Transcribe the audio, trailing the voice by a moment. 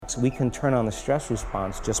thoughts. We can turn on the stress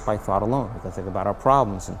response just by thought alone. We can think about our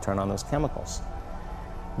problems and turn on those chemicals.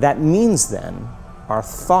 That means then our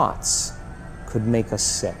thoughts could make us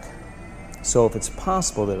sick. So if it's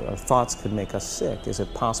possible that our thoughts could make us sick, is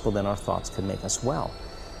it possible then our thoughts could make us well?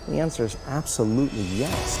 The answer is absolutely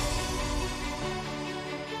yes.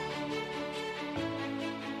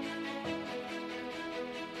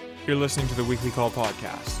 You're listening to the Weekly Call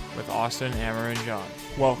podcast with Austin, Amber, and John.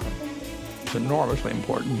 Welcome. It's enormously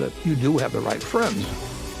important that you do have the right friends.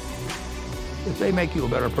 If they make you a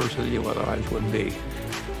better person than you otherwise would be,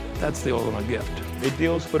 that's the ultimate gift. It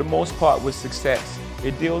deals, for the most part, with success.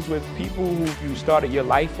 It deals with people who you started your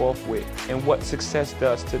life off with and what success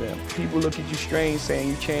does to them. People look at you strange saying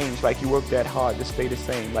you changed, like you worked that hard to stay the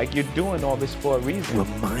same, like you're doing all this for a reason.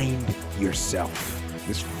 Remind yourself,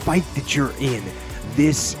 this fight that you're in,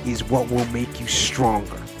 this is what will make you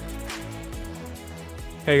stronger.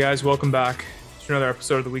 Hey guys, welcome back to another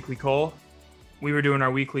episode of the Weekly Call. We were doing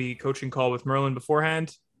our weekly coaching call with Merlin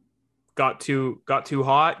beforehand. Got too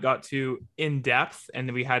hot, got too in depth, and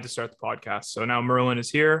then we had to start the podcast. So now Merlin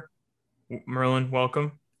is here. Merlin,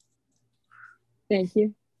 welcome. Thank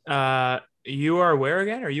you. You are where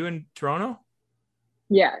again? Are you in Toronto?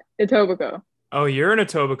 Yeah, Etobicoke. Oh, you're in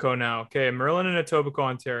Etobicoke now. Okay, Merlin in Etobicoke,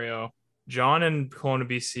 Ontario. John in Kelowna,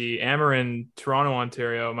 BC. Amber in Toronto,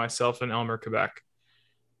 Ontario. Myself in Elmer, Quebec.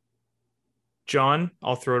 John,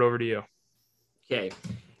 I'll throw it over to you. Okay.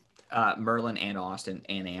 Merlin and Austin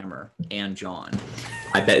and Amber and John.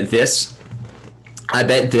 I bet this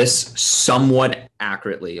somewhat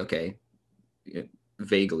accurately, okay,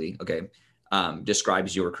 vaguely, okay,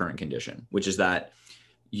 describes your current condition, which is that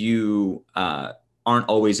you aren't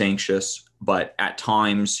always anxious, but at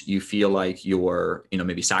times you feel like you're,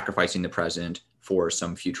 maybe sacrificing the present for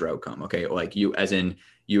some future outcome, okay? Like you, as in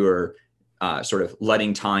you're sort of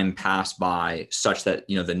letting time pass by such that,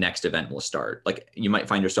 the next event will start. Like you might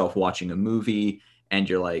find yourself watching a movie and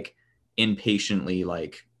you're like impatiently,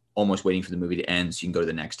 like almost waiting for the movie to end so you can go to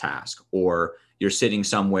the next task, or you're sitting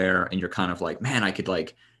somewhere and you're kind of like, man, I could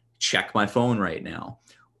like check my phone right now.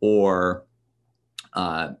 Or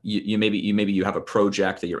you have a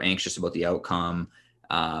project that you're anxious about the outcome,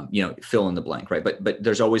 fill in the blank, right? But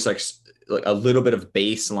there's always like a little bit of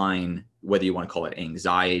baseline, whether you want to call it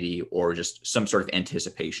anxiety or just some sort of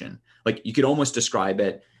anticipation. Like you could almost describe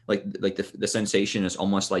it like the sensation is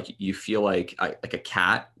almost like you feel like a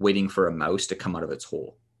cat waiting for a mouse to come out of its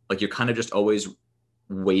hole. Like you're kind of just always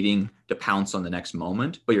waiting to pounce on the next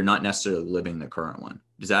moment, but you're not necessarily living the current one.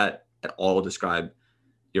 Does that at all describe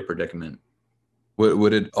your predicament?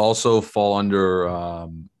 Would it also fall under, I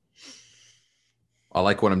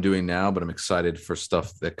like what I'm doing now, but I'm excited for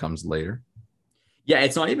stuff that comes later? Yeah,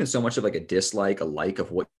 it's not even so much of like a dislike, a like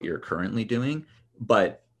of what you're currently doing,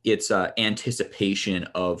 but it's anticipation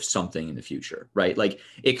of something in the future, right? Like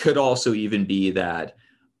it could also even be that,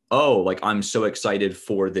 oh, like I'm so excited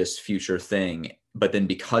for this future thing, but then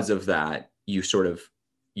because of that,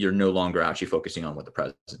 you're no longer actually focusing on what the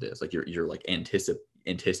present is. Like you're like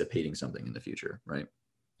anticipating something in the future, right?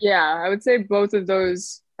 Yeah, I would say both of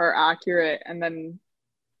those are accurate, and then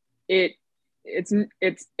it's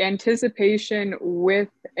anticipation with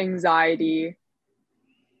anxiety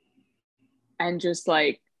and just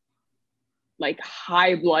like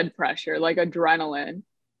high blood pressure, like adrenaline.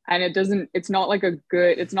 And it's not like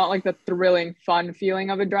the thrilling fun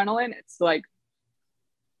feeling of adrenaline. It's like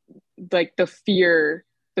the fear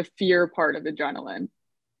part of adrenaline.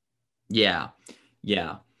 Yeah.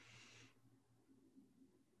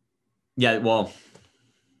 Well,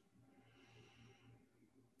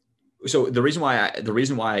 so the reason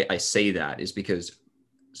why I say that is because,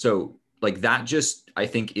 so like that just, I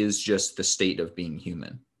think is just the state of being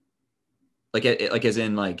human. Like as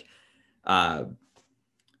in like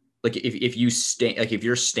if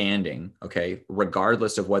you're standing, okay,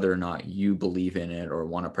 regardless of whether or not you believe in it or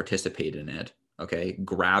want to participate in it, okay,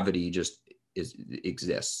 gravity just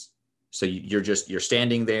exists. So you're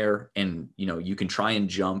standing there and, you can try and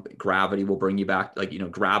jump, gravity will bring you back. Like,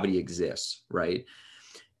 gravity exists. Right.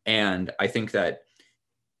 And I think that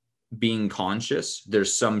being conscious,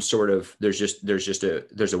 there's a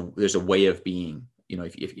way of being,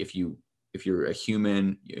 if you're a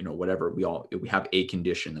human, whatever, we have a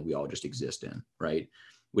condition that we all just exist in. Right.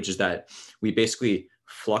 Which is that we basically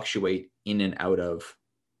fluctuate in and out of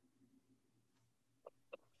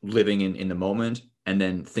living in the moment, and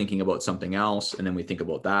then thinking about something else, and then we think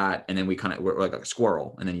about that, and then we're like a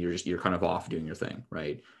squirrel, and then you're kind of off doing your thing,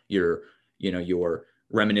 right? You're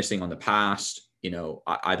reminiscing on the past,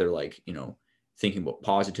 either like, thinking about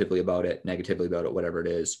positively about it, negatively about it, whatever it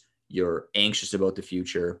is. You're anxious about the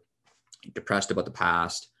future, depressed about the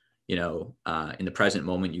past, in the present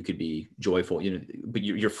moment, you could be joyful, but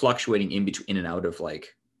you're fluctuating in between, in and out of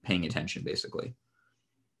like paying attention, basically.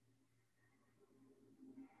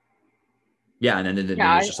 Yeah. And then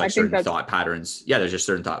Yeah, there's just I like think certain that's thought patterns. Yeah. There's just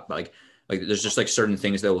certain thought, like there's just like certain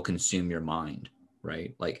things that will consume your mind.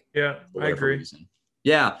 Right. Like, Yeah, for I whatever agree. reason.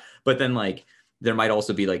 Yeah. But then like, there might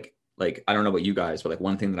also be like, I don't know about you guys, but like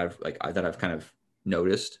one thing that I've kind of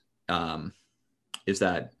noticed, is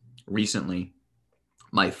that recently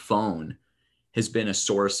my phone has been a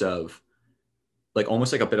source of like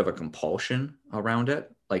almost like a bit of a compulsion around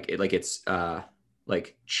it. It's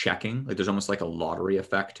like checking, like there's almost like a lottery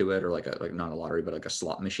effect to it, or like not a lottery, but like a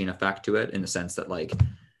slot machine effect to it, in the sense that like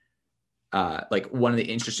one of the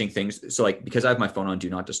interesting things, so like because I have my phone on do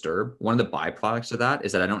not disturb, one of the byproducts of that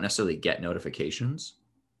is that I don't necessarily get notifications,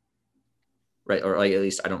 right? Or like at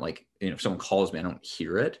least I don't like, if someone calls me, I don't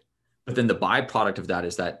hear it. But then the byproduct of that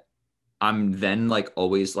is that I'm then like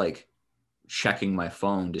always like checking my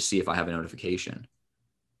phone to see if I have a notification.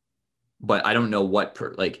 But I don't know what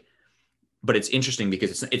but it's interesting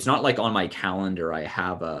because it's not like on my calendar I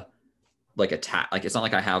have like it's not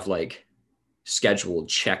like I have like scheduled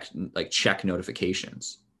check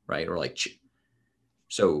notifications, right? Or like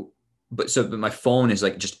but my phone is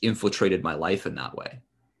like just infiltrated my life in that way,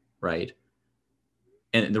 right?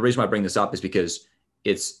 And the reason why I bring this up is because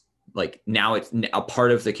it's like, now it's a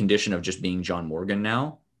part of the condition of just being John Morgan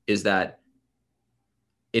now, is that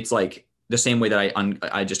it's like the same way that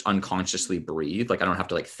I just unconsciously breathe. Like I don't have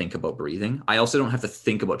to like think about breathing. I also don't have to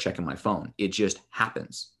think about checking my phone. It just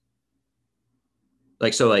happens.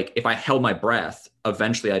 Like, so like if I held my breath,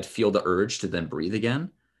 eventually I'd feel the urge to then breathe again.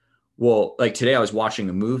 Well, like today I was watching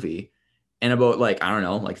a movie, and about like, I don't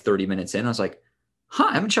know, like 30 minutes in, I was like,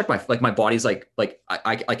 I haven't checked my body's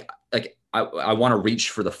I want to reach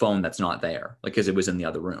for the phone that's not there, like, cause it was in the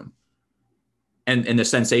other room. And the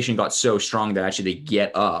sensation got so strong that I actually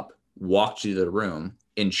get up, walk to the room,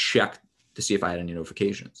 and check to see if I had any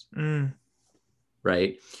notifications.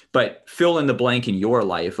 Right. But fill in the blank in your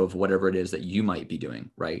life of whatever it is that you might be doing,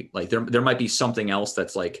 right? Like there might be something else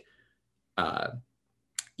that's like,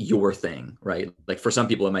 your thing, right? Like for some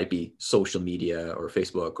people, it might be social media or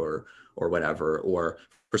Facebook or whatever, or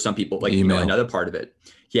for some people, like, email. Another part of it.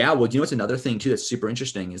 Yeah. Well, what's another thing too, that's super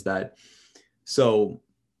interesting is that,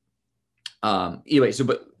 anyway,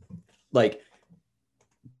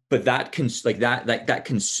 but that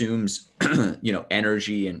consumes,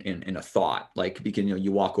 energy and a thought, like, because,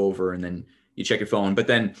 you walk over and then you check your phone. But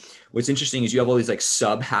then what's interesting is you have all these like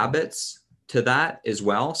sub habits to that as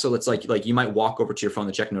well. So it's like you might walk over to your phone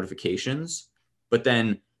to check notifications, but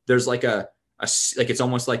then there's like it's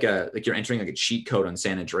almost like you're entering like a cheat code on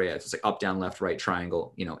San Andreas. It's like up, down, left, right,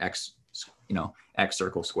 triangle, X, X,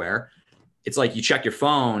 circle, square. It's like you check your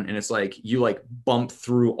phone and it's like you like bump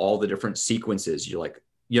through all the different sequences. You're like,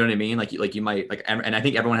 you know what I mean? Like you might like, and I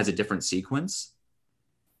think everyone has a different sequence,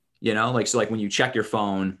 so like when you check your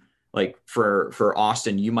phone, like for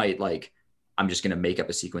Austin, you might like, I'm just going to make up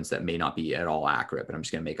a sequence that may not be at all accurate, but I'm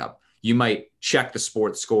just going to make up. You might check the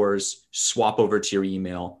sports scores, swap over to your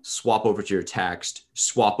email, swap over to your text,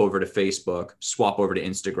 swap over to Facebook, swap over to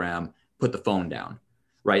Instagram, put the phone down,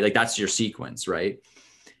 right? Like that's your sequence, right?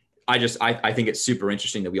 I think it's super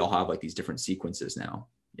interesting that we all have like these different sequences now,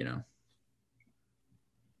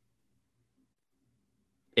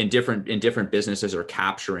 in different businesses are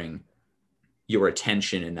capturing your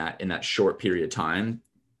attention in that short period of time,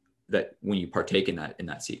 that when you partake in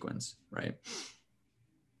that sequence, right?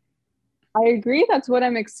 I agree. That's what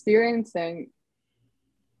I'm experiencing.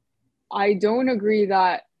 I don't agree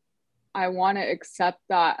that I want to accept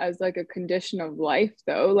that as like a condition of life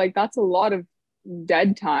though. Like that's a lot of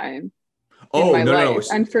dead time in my life.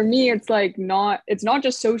 And for me, it's not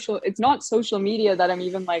just social. It's not social media that I'm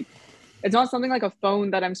even like, it's not something like a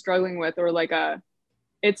phone that I'm struggling with, or like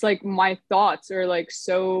it's like my thoughts are like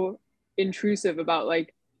so intrusive about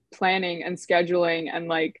like planning and scheduling and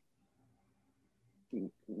like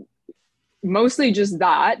mostly just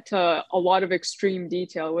that, to a lot of extreme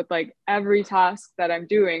detail with like every task that I'm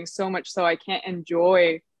doing, so much so I can't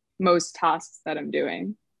enjoy most tasks that I'm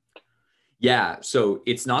doing. Yeah. So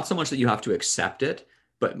it's not so much that you have to accept it,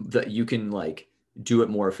 but that you can like do it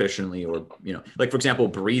more efficiently, or, like for example,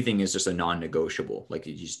 breathing is just a non-negotiable. Like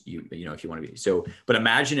if you want to be, so, but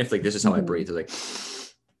imagine if like, this is how I breathe. It's like,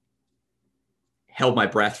 held my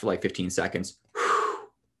breath for like 15 seconds,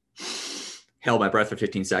 held my breath for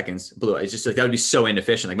 15 seconds, blew it. It's just like, that would be so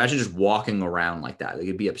inefficient. Like imagine just walking around like that. Like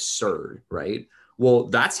it'd be absurd, right? Well,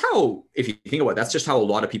 that's how, if you think about it, that's just how a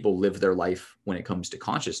lot of people live their life when it comes to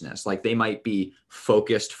consciousness. Like they might be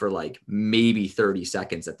focused for like maybe 30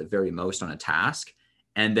 seconds at the very most on a task.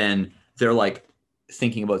 and then they're like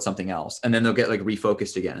thinking about something else, and then they'll get like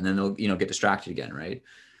refocused again, and then they'll, you know, get distracted again, right?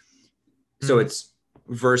 So it's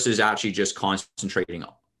versus actually just concentrating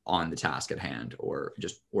on the task at hand, or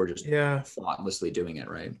just thoughtlessly doing it,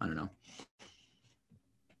 right? I don't know.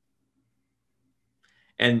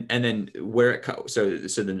 And then where it so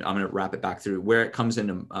then I'm going to wrap it back through where it comes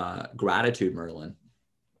into gratitude, Merlin,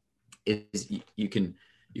 is you can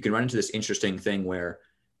run into this interesting thing where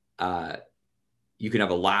you can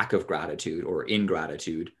have a lack of gratitude or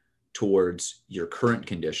ingratitude towards your current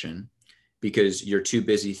condition because you're too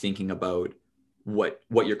busy thinking about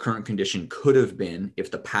what your current condition could have been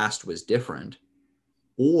if the past was different,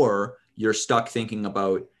 or you're stuck thinking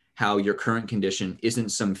about how your current condition isn't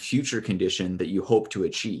some future condition that you hope to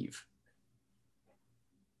achieve.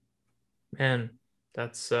 Man,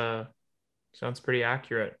 that's sounds pretty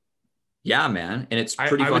accurate. Yeah, man. And it's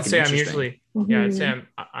pretty I would say I'm interesting. usually, I'd say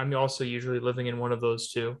I'm also usually living in one of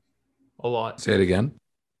those two a lot. Say it again.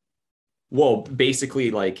 Well,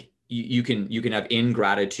 basically, like you can have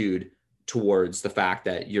ingratitude towards the fact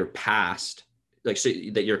that your past, like, so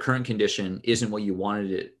that your current condition isn't what you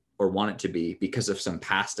wanted it or want it to be because of some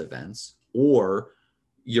past events, or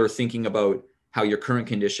you're thinking about how your current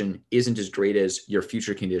condition isn't as great as your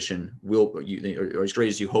future condition will, or as great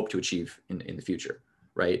as you hope to achieve in the future,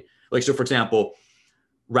 right? Like, so for example,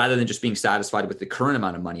 rather than just being satisfied with the current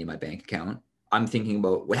amount of money in my bank account, I'm thinking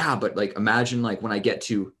about, wow, but like, imagine like when I get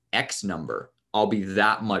to X number, I'll be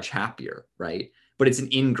that much happier, right? But it's an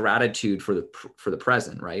ingratitude for the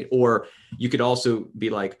present, right? Or you could also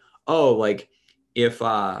be like, oh, like if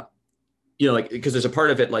you know, like, because there's a part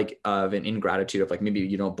of it like of an ingratitude of like maybe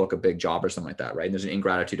you don't book a big job or something like that, right? And there's an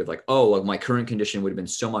ingratitude of like, oh, like my current condition would have been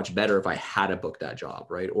so much better if I had to book that job,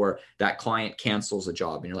 right? Or that client cancels a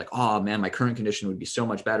job and you're like, oh man, my current condition would be so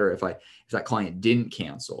much better if that client didn't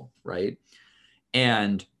cancel, right?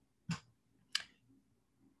 And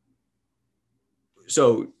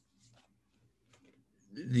so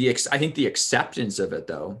I think the acceptance of it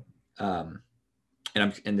though, and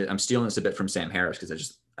I'm stealing this a bit from Sam Harris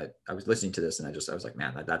because I was listening to this and I was like,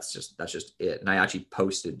 man, that's just it. And I actually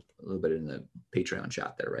posted a little bit in the Patreon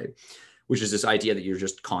chat there, right? Which is this idea that you're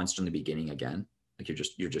just constantly beginning again. Like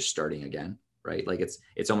you're just starting again, right? Like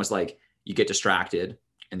it's almost like you get distracted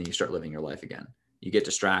and then you start living your life again. You get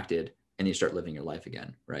distracted and you start living your life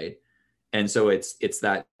again, right? And so it's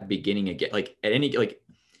that beginning again, like at any, like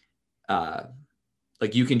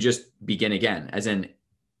you can just begin again, as in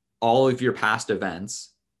all of your past events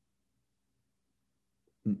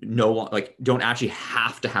don't actually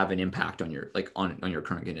have to have an impact on your, like on your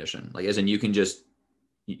current condition. Like, as in you can just,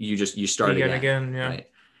 you start again, yeah. Right?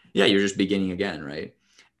 Yeah. You're just beginning again. Right.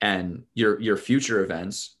 And your future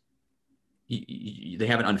events, they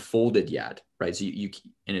haven't unfolded yet. Right. So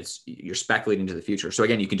you're speculating to the future. So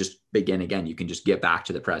again, you can just begin again. You can just get back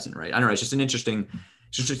to the present. Right. I don't know. It's just an interesting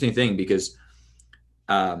thing because,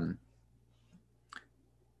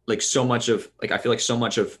 like so much of, like, I feel like so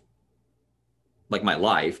much of like my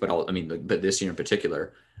life, but this year in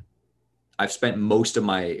particular, I've spent most of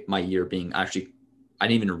my year being actually, I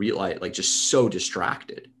didn't even realize, like, just so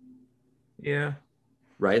distracted. Yeah.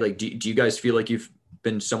 Right. Like, do you guys feel like you've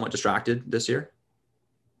been somewhat distracted this year?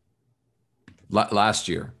 Last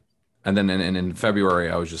year. And then in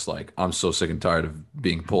February, I was just like, I'm so sick and tired of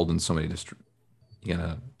being pulled in so many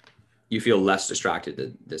You feel less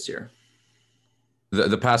distracted this year?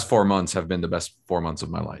 The past 4 months have been the best 4 months of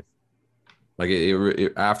my life. Like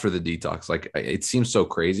it, after the detox, like it seems so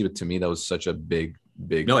crazy, but to me that was such a big.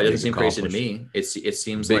 No, it doesn't seem crazy to me. It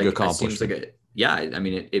seems big like accomplishment. Yeah. I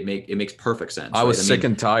mean, it makes perfect sense. I was sick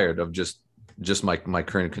and tired of just my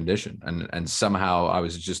current condition, and somehow I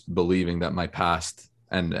was just believing that my past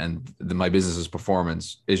and my business's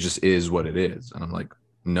performance is what it is, and I'm like,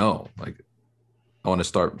 no, like I want to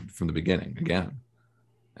start from the beginning again,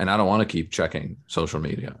 and I don't want to keep checking social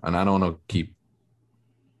media, and I don't want to keep.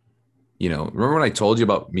 Remember when I told you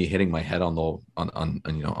about me hitting my head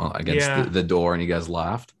against the door and you guys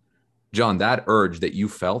laughed? John, that urge that you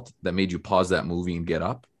felt that made you pause that movie and get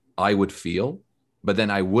up, I would feel, but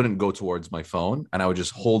then I wouldn't go towards my phone and I would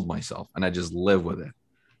just hold myself and I just live with it.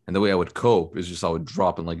 And the way I would cope is just I would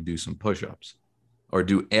drop and like do some push-ups or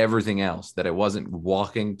do everything else that I wasn't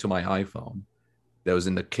walking to my iPhone that was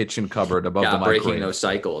in the kitchen cupboard above the microwave. Breaking those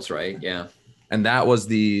cycles, right? Yeah. And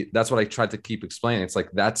that's what I tried to keep explaining. It's like,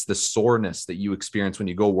 that's the soreness that you experience when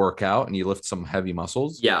you go work out and you lift some heavy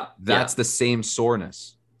muscles. Yeah. That's the same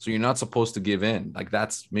soreness. So you're not supposed to give in. Like,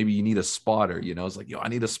 that's, maybe you need a spotter, it's like, yo, I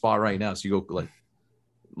need a spot right now. So you go like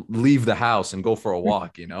leave the house and go for a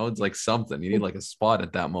walk. It's like something. You need like a spot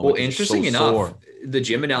at that moment. Well, interesting enough, the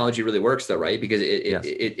gym analogy really works though, right? Because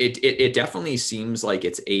it definitely seems like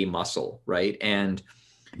it's a muscle, right? And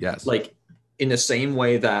yes, like in the same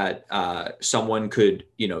way that someone could,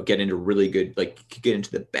 get into really good, like get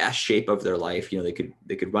into the best shape of their life,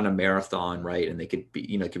 they could run a marathon, right? And they could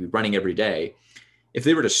be, could be running every day. If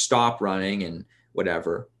they were to stop running and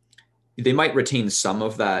whatever, they might retain some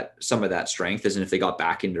of that strength. As in, if they got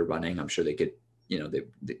back into running, I'm sure they could,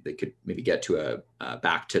 they could maybe get to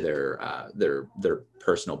back to their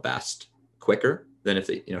personal best quicker than if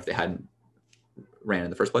they hadn't ran in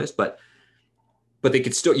the first place. But they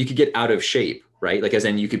could still, you could get out of shape, right? Like, as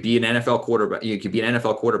in, you could be an NFL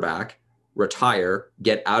quarterback, retire,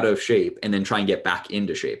 get out of shape, and then try and get back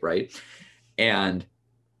into shape, right? And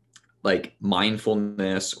like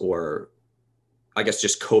mindfulness, or I guess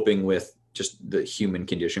just coping with just the human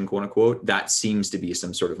condition, quote unquote, that seems to be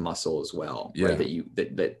some sort of muscle as well, right?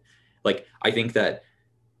 That like, I think that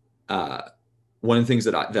one of the things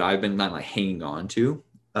that I've been like hanging on to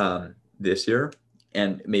this year,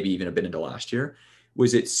 and maybe even a bit into last year,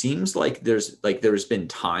 was it seems like there's been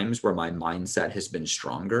times where my mindset has been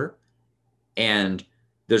stronger, and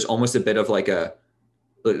there's almost a bit of like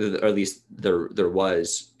or at least there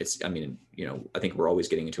was, I think we're always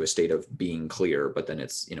getting into a state of being clear, but then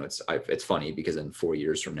it's funny because in 4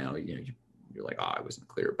 years from now, you're like, oh, I wasn't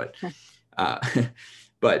clear, but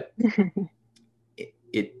but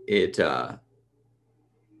it's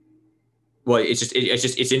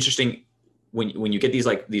interesting when you get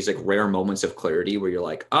these rare moments of clarity where you're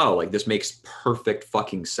like, oh, like this makes perfect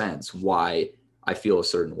fucking sense why I feel a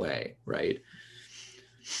certain way, right?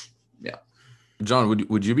 Yeah. John,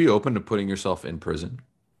 would you be open to putting yourself in prison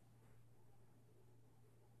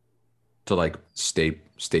to like stay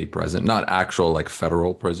present, not actual like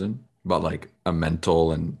federal prison, but like a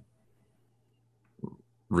mental and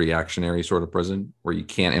reactionary sort of prison where you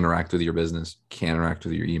can't interact with your business, can't interact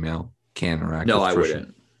with your email, can't interact with I Trisha?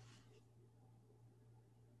 wouldn't.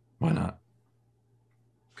 Why not?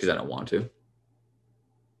 Because I don't want to.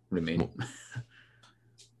 What do you mean?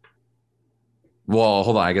 Well,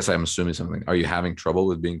 hold on. I guess I'm assuming something. Are you having trouble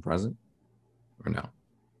with being present or no?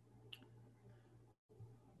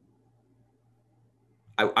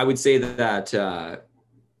 I would say that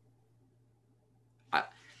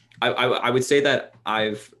I would say that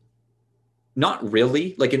I've not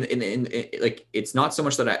really like in like, it's not so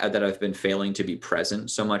much that I've been failing to be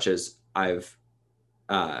present so much as I've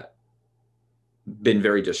been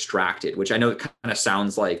very distracted, which I know it kind of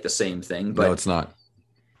sounds like the same thing, but no, it's not.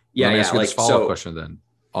 Yeah, Let me yeah. ask you Like, this follow-up question then.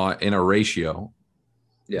 In a ratio,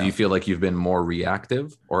 yeah. Do you feel like you've been more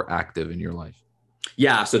reactive or active in your life?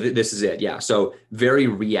 Yeah. So this is it. Yeah. So very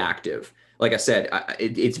reactive. Like I said,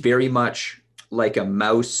 it's very much like a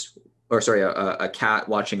mouse, or sorry, a cat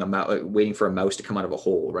watching a mouse, waiting for a mouse to come out of a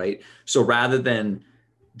hole, right? So rather than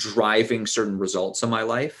driving certain results in my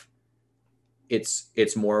life,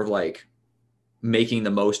 it's more of like making the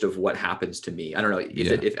most of what happens to me. I don't know which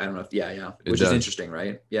is interesting,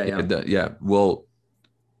 right? Yeah. Well,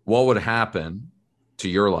 what would happen to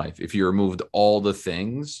your life if you removed all the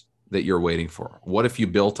things that you're waiting for? What if you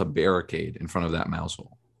built a barricade in front of that mouse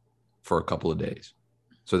hole for a couple of days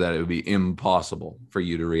so that it would be impossible for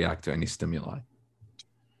you to react to any stimuli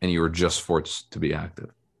and you were just forced to be active?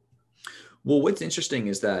 Well, what's interesting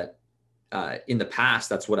is that in the past,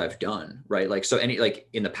 that's what I've done, right? Like, so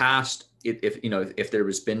in the past, if there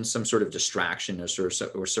has been some sort of distraction or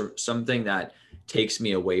something that takes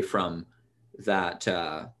me away from that,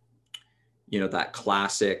 that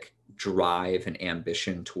classic drive and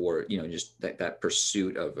ambition toward, just that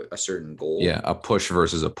pursuit of a certain goal. Yeah. A push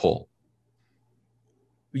versus a pull.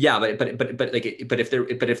 Yeah. But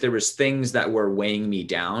if there was things that were weighing me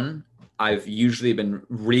down, I've usually been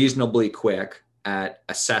reasonably quick at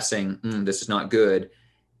assessing, this is not good.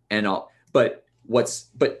 And I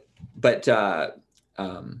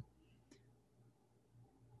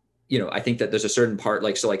think that there's a certain part,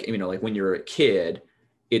 like when you're a kid,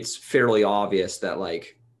 it's fairly obvious that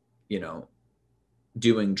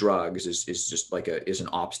doing drugs is just is an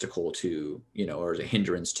obstacle to, or is a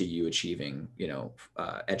hindrance to you achieving,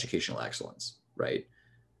 educational excellence. Right.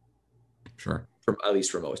 Sure. At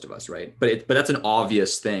least for most of us. Right. But that's an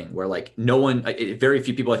obvious thing where no one, very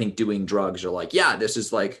few people I think doing drugs are like, yeah, this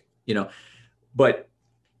is but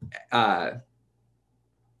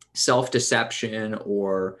self-deception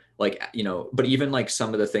or but even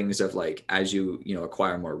some of the things of as you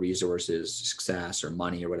acquire more resources, success or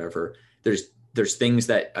money or whatever, there's things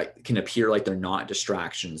that can appear like they're not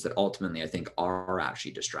distractions that ultimately I think are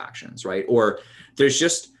actually distractions, right? Or there's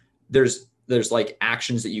there's like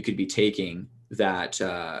actions that you could be taking that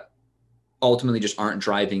ultimately just aren't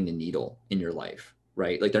driving the needle in your life,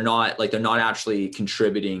 right? Like they're not actually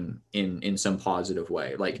contributing in some positive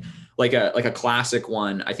way. Like a classic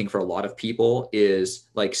one, I think for a lot of people is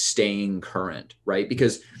like staying current, right?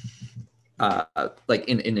 Because like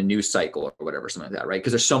in the news cycle or whatever, something like that, right?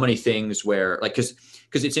 Because there's so many things where like,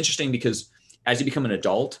 because it's interesting because as you become an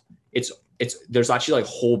adult, there's actually like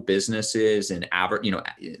whole businesses and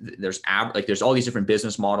there's all these different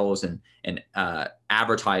business models and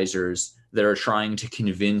advertisers that are trying to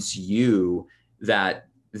convince you that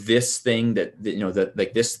this thing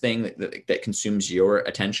that consumes your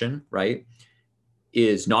attention, right,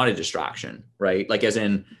 is not a distraction, right? Like as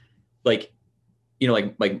in like,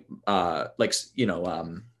 like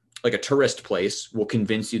a tourist place will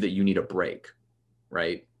convince you that you need a break,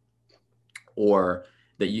 right? Or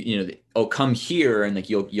that come here and like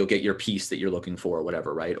you'll get your peace that you're looking for or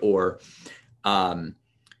whatever, right? Or maybe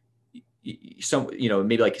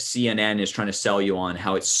like CNN is trying to sell you on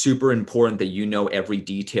how it's super important that you know every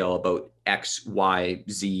detail about X, Y,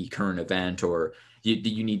 Z current event, or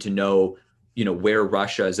you need to know where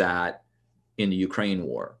Russia is at in the Ukraine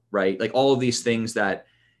war, right? Like all of these things that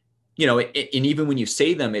and even when you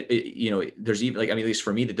say them, there's even like, I mean, at least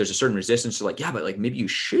for me, that there's a certain resistance to like, yeah, but like maybe you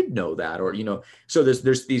should know that, or so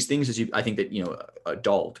there's these things I think that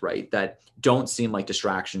adult, right, that don't seem like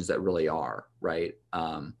distractions that really are, right?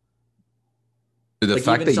 The like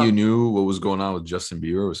fact that you knew what was going on with Justin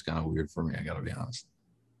Bieber was kind of weird for me, I gotta be honest.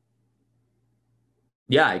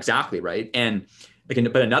 Yeah, exactly, right. And like,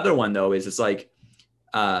 but another one though is it's like,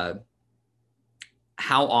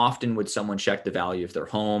 how often would someone check the value of their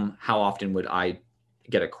home? How often would I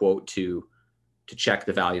get a quote to check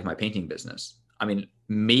the value of my painting business? I mean,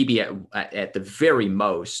 maybe at the very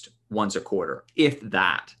most once a quarter, if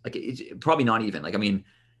that. Like it's probably not even. Like, I mean,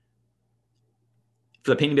 for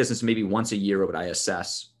the painting business, maybe once a year would I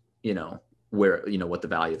assess, where, what the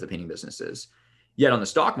value of the painting business is. Yet on the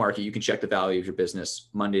stock market, you can check the value of your business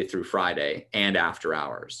Monday through Friday and after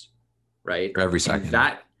hours, right? Every second.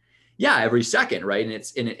 Every second, right?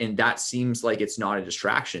 And that seems like it's not a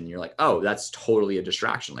distraction. You're like, oh, that's totally a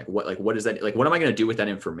distraction. Like what is that? Like, what am I going to do with that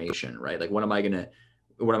information, right? Like, what am I going to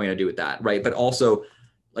do with that, right? But also,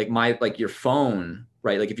 like your phone,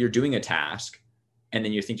 right? Like if you're doing a task, and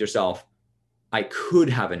then you think to yourself, I could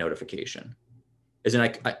have a notification, as in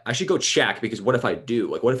I should go check, because what if I do?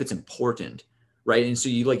 Like, what if it's important, right? And so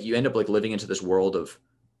you end up like living into this world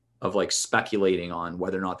of like speculating on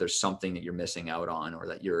whether or not there's something that you're missing out on, or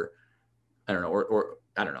that you're, I don't know, or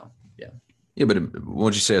I don't know. Yeah. Yeah. But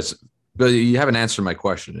won't you say it's, but you haven't answered my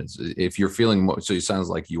question. It's if you're feeling more, so it sounds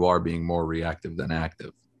like you are being more reactive than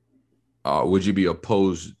active. Would you be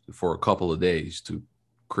opposed for a couple of days to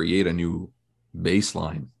create a new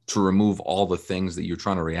baseline to remove all the things that you're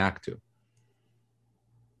trying to react to?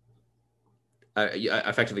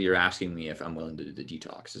 Effectively, you're asking me if I'm willing to do the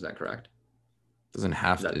detox. Is that correct? Doesn't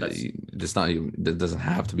have to. It's not. It doesn't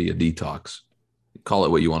have to be a detox. Call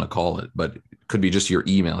it what you want to call it, but it could be just your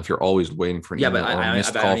email. If you're always waiting for an email or a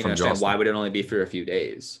missed call from Jocelyn. Why would it only be for a few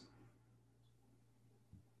days?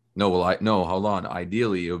 No, hold on.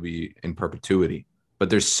 Ideally, it would be in perpetuity. But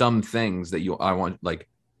there's some things that I want, like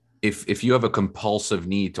if you have a compulsive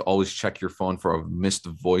need to always check your phone for a missed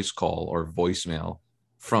voice call or voicemail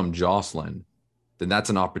from Jocelyn, then that's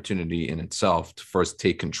an opportunity in itself to first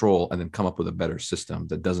take control and then come up with a better system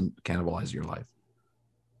that doesn't cannibalize your life.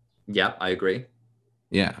 Yeah, I agree.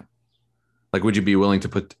 Yeah. Like, would you be willing to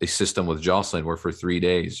put a system with Jocelyn where for 3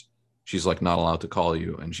 days she's like not allowed to call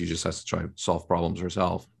you and she just has to try to solve problems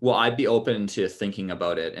herself? Well, I'd be open to thinking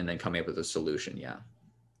about it and then coming up with a solution. Yeah.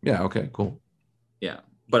 Yeah. Okay, cool. Yeah.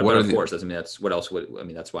 But of course, doesn't mean that's what else would, I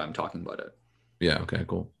mean, that's why I'm talking about it. Yeah. Okay,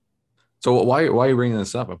 cool. So why are you bringing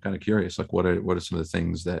this up? I'm kind of curious. Like, what are some of the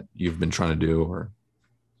things that you've been trying to do, or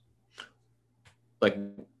like,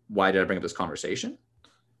 why did I bring up this conversation?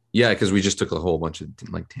 Yeah, because we just took a whole bunch of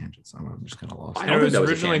like tangents. I'm just kind of lost. I don't think that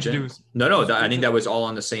was originally a tangent. No. I think that was all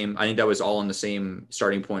on the same. I think that was all on the same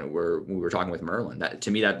starting point where we were talking with Merlin. That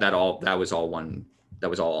to me, that was all one. That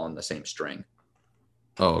was all on the same string.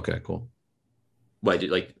 Oh, okay, cool. Why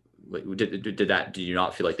did that? Did you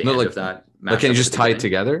not feel like the end of that? Like, can you just tie it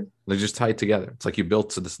together? Like, just tie it together. It's like you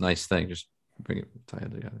built to this nice thing. Just tie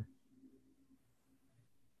it together.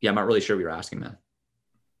 Yeah, I'm not really sure what you're asking, man.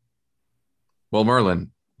 Well,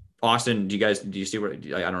 Merlin. Austin, do you see where, I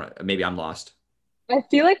don't know, maybe I'm lost. I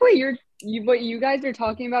feel like what you guys are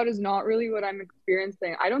talking about is not really what I'm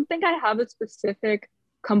experiencing. I don't think I have a specific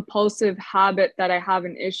compulsive habit that I have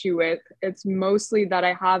an issue with. It's mostly that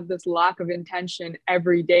I have this lack of intention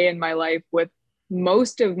every day in my life, with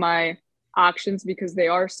most of my actions because they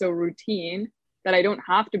are so routine that I don't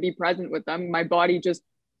have to be present with them. My body just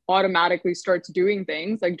automatically starts doing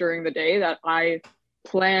things like during the day that I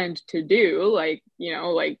planned to do, like, you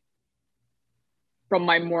know, like from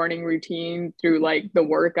my morning routine through like the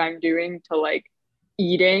work I'm doing to like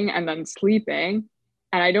eating and then sleeping.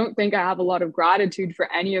 And I don't think I have a lot of gratitude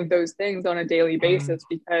for any of those things on a daily basis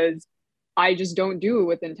because I just don't do it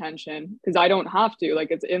with intention because I don't have to.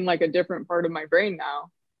 Like it's in like a different part of my brain now.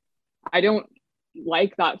 I don't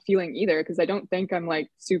like that feeling either because I don't think I'm like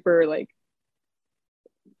super like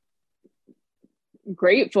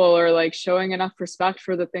grateful or like showing enough respect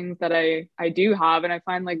for the things that I do have. And I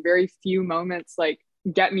find like very few moments like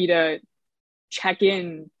get me to check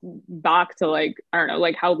in back to like, I don't know,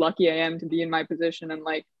 like how lucky I am to be in my position and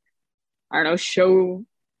like, I don't know, show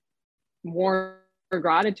more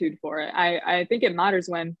gratitude for it. I think it matters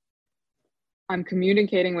when I'm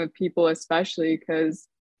communicating with people, especially because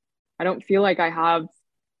I don't feel like I have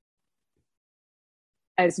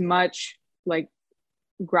as much like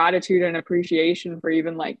gratitude and appreciation for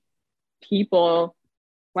even like people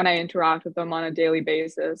when I interact with them on a daily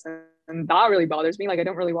basis. And that really bothers me. Like, I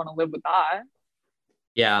don't really want to live with that.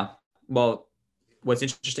 Yeah. Well, what's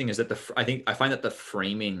interesting is that I find that the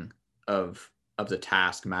framing of the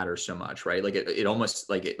task matters so much, right? Like it almost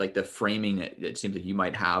like the framing it seems that you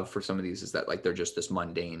might have for some of these is that like they're just this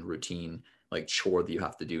mundane routine like chore that you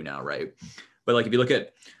have to do now, right? But like if you look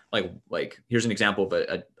at like here's an example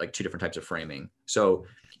of like two different types of framing. So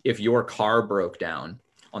if your car broke down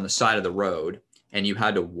on the side of the road and you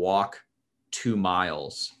had to walk 2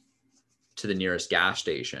 miles to the nearest gas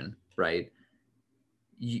station, right?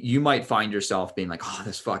 You might find yourself being like, oh,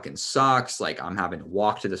 this fucking sucks. Like I'm having to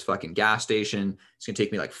walk to this fucking gas station. It's going to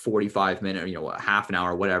take me like 45 minutes, you know, half an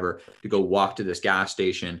hour, whatever, to go walk to this gas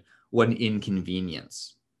station. What an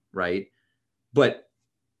inconvenience, right? But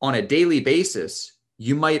on a daily basis,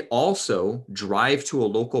 you might also drive to a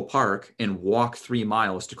local park and walk 3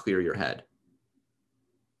 miles to clear your head,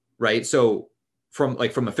 right? So from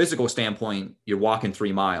a physical standpoint, you're walking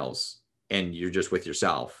 3 miles and you're just with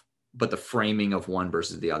yourself. But the framing of one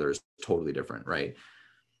versus the other is totally different, right?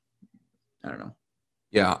 I don't know.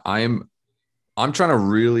 Yeah, I'm trying to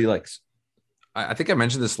really like, I think I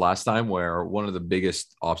mentioned this last time where one of the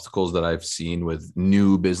biggest obstacles that I've seen with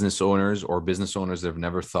new business owners or business owners that have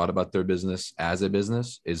never thought about their business as a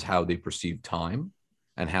business is how they perceive time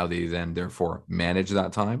and how they then therefore manage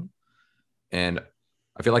that time. And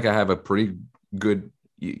I feel like I have a pretty good,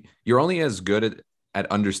 you're only as good at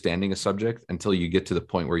understanding a subject until you get to the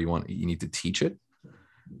point where you need to teach it.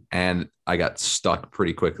 And I got stuck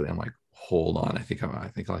pretty quickly. I'm like, hold on. I think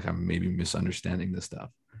like I'm maybe misunderstanding this stuff.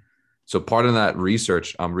 So part of that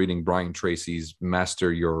research, I'm reading Brian Tracy's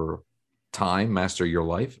Master Your Time, Master Your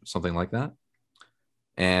Life, something like that.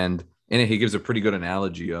 And in it, he gives a pretty good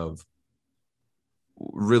analogy of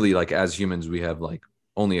really like as humans, we have like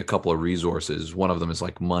only a couple of resources. One of them is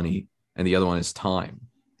like money and the other one is time.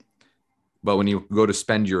 But when you go to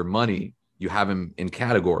spend your money, you have them in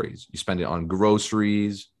categories. You spend it on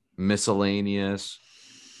groceries, miscellaneous,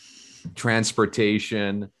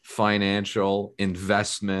 transportation, financial,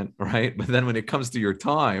 investment, right? But then when it comes to your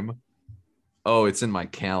time, oh, it's in my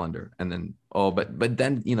calendar. And then, but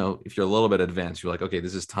then, you know, if you're a little bit advanced, you're like, okay,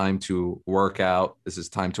 this is time to work out. This is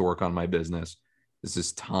time to work on my business. This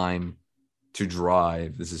is time to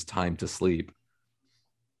drive. This is time to sleep.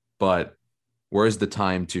 But where's the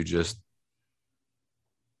time to just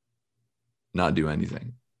not do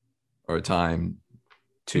anything, or time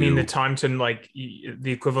to, I mean, the time to like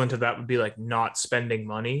the equivalent of that would be like not spending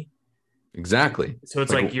money. Exactly. So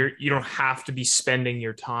it's like you don't have to be spending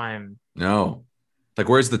your time. No, like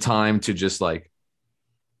where's the time to just like,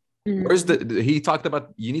 where's he talked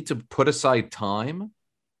about you need to put aside time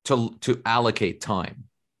to allocate time.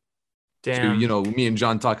 Damn. So, you know, me and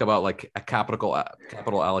John talk about like a capital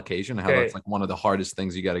allocation, how that's like one of the hardest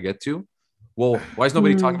things you got to get to. Well, why is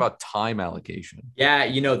nobody talking about time allocation? Yeah,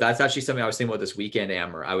 you know, that's actually something I was thinking about this weekend,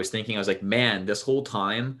 Amber. I was like, man, this whole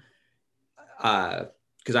time,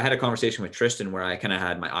 because I had a conversation with Tristan where I kind of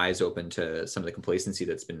had my eyes open to some of the complacency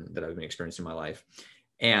that I've been experiencing in my life.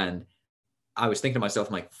 And I was thinking to myself,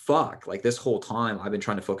 I'm like, fuck, like this whole time I've been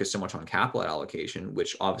trying to focus so much on capital allocation,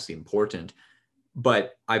 which obviously important,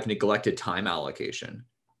 but I've neglected time allocation.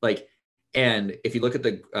 Like, and if you look at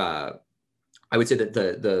I would say that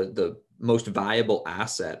the most valuable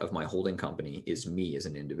asset of my holding company is me as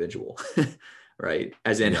an individual, right?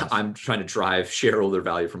 As in, yes. I'm trying to drive shareholder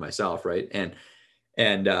value for myself, right? And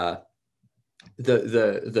I would say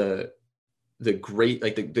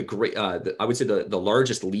the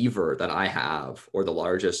largest lever that I have, or the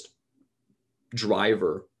largest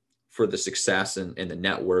driver for the success and the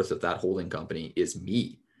net worth of that holding company is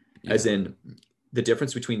me. Yeah. As in, the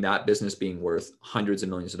difference between that business being worth hundreds of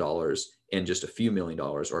millions of dollars and just a few $1 million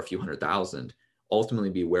or a few 100,000 ultimately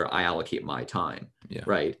be where I allocate my time. Yeah.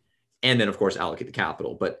 Right. And then of course allocate the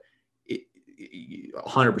capital, but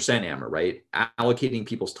 100% Amber, right? Allocating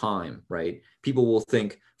people's time, right? People will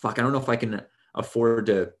think, fuck, I don't know if I can afford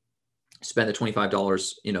to spend the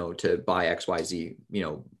 $25, to buy XYZ,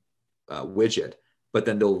 widget, but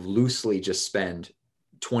then they'll loosely just spend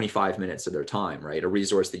 25 minutes of their time, right? A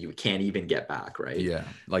resource that you can't even get back, right? Yeah.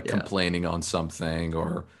 Like complaining on something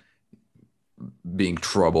or being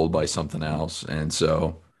troubled by something else. And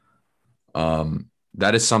so,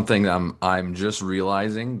 that is something I'm just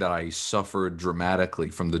realizing that I suffered dramatically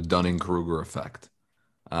from the Dunning-Kruger effect.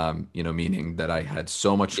 Meaning that I had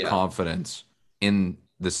so much confidence in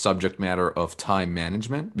the subject matter of time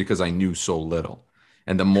management because I knew so little.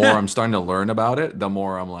 And the more I'm starting to learn about it, the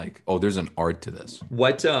more I'm like, oh, there's an art to this.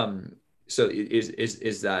 What so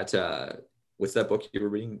is that what's that book you were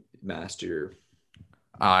reading? Master.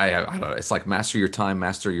 I don't know. It's like Master Your Time,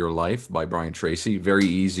 Master Your Life by Brian Tracy. Very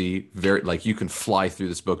easy. Very like you can fly through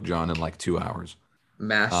this book, John, in like 2 hours.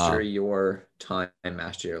 Master Your Time,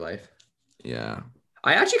 Master Your Life. Yeah.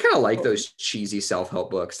 I actually kind of like those cheesy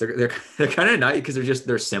self-help books. They're kind of nice because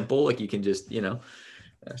they're simple. Like you can just,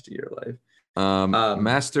 master your life.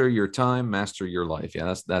 Master Your Time, Master Your Life.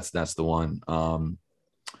 Yeah, that's the one. And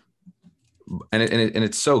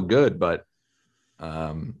it's so good, but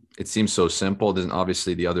it seems so simple. Then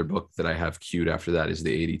obviously the other book that I have queued after that is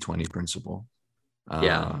the 80-20 principle.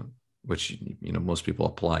 Which most people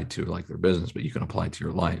apply to like their business, but you can apply to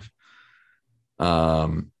your life.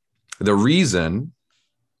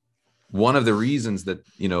 One of the reasons that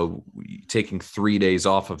taking 3 days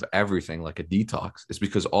off of everything like a detox is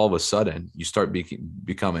because all of a sudden you start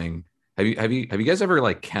becoming. Have you guys ever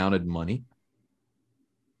like counted money?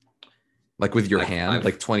 Like with your hand, I've,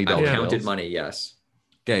 like $20 I've bills? counted money, yes.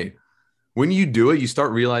 Okay. When you do it, you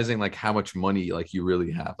start realizing like how much money like you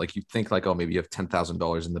really have. Like you think like, oh, maybe you have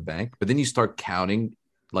 $10,000 in the bank, but then you start counting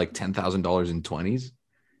like $10,000 in 20s.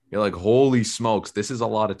 You're like, holy smokes, this is a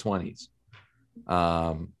lot of 20s.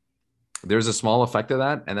 There's a small effect of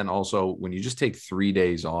that. And then also when you just take 3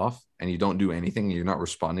 days off and you don't do anything, you're not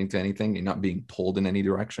responding to anything, you're not being pulled in any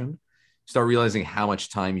direction, start realizing how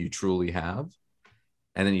much time you truly have.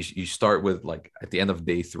 And then you start with like at the end of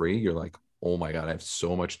day 3, you're like, oh my God, I have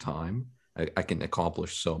so much time. I can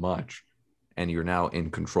accomplish so much. And you're now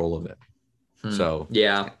in control of it. So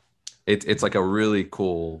yeah, it's like a really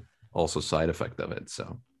cool also side effect of it.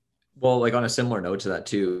 So, well, like on a similar note to that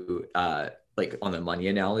too, like on the money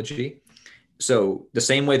analogy. So the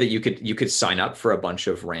same way that you could sign up for a bunch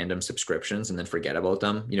of random subscriptions and then forget about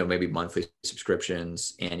them, maybe monthly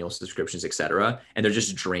subscriptions, annual subscriptions, etc., and they're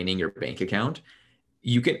just draining your bank account.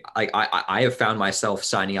 You can, I have found myself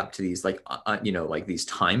signing up to these like these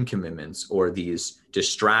time commitments or these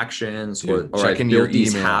distractions. Dude, or checking your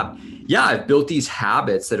email. I've built these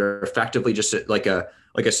habits that are effectively just like a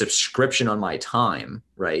subscription on my time,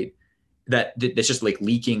 right? That's just like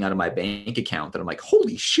leaking out of my bank account that I'm like,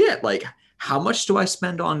 holy shit, like how much do I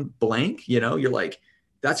spend on blank? You're like,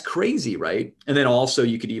 that's crazy, right? And then also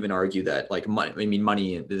you could even argue that like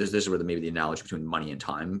money, this is where maybe the analogy between money and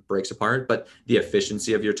time breaks apart, but the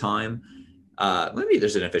efficiency of your time, maybe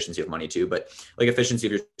there's an efficiency of money too, but like efficiency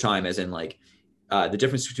of your time as in like the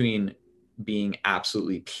difference between being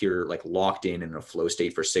absolutely pure, like locked in a flow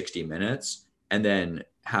state for 60 minutes and then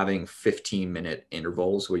having 15-minute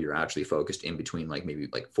intervals where you're actually focused in between, like maybe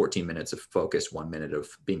like 14 minutes of focus, 1 minute of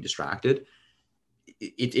being distracted.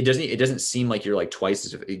 It doesn't seem like you're like twice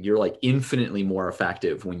as, you're like infinitely more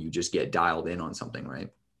effective when you just get dialed in on something, right?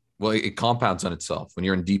 Well, it compounds on itself. When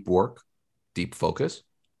you're in deep work, deep focus,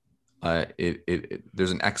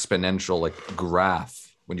 there's an exponential like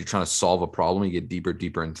graph. When you're trying to solve a problem, you get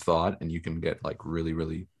deeper in thought, and you can get like really,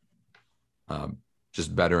 really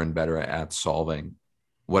just better and better at solving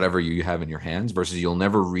whatever you have in your hands, versus you'll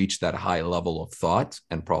never reach that high level of thought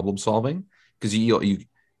and problem solving because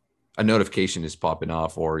a notification is popping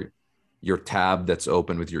off, or your tab that's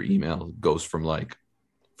open with your email goes from like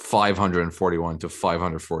 541 to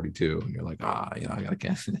 542. And you're like, I gotta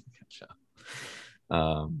catch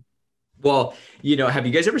up. Well, have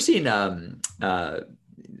you guys ever seen,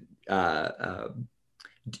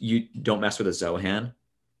 You Don't Mess with a Zohan?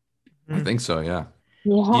 I think so. Yeah.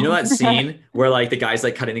 Yeah. You know that scene where like the guy's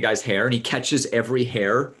like cutting the guy's hair and he catches every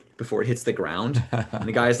hair before it hits the ground, and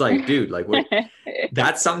the guy's like, dude, like what?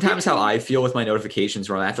 That's sometimes how I feel with my notifications,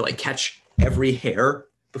 where I have to like catch every hair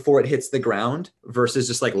before it hits the ground versus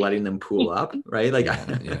just like letting them pool up, right? Like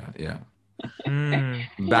yeah.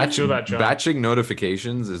 Feel that, John. Batching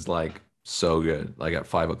notifications is like so good. Like at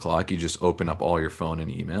 5 o'clock, you just open up all your phone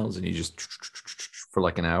and emails and you just for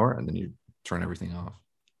like an hour and then you turn everything off.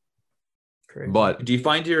 Crazy. But do you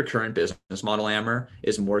find your current business model, Amber,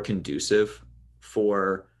 is more conducive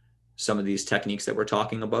for some of these techniques that we're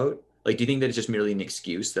talking about? Like, do you think that it's just merely an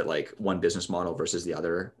excuse that like one business model versus the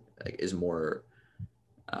other like, is more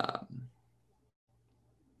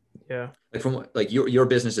like from like your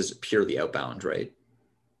business is purely outbound, right?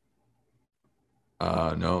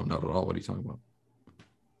 No, not at all. What are you talking about?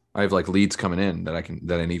 I have like leads coming in that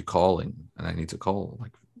I need calling, and I need to call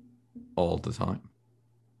like all the time.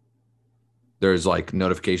 There's like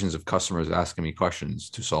notifications of customers asking me questions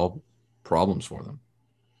to solve problems for them.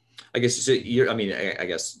 I guess so. I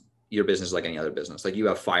guess your business is like any other business. Like you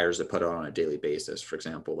have fires that put out on a daily basis. For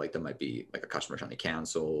example, like there might be like a customer trying to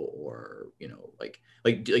cancel, or like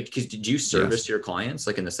because did you service your clients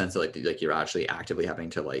like in the sense that like you're actually actively having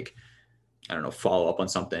to like, I don't know, follow up on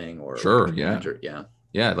something or sure, like,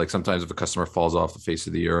 yeah. Like sometimes if a customer falls off the face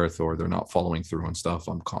of the earth or they're not following through on stuff,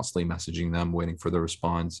 I'm constantly messaging them, waiting for the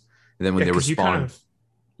response. And then when they respond,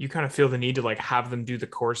 you kind of feel the need to like have them do the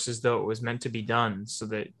course though it was meant to be done so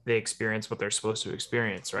that they experience what they're supposed to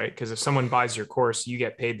experience, right? Because if someone buys your course, you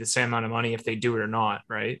get paid the same amount of money if they do it or not,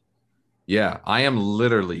 right? Yeah, I am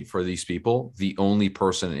literally, for these people, the only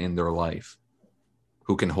person in their life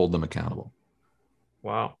who can hold them accountable.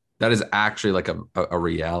 Wow. That is actually like a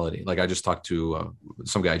reality. Like I just talked to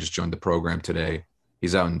some guy just joined the program today.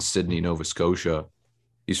 He's out in Sydney, Nova Scotia.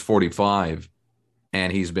 He's 45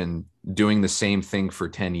 and he's been doing the same thing for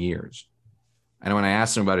 10 years. And when I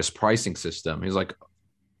asked him about his pricing system, he's like,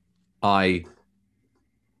 I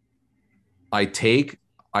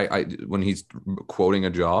when he's quoting a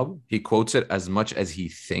job, he quotes it as much as he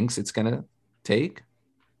thinks it's going to take.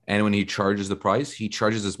 And when he charges the price, he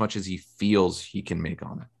charges as much as he feels he can make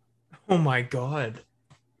on it. Oh my God.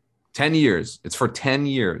 10 years. It's for 10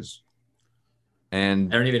 years.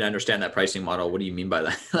 And I don't even understand that pricing model. What do you mean by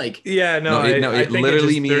that? Like, yeah, it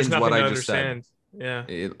literally means what I just said. Yeah.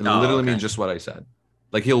 It literally means just what I said.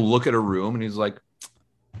 Like he'll look at a room and he's like,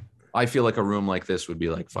 I feel like a room like this would be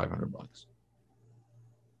like $500.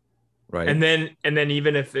 Right. And then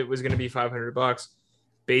even if it was going to be $500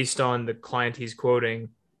 based on the client he's quoting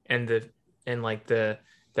and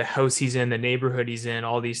the house he's in, the neighborhood he's in,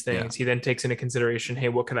 all these things, he then takes into consideration, hey,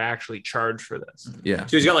 what could I actually charge for this? Yeah.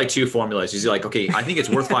 So he's got like two formulas. He's like, okay, I think it's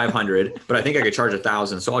worth 500, but I think I could charge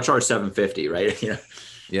 1,000. So I'll charge 750, right?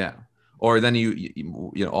 Yeah. Or then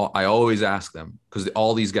I always ask them, because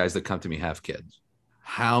all these guys that come to me have kids.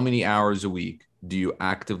 How many hours a week do you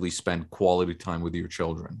actively spend quality time with your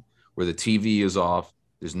children where the TV is off,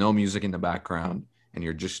 there's no music in the background, and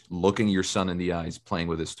you're just looking your son in the eyes, playing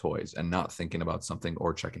with his toys and not thinking about something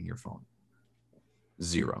or checking your phone?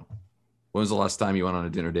 Zero. When was the last time you went on a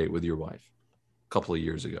dinner date with your wife? A couple of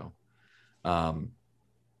years ago.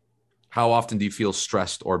 How often do you feel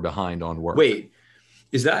stressed or behind on work? Wait,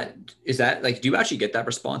 is that like, do you actually get that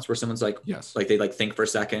response where someone's like, yes, like they like think for a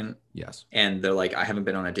second? Yes. And they're like, I haven't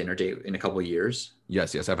been on a dinner date in a couple of years.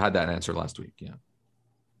 Yes. I've had that answer last week. Yeah.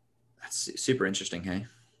 That's super interesting. Hey.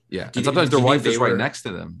 Yeah. And sometimes their wife is right next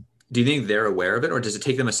to them. Do you think they're aware of it, or does it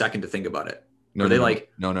take them a second to think about it?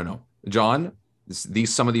 No, John,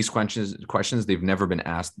 some of these questions, they've never been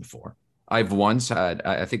asked before. I've once had,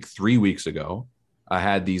 I think 3 weeks ago, I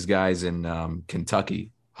had these guys in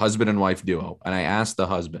Kentucky, husband and wife duo. And I asked the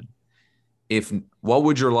husband, what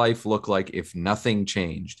would your life look like if nothing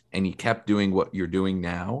changed and you kept doing what you're doing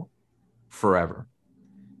now forever?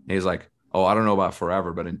 And he's like, oh, I don't know about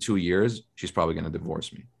forever, but in 2 years, she's probably going to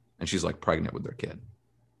divorce me. And she's like pregnant with their kid.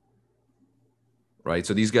 Right.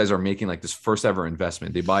 So these guys are making like this first ever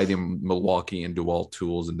investment. They buy the Milwaukee and DeWalt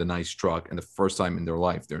tools and the nice truck. And the first time in their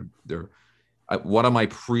life, one of my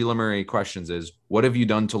preliminary questions is, what have you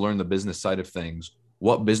done to learn the business side of things?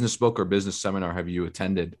 What business book or business seminar have you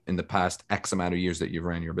attended in the past X amount of years that you've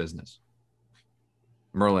ran your business?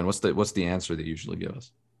 Merlin, what's the answer they usually give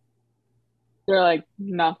us? They're like,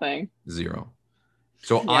 nothing. Zero.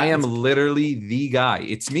 So yeah, I am literally the guy.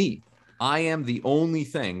 It's me. I am the only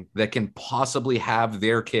thing that can possibly have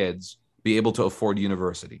their kids be able to afford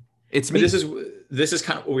university. It's me. But this is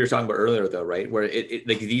kind of what we were talking about earlier, though, right? Where it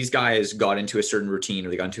like these guys got into a certain routine, or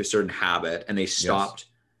they got into a certain habit, and they stopped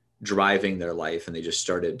driving their life, and they just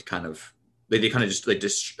started kind of I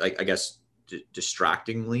guess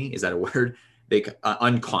distractingly, is that a word? They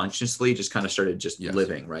unconsciously just kind of started just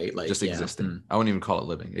living, right? Like just existing. I wouldn't even call it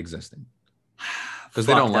living, existing. Because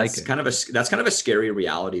they don't like it. That's kind of a scary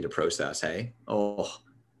reality to process. Hey,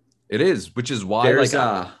 it is, which is why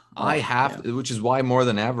which is why more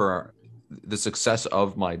than ever, the success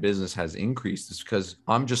of my business has increased is because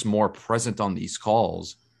I'm just more present on these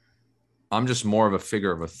calls. I'm just more of a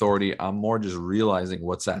figure of authority. I'm more just realizing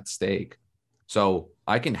what's at stake. So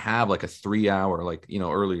I can have like a 3-hour, like,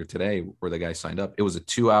 earlier today where the guy signed up, it was a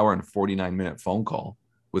 2-hour and 49-minute phone call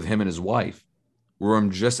with him and his wife, where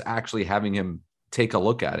I'm just actually having him take a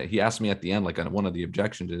look at it. He asked me at the end, like, one of the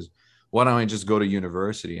objections is, why don't I just go to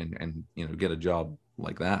university and get a job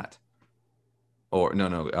like that? Or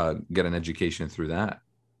get an education through that,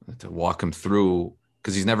 to walk him through,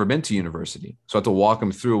 because he's never been to university. So I have to walk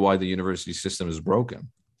him through why the university system is broken.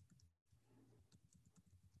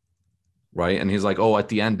 Right. And he's like, oh, at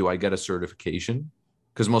the end, do I get a certification?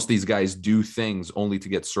 Because most of these guys do things only to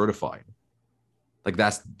get certified. Like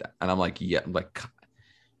and I'm like, yeah, like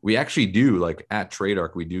we actually do, like at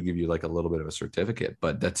TradeArc, we do give you like a little bit of a certificate,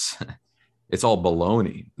 but it's all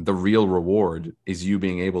baloney. The real reward is you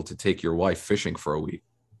being able to take your wife fishing for a week.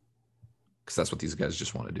 Because that's what these guys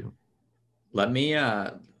just want to do. Let me,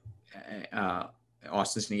 Austin's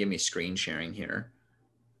gonna give me screen sharing here.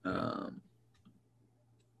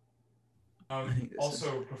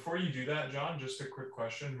 Also, before you do that, John, just a quick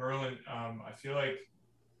question. Merlin, I feel like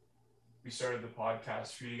we started the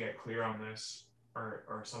podcast for you to get clear on this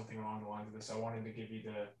or something along the lines of this. I wanted to give you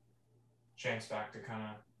the chance back to kind of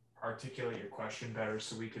articulate your question better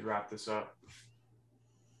so we could wrap this up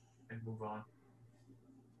and move on.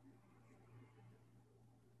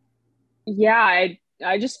 Yeah,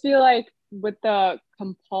 I just feel like with the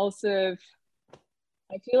compulsive,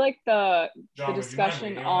 I feel like the John, discussion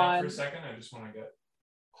would you mind on that for a second? I just want to get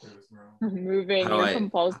clear with Merlin. moving your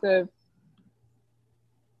compulsive.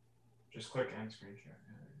 Just click end screen share.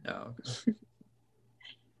 No.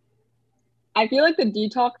 I feel like the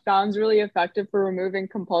detox sounds really effective for removing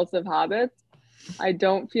compulsive habits. I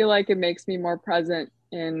don't feel like it makes me more present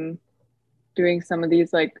in doing some of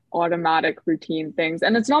these like automatic routine things.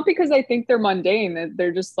 And it's not because I think they're mundane,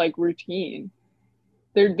 they're just like routine.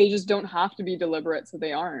 They just don't have to be deliberate, so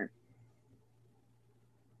they aren't.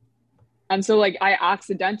 And so like I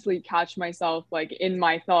accidentally catch myself like in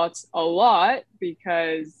my thoughts a lot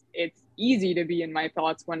because it's easy to be in my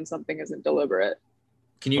thoughts when something isn't deliberate.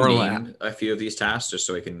 Can you name a few of these tasks just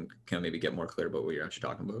so I can kind of maybe get more clear about what you're actually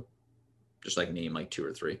talking about? Just like name like 2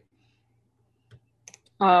 or 3.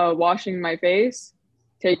 Washing my face,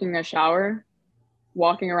 taking a shower,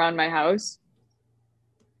 walking around my house,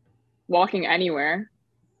 walking anywhere,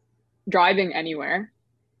 driving anywhere.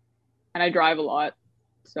 And I drive a lot,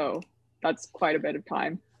 so that's quite a bit of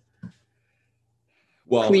time.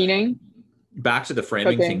 Well, cleaning. Back to the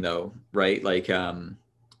framing cooking. thing though, right? Like, and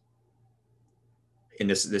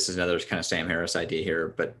this is another kind of Sam Harris idea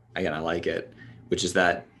here, but again, I like it, which is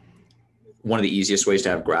that one of the easiest ways to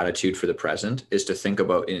have gratitude for the present is to think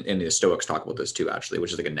about, and the Stoics talk about this too, actually,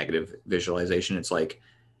 which is like a negative visualization. It's like,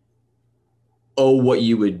 oh, what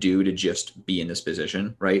you would do to just be in this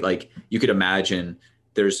position, right? Like you could imagine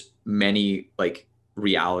there's many like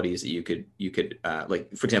realities that you could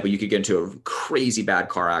like, for example, you could get into a crazy bad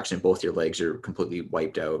car accident, both your legs are completely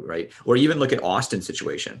wiped out, right? Or even look at Austin's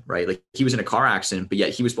situation, right? Like he was in a car accident, but yet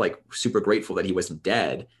he was like super grateful that he wasn't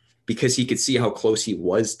dead because he could see how close he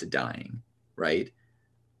was to dying, right?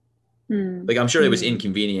 Like I'm sure it was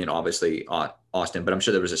inconvenient, obviously, Austin, but I'm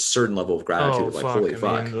sure there was a certain level of gratitude. Holy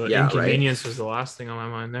fuck. The yeah, inconvenience right? was the last thing on my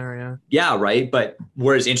mind there. Yeah. Yeah, right. But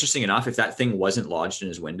whereas interesting enough, if that thing wasn't lodged in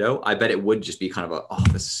his window, I bet it would just be kind of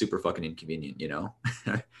this is super fucking inconvenient, you know?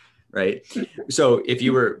 Right. So if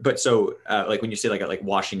you were, like when you say like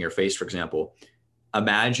washing your face, for example,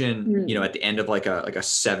 imagine, you know, at the end of like a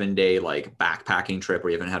 7-day like backpacking trip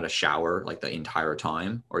where you haven't had a shower like the entire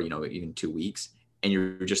time, or, you know, even 2 weeks. And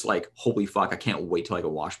you're just like, holy fuck, I can't wait till I go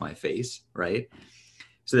wash my face, right?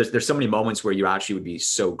 So there's so many moments where you actually would be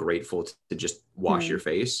so grateful to just wash your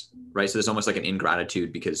face, right? So there's almost like an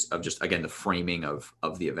ingratitude because of just, again, the framing of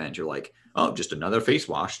the event. You're like, oh, just another face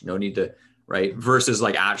wash, no need to, right? Versus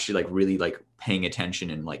like actually like really like paying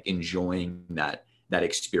attention and like enjoying that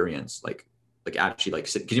experience, like actually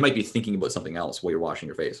like, because you might be thinking about something else while you're washing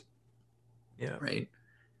your face. Yeah. Right.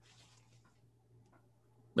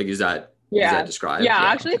 Like, is that described? Yeah,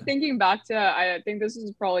 actually thinking back to, I think this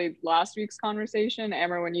is probably last week's conversation,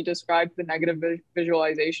 Amber, when you described the negative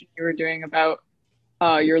visualization you were doing about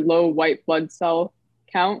your low white blood cell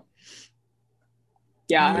count.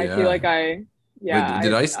 Yeah, I feel like Wait,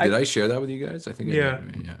 did I share that with you guys? I think yeah.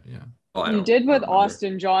 Yeah. Oh, you did with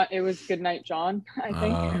Austin, John. It was Good Night, John, I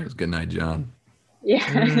think. It was Good Night, John.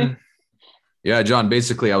 Yeah. Yeah, John,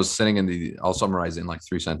 basically I was sitting I'll summarize it in like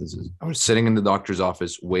 3 sentences. I was sitting in the doctor's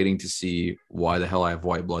office waiting to see why the hell I have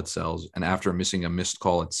white blood cells. And after missing a missed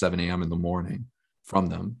call at 7 a.m. in the morning from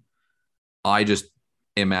them, I just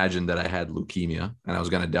imagined that I had leukemia and I was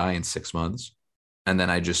going to die in 6 months. And then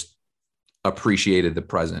I just appreciated the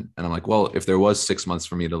present. And I'm like, well, if there was 6 months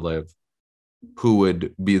for me to live, who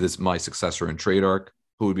would be my successor in Trade Arc?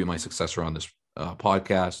 Who would be my successor on this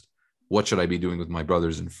podcast? What should I be doing with my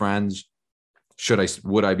brothers and friends?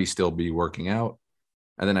 Would I still be working out?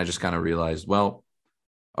 And then I just kind of realized, well,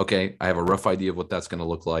 okay, I have a rough idea of what that's going to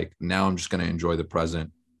look like. Now I'm just going to enjoy the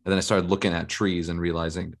present. And then I started looking at trees and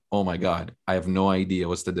realizing, oh my God, I have no idea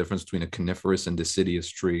what's the difference between a coniferous and deciduous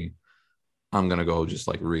tree. I'm going to go just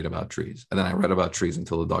like read about trees. And then I read about trees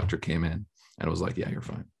until the doctor came in and was like, yeah, you're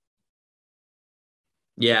fine.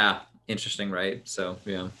 Yeah. Interesting, right? So,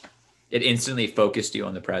 yeah, it instantly focused you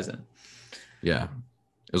on the present. Yeah.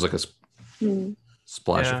 It was like a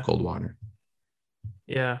splash of cold water.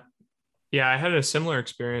 Yeah. Yeah. I had a similar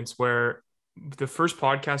experience where the first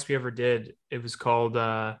podcast we ever did, it was called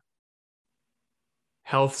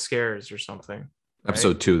Health Scares or something. Right?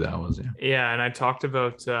 Episode 2, that was, yeah. Yeah. And I talked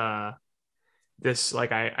about this,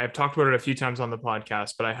 like I've talked about it a few times on the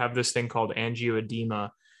podcast, but I have this thing called angioedema,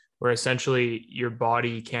 where essentially your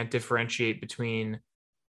body can't differentiate between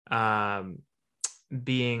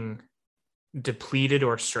being depleted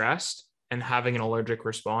or stressed and having an allergic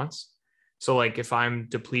response. So like if I'm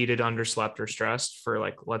depleted, underslept, or stressed for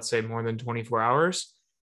like, let's say more than 24 hours,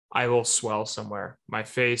 I will swell somewhere, my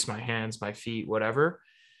face, my hands, my feet, whatever.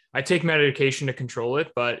 I take medication to control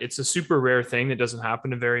it, but it's a super rare thing that doesn't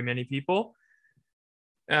happen to very many people.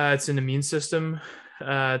 It's an immune system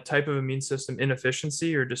type of immune system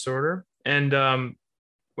inefficiency or disorder. And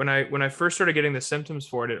when I first started getting the symptoms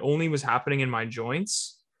for it, it only was happening in my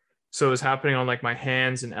joints. So it was happening on like my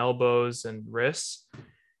hands and elbows and wrists.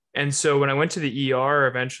 And so when I went to the ER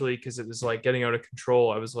eventually, because it was like getting out of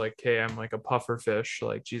control, I was like, hey, I'm like a puffer fish.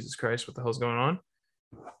 Like, Jesus Christ, what the hell's going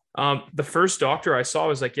on? The first doctor I saw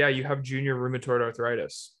was like, yeah, you have junior rheumatoid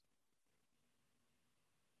arthritis.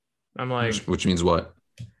 I'm like, which means what?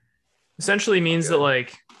 Essentially means that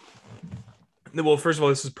like, well, first of all,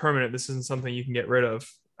 this is permanent. This isn't something you can get rid of.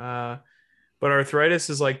 But arthritis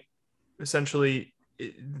is like essentially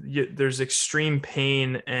there's extreme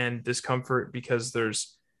pain and discomfort because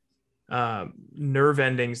there's nerve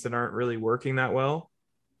endings that aren't really working that well.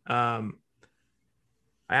 I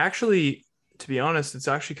actually, to be honest, it's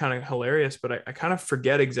actually kind of hilarious, but I kind of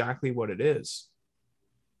forget exactly what it is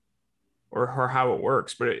or how it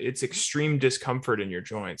works, but it's extreme discomfort in your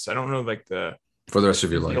joints. I don't know, like for the rest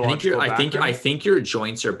of your life. I think your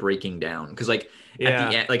joints are breaking down because like at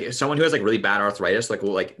the end, like someone who has like really bad arthritis, like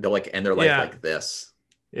will like they'll like end their life like this.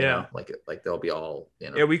 You know? Like they'll be all,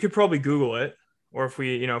 you know. Yeah, we could probably Google it, or if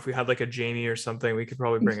we had like a Jamie or something, we could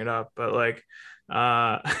probably bring it up. But like,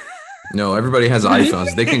 no, everybody has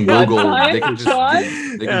iPhones. They can Google. They can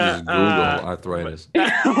just Google arthritis.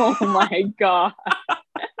 Oh my God.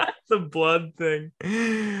 The blood thing.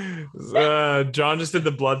 John just did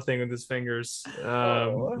the blood thing with his fingers.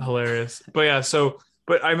 Hilarious. But yeah,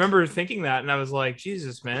 but I remember thinking that and I was like,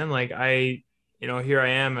 Jesus, man, like here I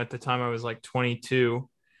am. At the time I was like 22.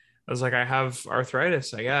 I was like, I have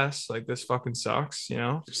arthritis, I guess. Like, this fucking sucks, you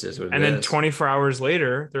know? And then 24 hours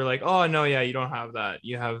later, they're like, oh, no, yeah, you don't have that.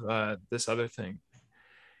 You have this other thing.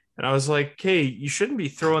 And I was like, hey, you shouldn't be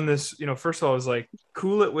throwing this, first of all, I was like,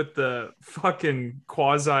 cool it with the fucking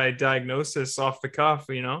quasi-diagnosis off the cuff,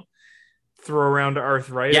 throw around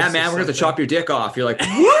arthritis. Yeah, man, we're going to chop your dick off. You're like,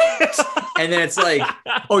 what? And then it's like,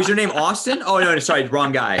 oh, is your name Austin? Oh, no, sorry,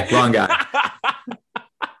 wrong guy.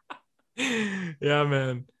 Yeah,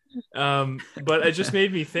 man. But it just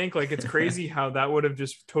made me think, like, it's crazy how that would have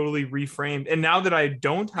just totally reframed. And now that I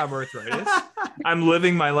don't have arthritis, I'm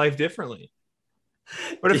living my life differently.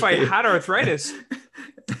 But if I had arthritis,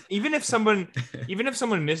 even if someone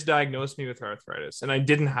misdiagnosed me with arthritis and I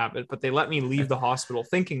didn't have it, but they let me leave the hospital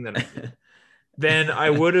thinking that I did, then I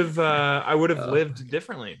would have lived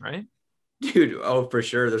differently, right? Dude, oh, for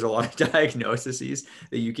sure. There's a lot of diagnoses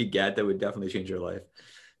that you could get that would definitely change your life.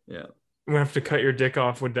 Yeah. I'm gonna have to cut your dick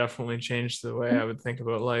off would definitely change the way I would think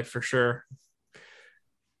about life for sure.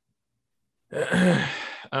 I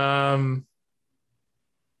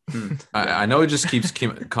know it just keeps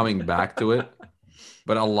coming back to it,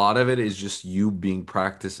 but a lot of it is just you being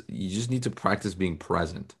practice. You just need to practice being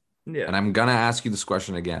present. Yeah. And I'm gonna ask you this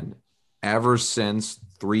question again. Ever since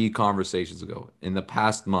 3 conversations ago, in the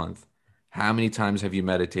past month, how many times have you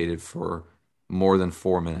meditated for more than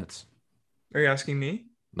 4 minutes? Are you asking me?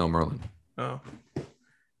 No, Merlin. Oh.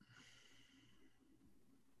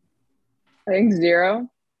 I think 0.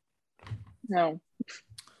 No.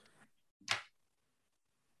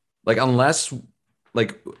 Like, unless,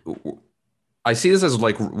 like, I see this as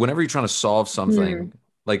like whenever you're trying to solve something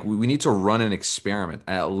Like we need to run an experiment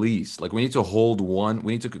at least. Like we need to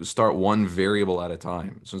we need to start one variable at a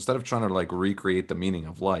time. So instead of trying to like recreate the meaning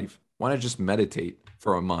of life, why not just meditate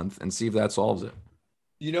for a month and see if that solves it?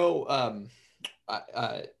 You know,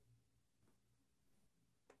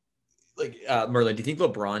 Merlin, do you think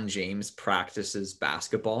LeBron James practices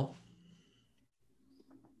basketball?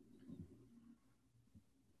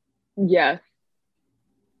 Yes.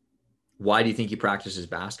 Why do you think he practices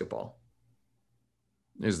basketball?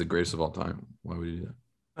 He's the greatest of all time. Why would he do that?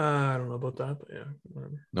 I don't know about that, but yeah,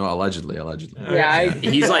 whatever. No, allegedly. Yeah,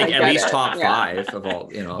 he's like at least top Yeah. 5 of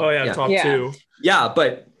all, you know. Oh yeah, top Yeah. 2. Yeah,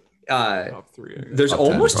 but Top 3. I guess. there's Top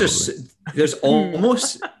almost 10, there's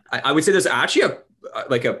almost I would say there's actually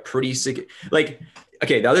a pretty sick, like,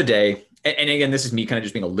 okay, the other day, and again, this is me kind of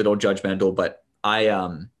just being a little judgmental, but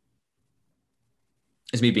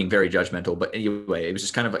it's me being very judgmental, but anyway, it was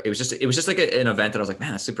just like an event that I was like,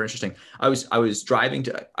 man, that's super interesting. I was driving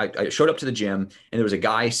I showed up to the gym, and there was a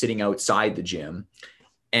guy sitting outside the gym,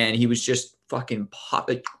 and he was just fucking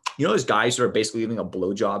popping. You know, those guys who are basically giving a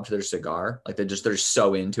blowjob to their cigar, like they're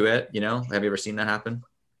so into it. You know, have you ever seen that happen?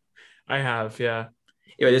 I have, yeah.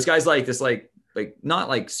 Anyway, this guy's like this, like not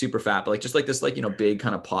like super fat, but like just like this, like, you know, big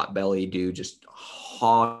kind of pot belly dude, just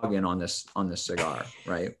hogging on this cigar,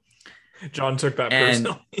 right? John took that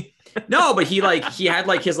personally. No, but he had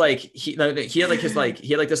this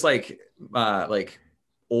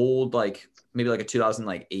old, like maybe like a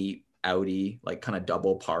 2008 Audi, like kind of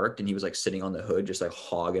double parked, and he was like sitting on the hood, just like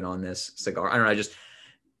hogging on this cigar. I don't know.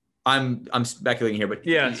 I'm speculating here, but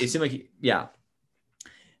yeah, it seemed like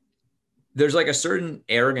there's like a certain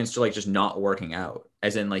arrogance to like just not working out,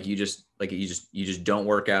 as in like you just don't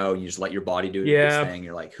work out, you just let your body do its thing.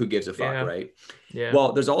 You're like, who gives a fuck, right? Yeah.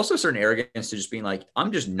 Well, there's also a certain arrogance to just being like,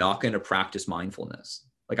 I'm just not going to practice mindfulness.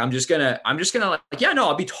 Like I'm just gonna like, yeah, no,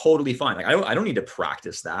 I'll be totally fine. Like I don't need to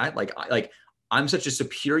practice that. Like I'm such a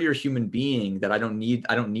superior human being that I don't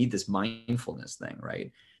need this mindfulness thing,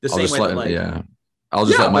 right? The same way that, like, I'll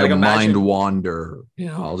just let my like, mind wander. You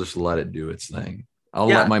know, I'll just let it do its thing. I'll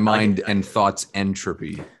let my mind and thoughts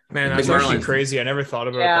entropy. Man, that's actually crazy. I never thought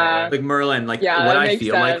about it that way. Like Merlin, like what I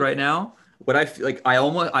feel like right now, what I feel like, I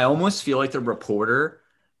almost feel like the reporter.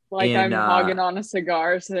 Like I'm hogging on a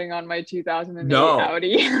cigar sitting on my 2008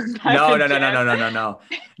 Audi.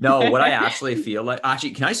 No. What I actually feel like,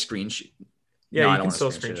 can I screen share? Yeah, no, you can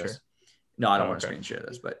still screen share. No, I don't want to screen share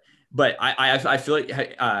this, but I feel like,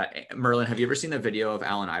 Merlin, have you ever seen the video of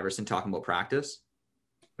Allen Iverson talking about practice?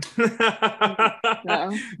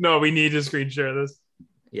 No, we need to screen share this.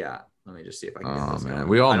 Yeah, let me just see if I can. Oh get this man, going.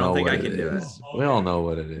 we all I don't know think what I can do it. We all know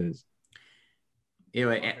what it is.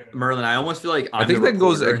 Anyway, Merlin, I almost feel like I think that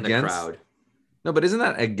goes against the crowd. No, but isn't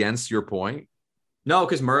that against your point? No,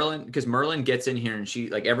 because Merlin gets in here and she,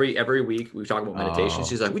 like, every week we talk about meditation.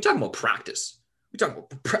 She's like, we talking about practice. We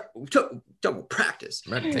talk about practice.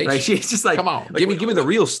 Meditation. Like, she's just like, come on, like, give me the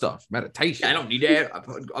real stuff. Meditation. I don't need that.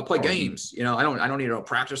 I'll play games. You know, I don't need to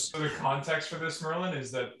practice. So the context for this, Merlin,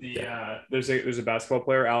 is that there's a basketball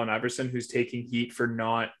player, Allen Iverson, who's taking heat for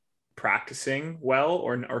not practicing well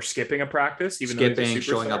or skipping a practice, even skipping,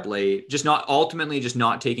 showing up late, just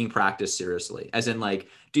not taking practice seriously. As in, like,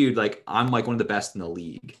 dude, like, I'm like one of the best in the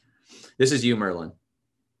league. This is you, Merlin.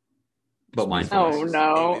 But mindfulness. Oh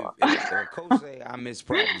no. If coach say I miss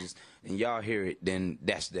practice and y'all hear it, then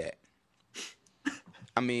that's that.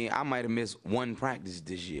 I mean, I might have missed one practice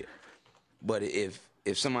this year, but if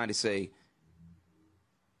somebody say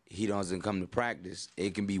he doesn't come to practice,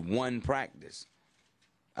 it can be one practice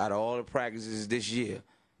out of all the practices this year.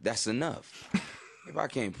 That's enough. If I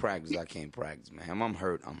can't practice, I can't practice, man. I'm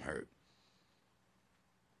hurt. I'm hurt.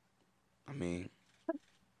 I mean,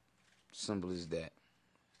 simple as that.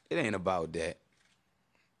 It ain't about that.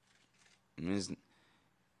 I mean,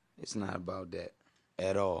 it's not about that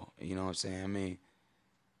at all. You know what I'm saying? I mean,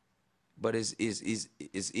 but it's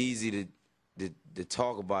easy to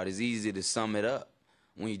talk about. It's easy to sum it up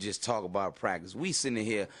when you just talk about practice. We sitting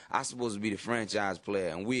here, I'm supposed to be the franchise player,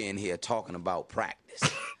 and we're in here talking about practice.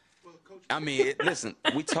 I mean, listen,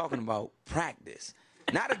 we talking about practice.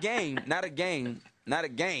 Not a game.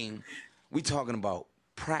 We talking about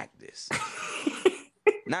practice.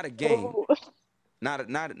 Not a game. Not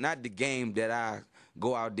the game that I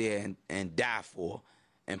go out there and die for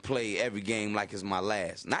and play every game like it's my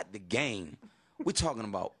last. Not the game. We're talking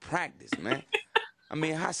about practice, man. I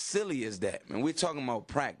mean, how silly is that, man? We're talking about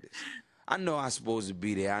practice. I know I'm supposed to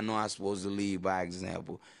be there. I know I'm supposed to lead by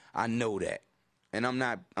example. I know that. And I'm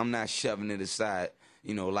not shoving it aside,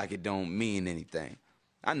 you know, like it don't mean anything.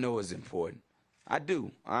 I know it's important. I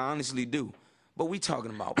do. I honestly do. But we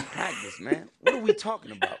talking about practice, man. What are we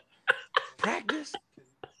talking about? Practice?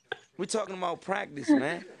 We're talking about practice,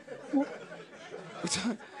 man. We're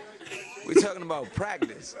talking about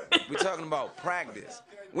practice. We're talking about practice.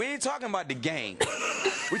 We ain't talking about the game.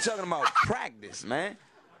 We're talking about practice, man.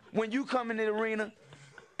 When you come in the arena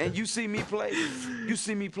and you see me play,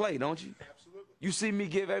 don't you? You see me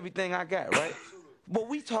give everything I got, right? But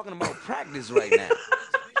we talking about practice right now.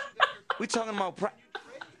 We talking about practice.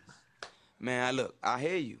 Man, look, I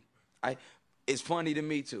hear you. It's funny to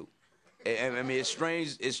me too. I mean, it's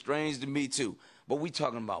strange to me too. But we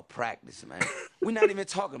talking about practice, man. We're not even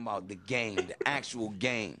talking about the game, the actual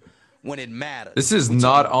game, when it matters. This is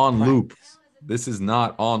not on loop. This is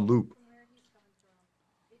not on loop.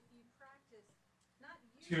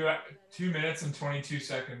 2 minutes and 22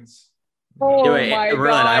 seconds. Oh Wait, my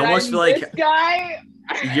Merlin, God! I almost feel like this guy.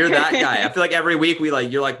 you're that guy. I feel like every week we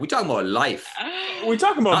talking about life. We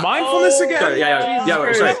talking about mindfulness again? Sorry,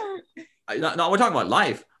 yeah. Sorry. No, we're talking about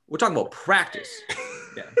life. We're talking about practice.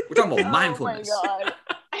 Yeah, we're talking about mindfulness. Oh my God.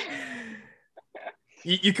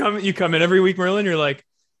 You come in every week, Merlin. You're like,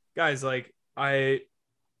 guys, like I'm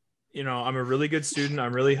a really good student.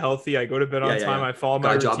 I'm really healthy. I go to bed on time. I follow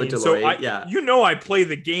my routine. So I play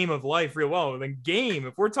the game of life real well. The game.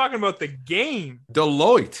 If we're talking about the game,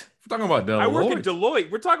 Deloitte. We're talking about Deloitte. I work at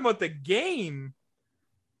Deloitte. We're talking about the game,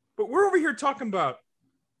 but we're over here talking about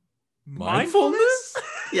mindfulness.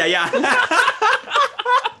 Yeah.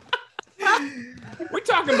 We're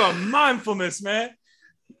talking about mindfulness, man.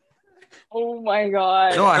 Oh my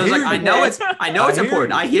God. No, I know it's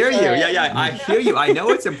important. I hear you. Yeah. I hear you. I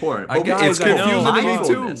know it's important. It's confusing to me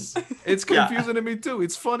too. Mindfulness. It's confusing to me too.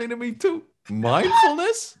 It's funny to me too.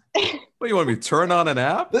 Mindfulness? What, you want me to turn on an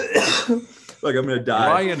app? Like I'm gonna die.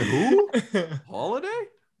 Ryan who? Holiday?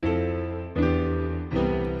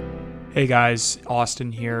 Hey guys,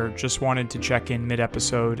 Austin here. Just wanted to check in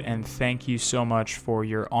mid-episode and thank you so much for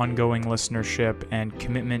your ongoing listenership and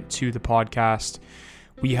commitment to the podcast.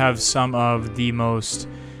 We have some of the most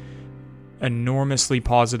enormously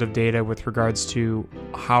positive data with regards to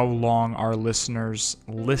how long our listeners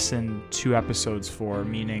listen to episodes for,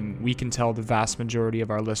 meaning we can tell the vast majority of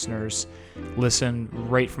our listeners listen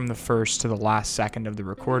right from the first to the last second of the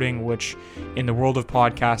recording, which in the world of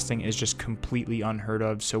podcasting is just completely unheard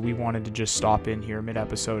of. So we wanted to just stop in here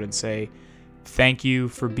mid-episode and say thank you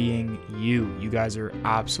for being you. You guys are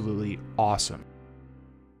absolutely awesome.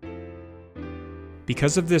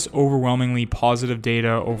 Because of this overwhelmingly positive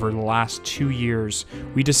data over the last 2 years,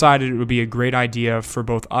 we decided it would be a great idea for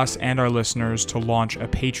both us and our listeners to launch a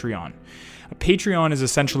Patreon. A Patreon is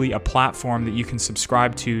essentially a platform that you can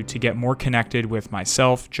subscribe to get more connected with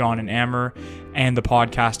myself, John, and Amber, and the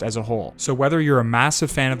podcast as a whole. So whether you're a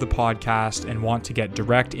massive fan of the podcast and want to get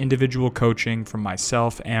direct individual coaching from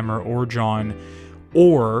myself, Amber, or John,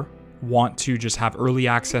 or want to just have early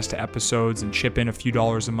access to episodes and chip in a few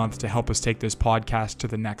dollars a month to help us take this podcast to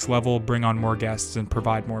the next level, bring on more guests, and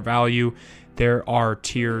provide more value, there are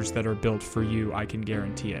tiers that are built for you, I can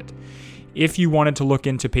guarantee it. If you wanted to look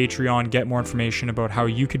into Patreon, get more information about how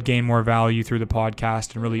you could gain more value through the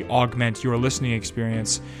podcast and really augment your listening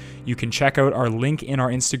experience, you can check out our link in our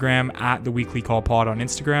Instagram at the Weekly Call Pod on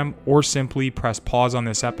Instagram, or simply press pause on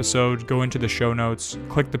this episode, go into the show notes,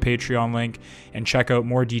 click the Patreon link, and check out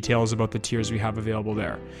more details about the tiers we have available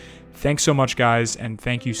there. Thanks so much, guys, and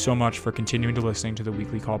thank you so much for continuing to listening to the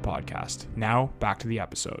Weekly Call Podcast. Now, back to the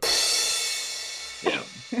episode. Yeah.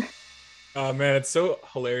 Oh, man, it's so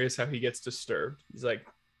hilarious how he gets disturbed. He's like,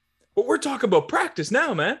 but we're talking about practice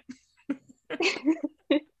now, man.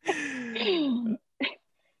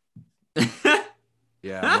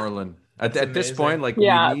 Yeah, Merlin. At this point, like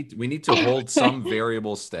we need to hold some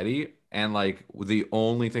variable steady, and like the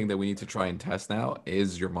only thing that we need to try and test now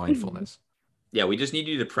is your mindfulness. Yeah, we just need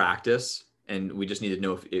you to practice, and we just need to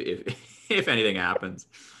know if anything happens.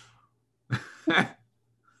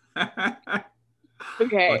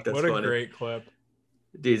 Okay. What a great clip.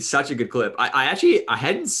 Dude, such a good clip. I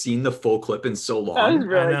hadn't seen the full clip in so long. That was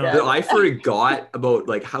really good. That I forgot about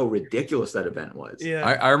like how ridiculous that event was. Yeah.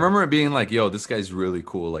 I remember it being like, yo, this guy's really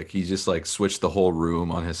cool. Like he just like switched the whole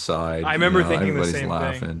room on his side. I remember thinking the same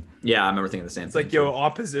laughing. thing. Yeah, I remember thinking the same It's thing. like, yo,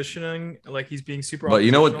 oppositioning, like he's being super But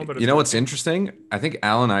you know what? but You know what's interesting? I think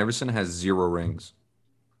Allen Iverson has 0 rings.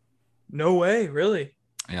 No way, really?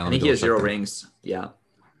 Yeah, I think he has 0 rings. Yeah.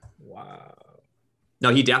 Wow. No,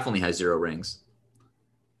 he definitely has 0 rings.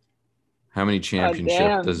 How many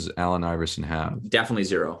championships does Allen Iverson have? Definitely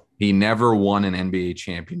 0. He never won an NBA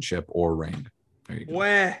championship or ring. There you go.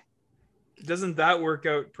 Wah. Doesn't that work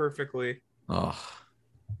out perfectly? Oh.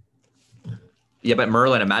 Yeah, but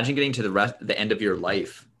Merlin, imagine getting to the end of your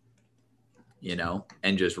life, you know,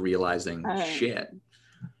 and just realizing shit,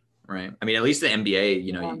 right? I mean, at least the NBA,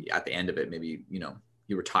 you know, at the end of it, maybe, you know,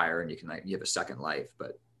 you retire and you can like, you have a second life,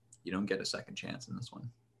 but you don't get a second chance in this one.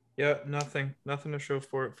 Yeah, nothing to show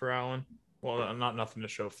for it for Alan. Well, not nothing to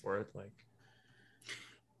show for it. Like,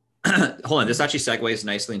 hold on, this actually segues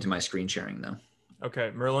nicely into my screen sharing though.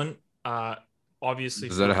 Okay, Merlin. Obviously,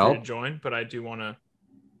 Does feel that free help? to join, but I do want to.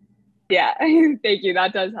 Yeah, thank you.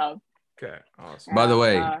 That does help. Okay, awesome. By the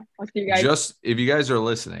way, I'll see you guys. just if you guys are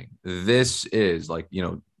listening, this is like, you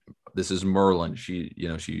know, this is Merlin. She, you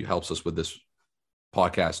know, she helps us with this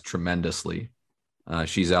podcast tremendously.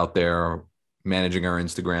 She's out there managing our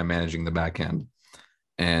Instagram, managing the back end.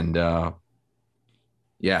 And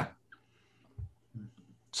yeah.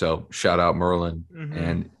 So shout out Merlin. Mm-hmm.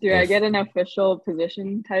 And do I get an official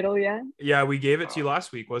position title yet? Yeah, we gave it to you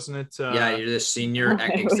last week, wasn't it? Yeah, you're the senior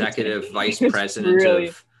executive vice president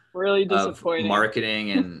really of disappointing.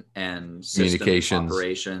 Marketing and communications,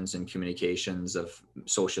 operations and communications of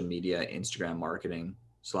social media, Instagram marketing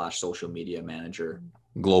 / social media manager.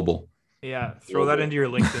 Global. Yeah, throw that into your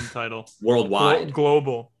LinkedIn title. Worldwide.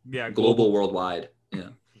 Global. Yeah, global worldwide. Yeah.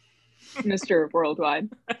 Mr. Worldwide.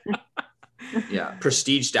 Yeah,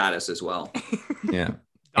 prestige status as well. Yeah.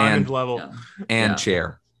 Diamond level. Yeah. And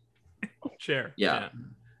chair. Chair. Yeah.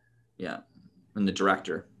 And the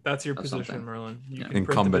director. That's your position, Merlin. You can Incumbent.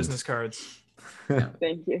 print the business cards.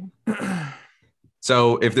 Thank you.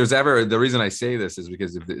 So if there's ever, the reason I say this is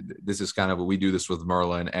because this is kind of what we do this with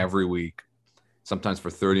Merlin every week, sometimes for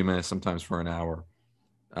 30 minutes, sometimes for an hour,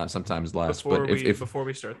 sometimes less. Before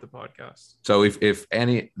we start the podcast. So if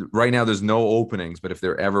any, right now there's no openings, but if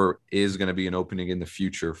there ever is going to be an opening in the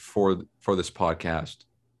future for this podcast,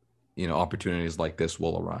 you know, opportunities like this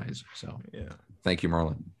will arise. So yeah, thank you,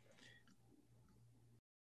 Merlin.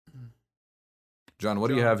 John, what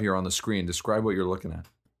do you have here on the screen? Describe what you're looking at.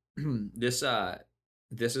 This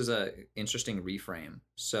is a interesting reframe.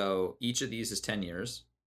 So each of these is 10 years.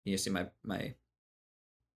 Can you see my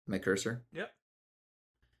cursor? Yep.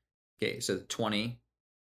 Okay, so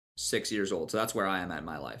 26 years old. So that's where I am at in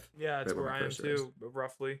my life. Yeah, that's where I am too,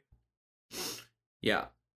 roughly. Yeah.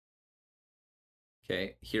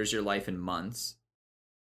 Okay, here's your life in months.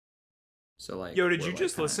 So like, yo, did you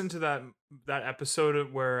just listen to that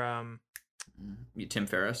episode where Tim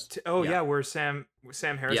Ferriss? Yeah, where Sam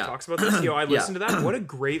Harris talks about this. Yo, I listened to that. What a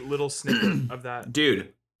great little snippet of that,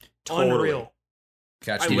 dude. Totally. Unreal.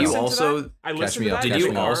 Did you also? I listened to that. Did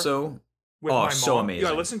you also? With my so mom. amazing.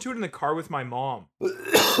 Yeah, I listened to it in the car with my mom. We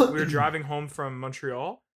were driving home from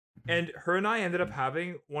Montreal, and her and I ended up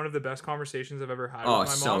having one of the best conversations I've ever had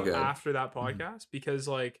with my mom after that podcast, because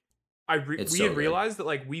like we had realized that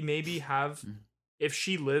like we maybe have, if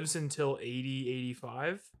she lives until 80,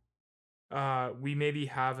 85, we maybe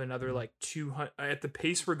have another like 200 at the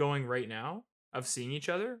pace we're going right now of seeing each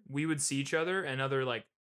other. We would see each other another like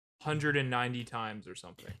 190 times or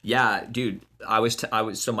something. Yeah, dude.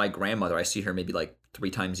 So my grandmother, I see her maybe like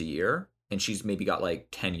 3 times a year, and she's maybe got like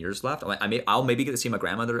 10 years left. I'll maybe get to see my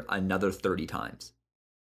grandmother another 30 times.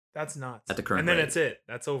 That's nuts. At the current and then rate. it's it.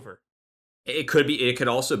 That's over. It could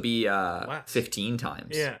also be 15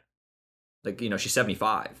 times. Yeah. Like, you know, she's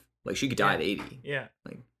 75. Like she could die at 80. Yeah.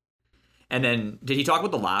 Like, and then did he talk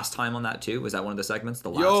about the last time on that too? Was that one of the segments? The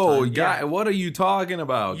last time? Yeah. What are you talking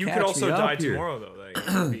about? You could also die tomorrow though. Like,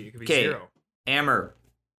 it could be zero. Amber,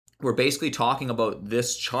 we're basically talking about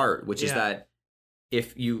this chart, which is that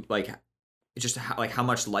if you like, just how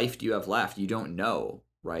much life do you have left? You don't know,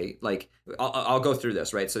 right? Like I'll go through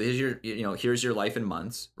this, right? So here's your life in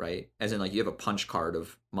months, right? As in like you have a punch card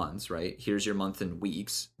of months, right? Here's your month in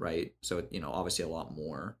weeks, right? So obviously a lot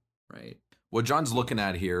more, right? What John's looking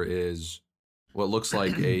at here is what looks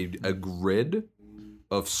like a grid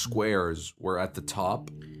of squares where at the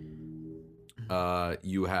top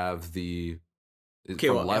you have the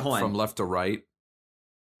from left to right.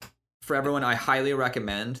 For everyone, I highly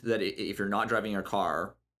recommend that if you're not driving your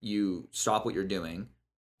car, you stop what you're doing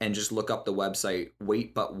and just look up the website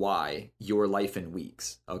Wait But Why, Your Life in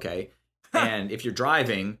Weeks, okay? And if you're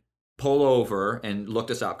driving, pull over and look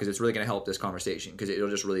this up, because it's really going to help this conversation, because it'll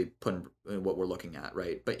just really put in what we're looking at,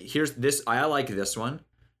 right? But here's this. I like this one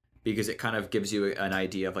because it kind of gives you an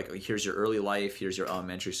idea of like, here's your early life, here's your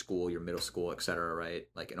elementary school, your middle school, etc., right?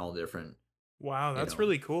 Like in all the different. Wow, that's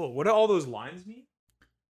really cool. What do all those lines mean?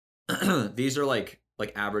 These are like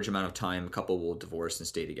average amount of time a couple will divorce and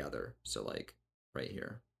stay together. So like right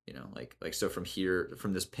here, like so from here,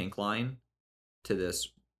 from this pink line to this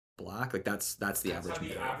black, like that's the average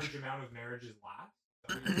marriage. The average amount of marriages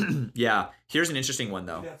last. Yeah. Here's an interesting one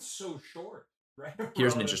though. That's so short, right?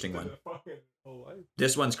 Here's an interesting one.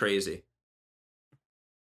 This one's crazy.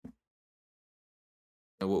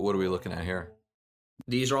 What are we looking at here?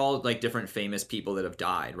 These are all like different famous people that have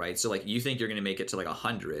died, right? So like you think you're gonna make it to like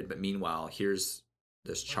 100, but meanwhile, here's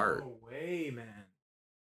this chart. No way, man.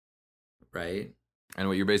 Right? And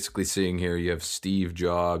what you're basically seeing here, you have Steve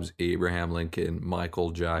Jobs, Abraham Lincoln,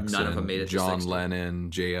 Michael Jackson, None of them made it to John 60. Lennon,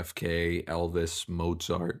 JFK, Elvis,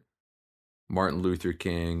 Mozart, Martin Luther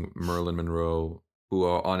King, Marilyn Monroe, who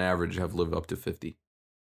on average have lived up to 50.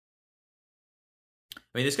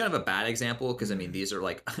 I mean, it's kind of a bad example because I mean, these are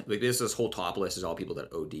like this whole top list is all people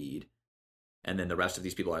that OD'd, and then the rest of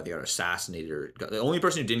these people either got assassinated or the only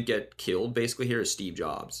person who didn't get killed basically here is Steve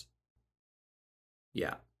Jobs.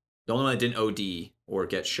 Yeah, the only one that didn't OD or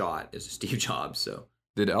get shot is Steve Jobs. So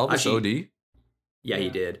did Elvis OD? Yeah, he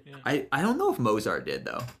did. Yeah. I don't know if Mozart did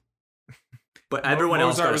though, but everyone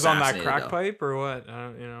Mozart else got was on that assassinated, crack though. pipe or what?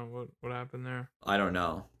 You know what happened there? I don't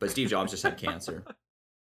know, but Steve Jobs just had cancer.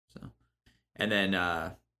 So, and then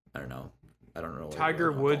I don't know.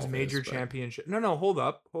 Tiger Woods major championship. No, hold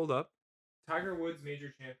up. Tiger Woods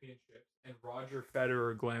major championship and Roger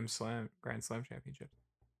Federer Grand Slam championship.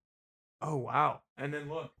 Oh wow! And then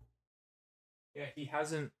look, yeah, he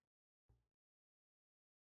hasn't.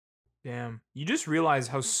 Damn, you just realize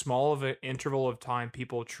how small of an interval of time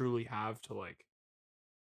people truly have to like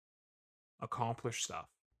accomplish stuff.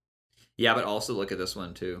 Yeah, but also look at this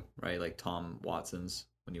one too, right? Like Tom Watson's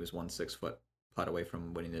when he was 6 foot putt away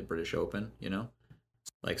from winning the British Open, you know?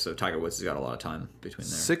 Like, so Tiger Woods has got a lot of time between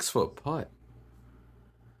there. 6 foot putt.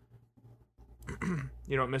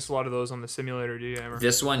 You don't miss a lot of those on the simulator, do you, Amber?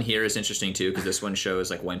 This one here is interesting too, because this one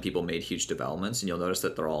shows like when people made huge developments, and you'll notice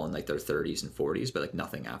that they're all in like their 30s and 40s, but like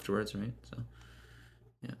nothing afterwards, right? So,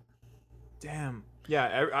 yeah. Damn. Yeah,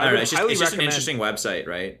 I don't would know, it's highly just an recommend- interesting website,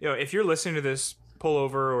 right? You know, if you're listening to this, pull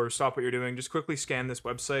over or stop what you're doing. Just quickly scan this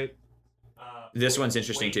website. This one's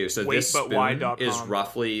interesting too. So this spoon is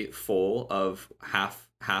roughly full of half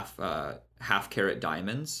carat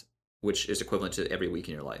diamonds, which is equivalent to every week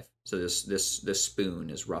in your life. So this spoon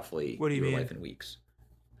is roughly what do you your mean? life in weeks.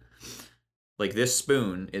 Like this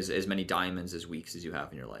spoon is as many diamonds as weeks as you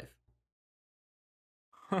have in your life.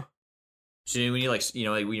 Huh. So when you like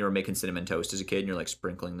when you were making cinnamon toast as a kid and you're like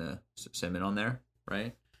sprinkling the cinnamon on there,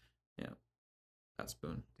 right? Yeah, that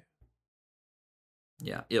spoon.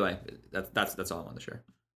 Yeah. Anyway, that's all I wanted to share.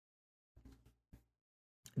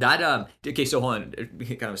 That okay. So hold on,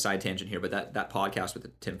 kind of a side tangent here, but that podcast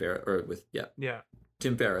with Tim Ferriss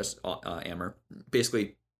Tim Ferriss, Amber.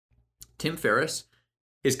 Basically, Tim Ferriss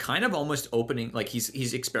is kind of almost opening, like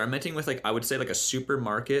he's experimenting with like I would say like a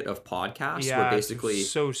supermarket of podcasts. Yeah, where basically it's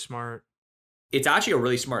so smart. It's actually a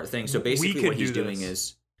really smart thing. So basically, what he's doing this.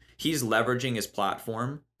 is he's leveraging his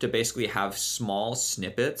platform to basically have small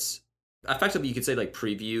snippets. Effectively, you could say like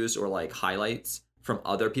previews or like highlights from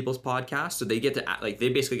other people's podcasts. So they get to they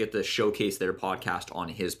basically get to showcase their podcast on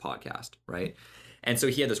his podcast, right? And so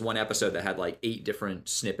he had this one episode that had like 8 different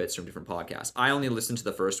snippets from different podcasts. I only listened to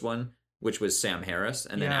the first one, which was Sam Harris,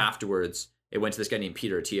 and then afterwards it went to this guy named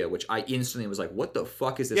Peter Attia, which I instantly was like, "What the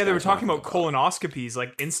fuck is this?" Yeah, they were talking about colonoscopies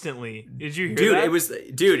like instantly. Did you hear that?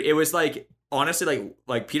 It was like honestly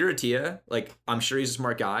like Peter Attia, like I'm sure he's a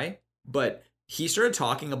smart guy, but he started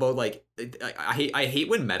talking about like I hate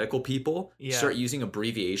when medical people start using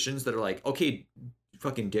abbreviations that are like, okay,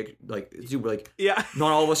 fucking dick, like dude, like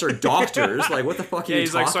not all of us are doctors. Like what the fuck are you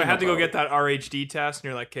he's talking like, so I had to go about? get that RHD test, and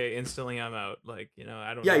you're like, okay, instantly I'm out. Like, you know,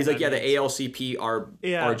 I don't. Yeah, know he's what like, that the ALCP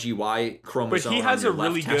RGY chromosome. But he has on your a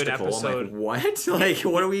really left good testicle. episode. I'm like, what? Like,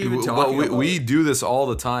 what are we even talking But about? we do this all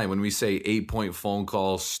the time when we say 8-point phone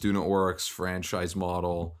call, student works, franchise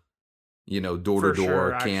model. You know,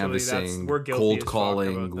 door-to-door canvassing, cold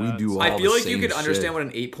calling. We do all I feel the like you same could understand shit. what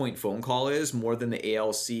an 8-point phone call is more than the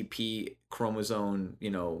ALCP chromosome,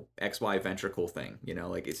 XY ventricle thing.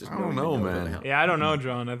 Like it's just I don't know, man. Yeah, I don't know,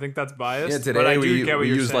 John. I think that's biased. Yeah, today but I do we get what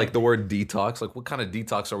you're use saying. like the word detox. Like, what kind of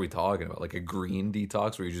detox are we talking about? Like a green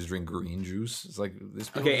detox where you just drink green juice? It's like this.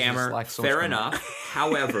 Okay, Amber. Fair enough.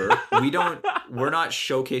 However, we're not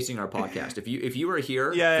showcasing our podcast. If you were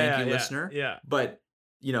here, thank you, listener. Yeah. But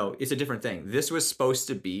it's a different thing. This was supposed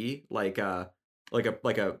to be like a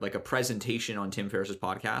presentation on Tim Ferriss's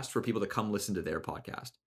podcast for people to come listen to their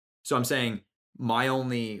podcast. So I'm saying my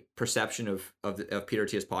only perception of Peter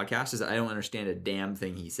Attia's podcast is that I don't understand a damn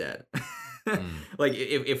thing he said. Like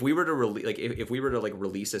if we were to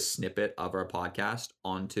release a snippet of our podcast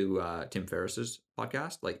onto Tim Ferriss's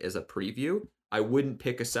podcast, like as a preview, I wouldn't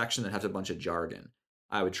pick a section that has a bunch of jargon.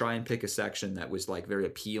 I would try and pick a section that was like very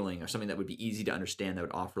appealing or something that would be easy to understand that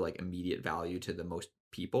would offer like immediate value to the most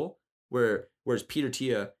people. Whereas Peter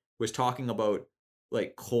Attia was talking about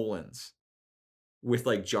like colons with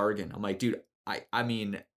like jargon. I'm like, dude, I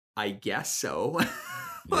mean, I guess so.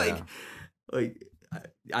 like like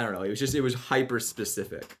I don't know. It was hyper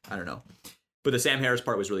specific. I don't know. But the Sam Harris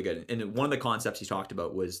part was really good. And one of the concepts he talked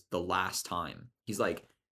about was the last time. He's like,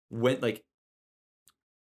 without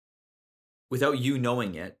you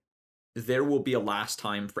knowing it, there will be a last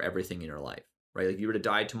time for everything in your life, right? Like, if you were to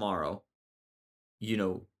die tomorrow, you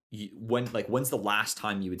know, when's the last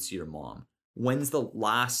time you would see your mom? When's the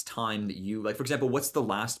last time that you, like, for example, what's the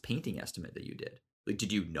last painting estimate that you did? Like,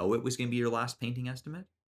 did you know it was going to be your last painting estimate?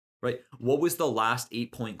 Right? What was the last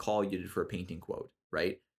 8-point call you did for a painting quote?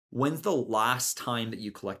 Right? When's the last time that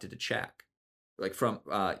you collected a check, like from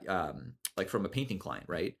a painting client,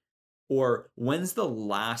 right? Or when's the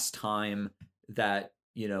last time that,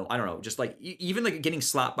 you know, I don't know, just like even like getting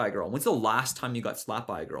slapped by a girl. When's the last time you got slapped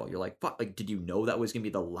by a girl? You're like, fuck, like, did you know that was gonna be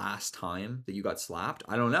the last time that you got slapped?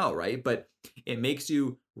 I don't know, right? But it makes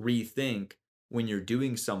you rethink when you're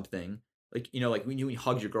doing something, like, you know, like when you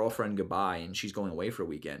hug your girlfriend goodbye and she's going away for a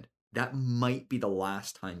weekend. That might be the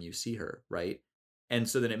last time you see her, right? And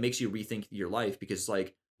so then it makes you rethink your life, because,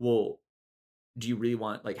 like, well, do you really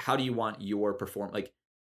want, like, how do you want your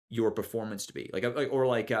performance to be? Like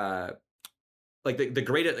the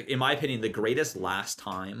greatest, like, in my opinion, the greatest last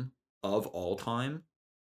time of all time.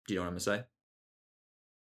 Do you know what I'm gonna say?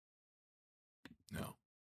 No.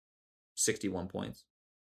 61 points.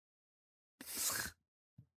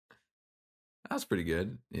 That's pretty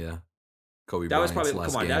good. Yeah. Kobe That was Bryant's probably,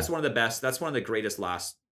 last come on, game. that's one of the best. That's one of the greatest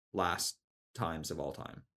last times of all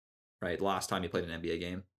time, right? The last time he played an NBA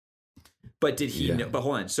game. But did he know? But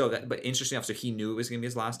hold on. But interesting enough, so he knew it was going to be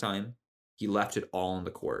his last time. He left it all on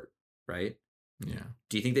the court, right? Yeah.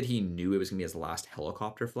 Do you think that he knew it was going to be his last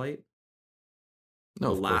helicopter flight?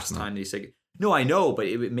 No, the last time that he said. No, I know, but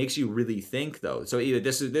it makes you really think, though. So it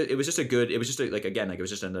was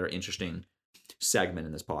just another interesting segment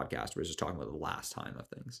in this podcast where it's just talking about the last time of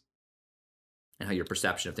things and how your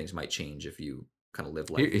perception of things might change if you kind of live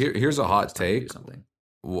life. Here's a hot take. Something.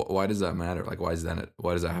 Why does that matter? Like, why does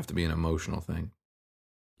that have to be an emotional thing?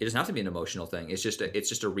 It doesn't have to be an emotional thing. It's just a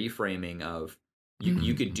reframing of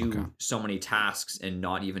you could do so many tasks and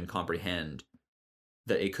not even comprehend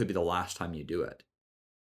that it could be the last time you do it.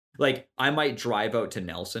 Like, I might drive out to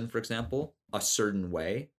Nelson, for example, a certain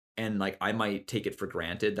way, and like I might take it for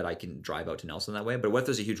granted that I can drive out to Nelson that way. But what if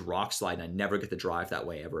there's a huge rock slide and I never get to drive that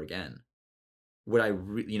way ever again? Would I,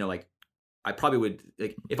 I probably would,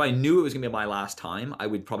 like, if I knew it was gonna be my last time, I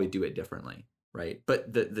would probably do it differently, right?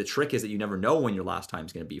 But the trick is that you never know when your last time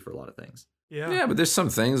is gonna be for a lot of things. Yeah, but there's some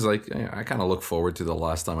things, like, I kind of look forward to the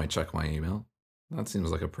last time I check my email. That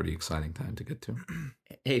seems like a pretty exciting time to get to.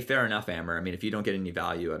 Hey, fair enough, Amber. I mean, if you don't get any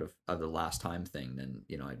value out of the last time thing, then,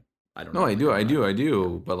 I don't know. No, I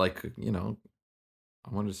do. But, like,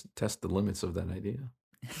 I want to test the limits of that idea.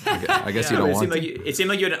 I guess you don't want to. It seemed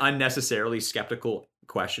like you had an unnecessarily skeptical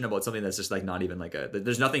question about something that's just like not even like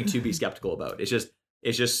there's nothing to be skeptical about. It's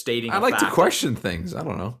just stating. I like to question things. I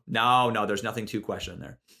don't know. No, there's nothing to question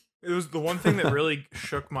there. It was the one thing that really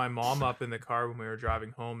shook my mom up in the car when we were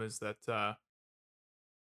driving home, is that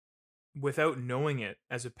without knowing it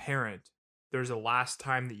as a parent, there's a last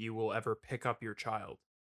time that you will ever pick up your child.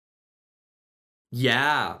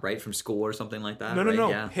 Yeah, right, from school or something like that. No.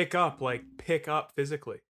 Yeah. Pick up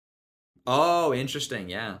physically. Oh, interesting.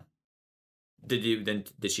 Yeah. Did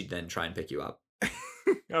she then try and pick you up?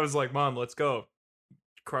 I was like, Mom, let's go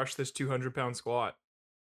crush this 200-pound squat.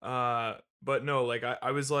 But no, like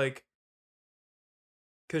I was like,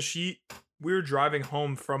 because we were driving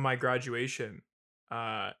home from my graduation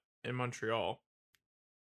in Montreal,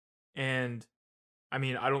 and I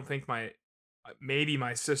mean, I don't think maybe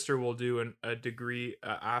my sister will do a degree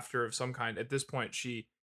after of some kind. At this point, she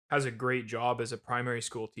has a great job as a primary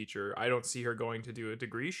school teacher. I don't see her going to do a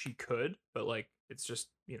degree. She could, but like, it's just,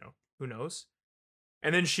 who knows?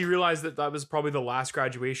 And then she realized that was probably the last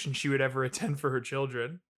graduation she would ever attend for her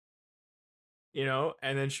children.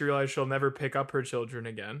 And then she realized she'll never pick up her children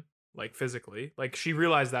again, like physically. Like, she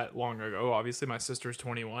realized that long ago. Obviously, my sister's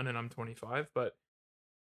 21 and I'm 25, but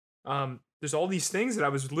there's all these things that I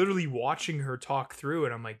was literally watching her talk through,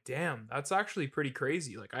 and I'm like, damn, that's actually pretty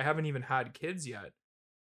crazy. Like, I haven't even had kids yet,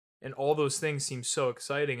 and all those things seem so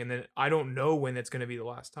exciting, and then I don't know when it's going to be the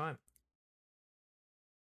last time.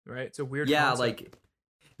 Right? It's a weird concept.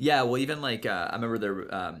 Well, even like I remember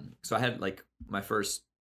there. So I had like my first.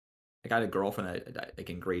 Like, I had a girlfriend like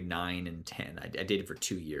in grade 9 and 10. I dated for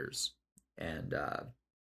 2 years, and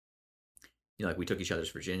like, we took each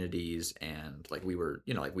other's virginities, and like we were,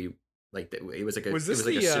 it was like a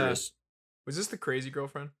serious. Was this the crazy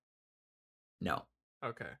girlfriend? No.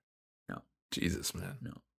 Okay. No. Jesus, man.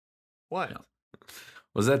 No. What? No.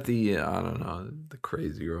 Was that the I don't know, the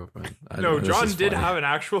crazy girlfriend? No, John did have an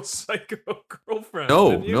actual psycho girlfriend.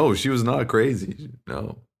 No, she was not crazy.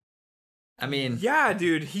 No. I mean, yeah,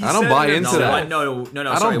 dude. I don't buy into that. No.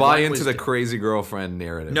 I don't buy into the crazy girlfriend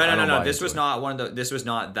narrative. No. This was not one of the. This was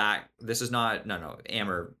not that. This is not. No.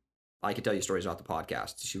 Amber, I could tell you stories off the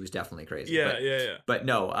podcast. She was definitely crazy. Yeah. But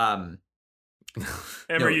no.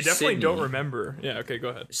 Amber, you definitely don't remember. Yeah. Okay, go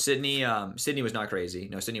ahead. Sydney was not crazy.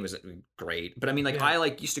 No, Sydney was great. But I mean, like, I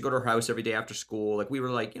used to go to her house every day after school. Like, we were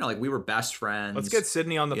like, we were best friends. Let's get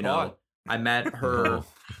Sydney on the pod. I met her.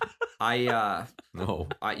 No.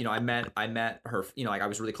 I met her. I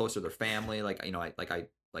was really close to their family. Like, I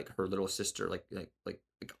like her little sister. Like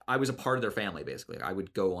I was a part of their family basically. I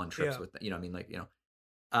would go on trips with them.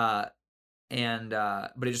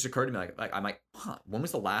 But it just occurred to me like I'm like, when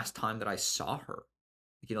was the last time that I saw her?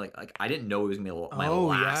 Like I didn't know it was gonna be my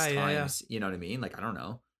last time. Yeah. You know what I mean? Like, I don't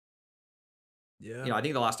know. Yeah. I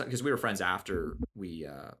think the last time, because we were friends after we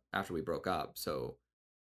broke up. So,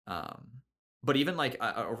 but even like,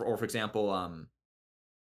 or for example,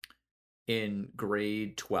 in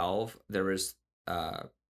grade 12, there was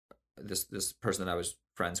this person that I was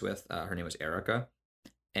friends with. Her name was Erica,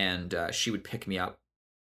 and she would pick me up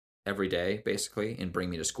every day basically and bring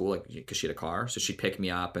me to school, like, because she had a car. So she'd pick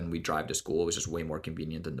me up and we'd drive to school. It was just way more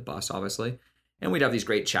convenient than the bus, obviously. And we'd have these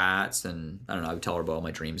great chats, and I don't know, I would tell her about all my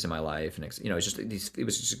dreams in my life, and it was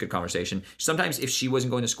just a good conversation. Sometimes if she wasn't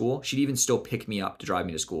going to school, she'd even still pick me up to drive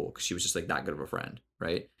me to school because she was just like that good of a friend,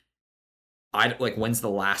 right? When's the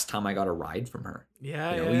last time I got a ride from her? We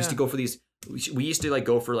used to go for these. We used to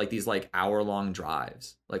go for these hour-long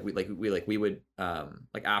drives. We would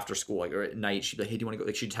after school, or at night, she'd be like, hey, do you want to go?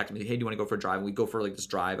 Like, she'd text me, hey, do you want to go for a drive? And we'd go for this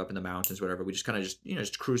drive up in the mountains, whatever. We just kind of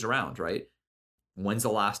just cruise around, right? When's the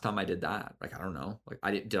last time I did that? Like, I don't know. Like,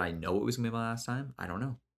 did I know it was gonna be my last time? I don't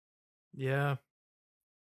know. Yeah,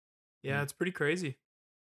 it's pretty crazy.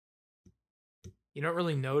 You don't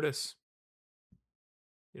really notice.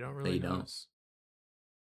 You don't really notice.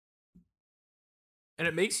 And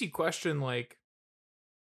it makes you question, like,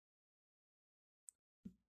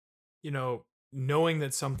 knowing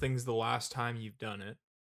that something's the last time you've done it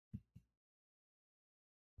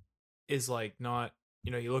is like not,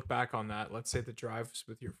 you look back on that, let's say the drive was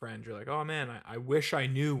with your friend, you're like, oh man, I wish I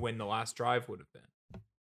knew when the last drive would have been.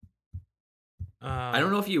 I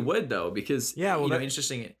don't know if you would though, because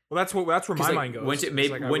interesting. Well, that's where my mind goes.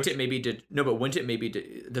 Wouldn't it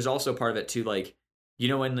maybe there's also part of it too, like,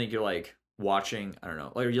 when you're like watching, I don't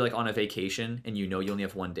know, like, you're like on a vacation and you only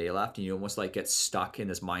have one day left, and you almost like get stuck in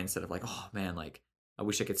this mindset of like, oh man, like I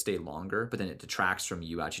wish I could stay longer, but then it detracts from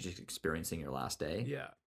you actually just experiencing your last day. Yeah.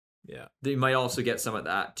 You might also get some of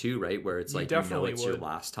that too, right? Where it's like, it's your would.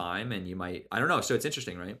 last time, and you might, I don't know. So it's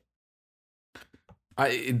interesting, right?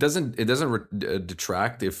 It doesn't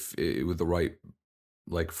detract if with the right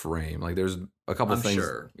frame. Like, there's a couple of things.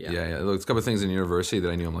 Sure. Yeah. There's a couple of things in university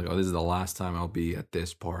that I knew. I'm like, oh, this is the last time I'll be at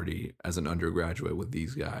this party as an undergraduate with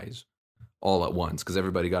these guys all at once, because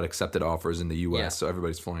everybody got accepted offers in the U.S. So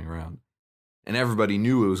everybody's flying around, and everybody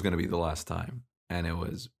knew it was going to be the last time, and it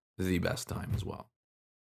was the best time as well.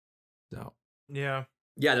 So yeah,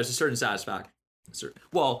 there's a certain satisfaction.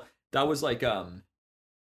 Well, that was like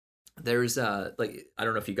there's like, I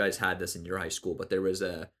don't know if you guys had this in your high school, but there was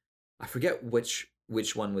I forget which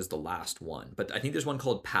one was the last one, but I think there's one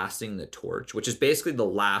called Passing the Torch, which is basically the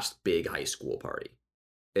last big high school party.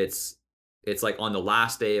 It's like on the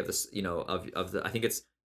last day of this, of the, I think it's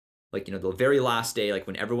like, the very last day, like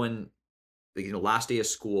when everyone, last day of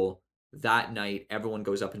school. That night, everyone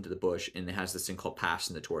goes up into the bush, and it has this thing called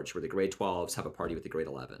Passing the Torch, where the grade 12s have a party with the grade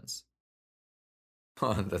 11s.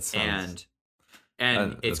 Oh, that sounds...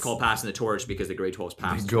 And it's called Passing the Torch because the grade 12s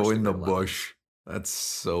pass. They go in the bush. That's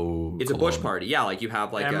so... It's a bush party. Yeah, like you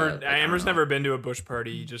have like Amber's never been to a bush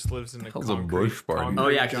party. He just lives in a bush party. Oh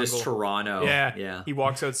yeah, because it's Toronto. Yeah. He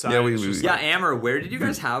walks outside. Yeah, Amber, where did you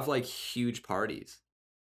guys have like huge parties?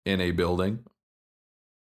 In a building?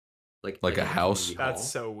 Like a house? That's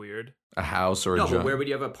so weird. A house or no, a gym? But where would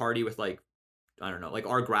you have a party with, like, I don't know, like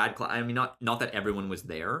our grad class? I mean, not that everyone was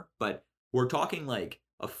there, but we're talking like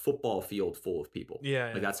a football field full of people.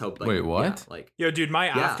 Yeah. Like, that's how. Like, wait, what? Yeah, like, yo, dude, my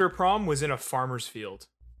after prom was in a farmer's field.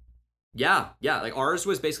 Yeah. Like ours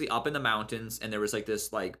was basically up in the mountains, and there was like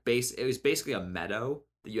this it was basically a meadow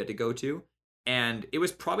that you had to go to. And it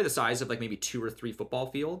was probably the size of like maybe 2 or 3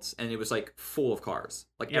 football fields, and it was like full of cars.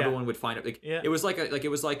 Like everyone would find it. Like it was like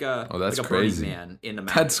a oh, that's like a crazy. Burning Man in the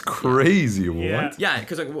mountains. That's crazy. What? Yeah,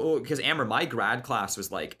 because Amber, my grad class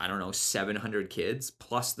was like, I don't know, 700 kids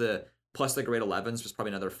plus the grade 11s was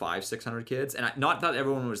probably another 500-600 kids, and not that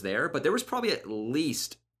everyone was there, but there was probably at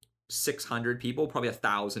least 600 people, probably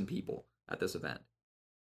 1,000 people at this event.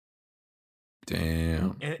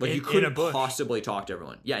 Damn. Like you couldn't possibly talk to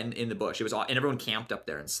everyone. Yeah, in the bush. It was all, and everyone camped up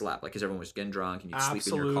there and slept, like, because everyone was getting drunk and you'd sleep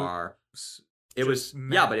in your car. It was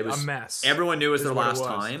but it was a mess. Everyone knew it was their last It was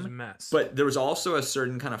time. a mess. But there was also a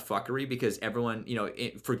certain kind of fuckery because everyone, you know,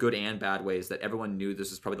 for good and bad ways, that everyone knew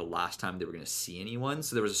this was probably the last time they were going to see anyone.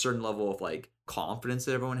 So there was a certain level of like confidence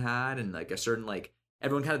that everyone had, and like a certain like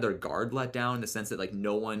everyone kind of their guard let down in the sense that like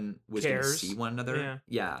no one was going to see one another.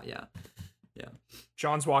 Yeah.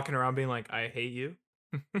 John's walking around being like, "I hate you."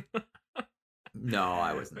 No,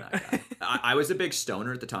 I wasn't that guy. I was a big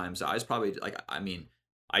stoner at the time, so I was probably like, I mean,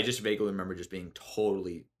 I just vaguely remember just being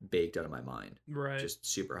totally baked out of my mind. Right. Just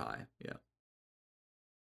super high. Yeah.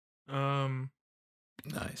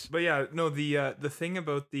 Nice. But yeah, no, the thing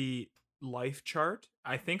about the life chart,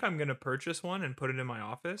 I think I'm gonna purchase one and put it in my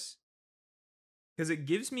office. Because it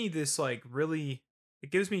gives me this like really, it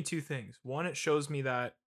gives me two things. One, it shows me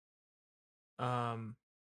that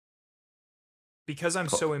because I'm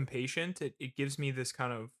so impatient, it gives me this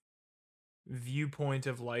kind of viewpoint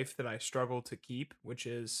of life that I struggle to keep, which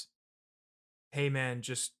is, hey man,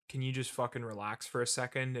 can you just fucking relax for a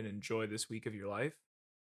second and enjoy this week of your life?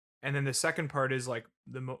 And then the second part is like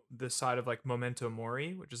the side of like memento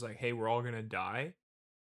mori, which is like, hey, we're all gonna die,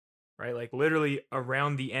 right? Like literally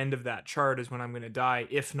around the end of that chart is when I'm gonna die,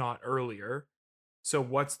 if not earlier. So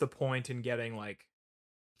what's the point in getting like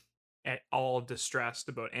at all distressed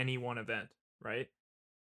about any one event, right?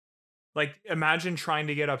 Like imagine trying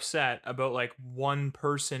to get upset about like one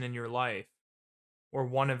person in your life or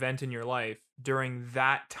one event in your life during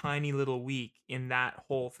that tiny little week in that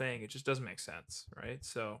whole thing. It just doesn't make sense, right?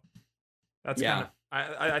 So that's kind of,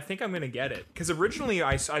 I think I'm going to get it. Because originally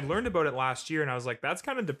I learned about it last year and I was like, that's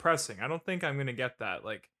kind of depressing. I don't think I'm going to get that.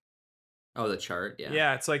 Like, oh, the chart. Yeah.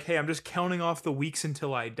 Yeah. It's like, hey, I'm just counting off the weeks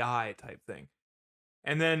until I die type thing.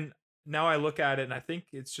 And then now I look at it and I think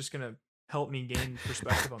it's just going to help me gain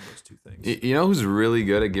perspective on those two things. You know who's really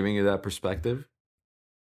good at giving you that perspective?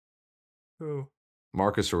 Who?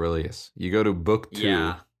 Marcus Aurelius. You go to book 2,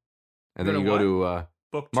 and then you go to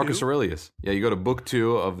book Marcus 2? Aurelius. Yeah, you go to book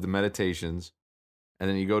 2 of the Meditations, and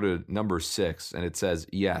then you go to number 6, and it says,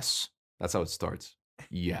 yes. That's how it starts.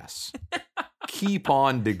 Yes. Keep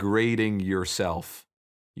on degrading yourself,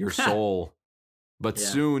 your soul, but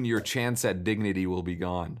soon your chance at dignity will be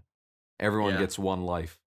gone. Everyone gets one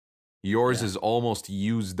life. Yours is almost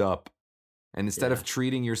used up. And instead of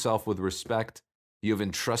treating yourself with respect, you have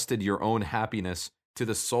entrusted your own happiness to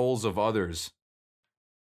the souls of others.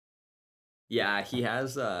 Yeah, he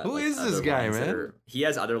has. Who is this guy, man? He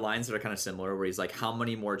has other lines that are kind of similar, where he's like, "How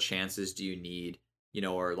many more chances do you need? You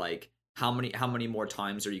know, or like, how many more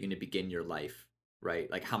times are you going to begin your life? Right?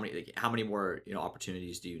 Like, how many more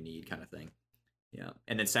opportunities do you need? Kind of thing." Yeah,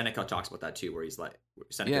 and then Seneca talks about that too, where he's like,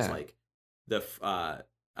 Seneca's like,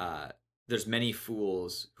 there's many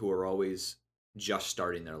fools who are always just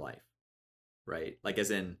starting their life, right? Like,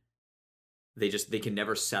 as in, they can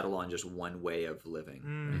never settle on just one way of living.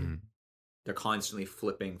 Right? They're constantly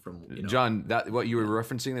flipping from, John, that what you were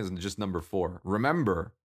referencing is just number 4.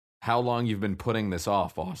 Remember how long you've been putting this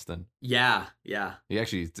off, Austin. Yeah.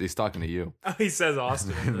 He's talking to you. Oh, he says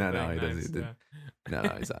Austin. No, he doesn't. No,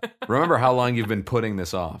 he's not. Remember how long you've been putting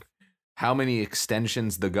this off. How many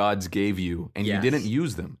extensions the gods gave you, and you didn't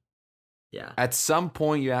use them. Yeah. At some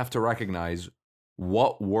point, you have to recognize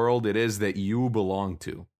what world it is that you belong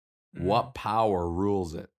to, what power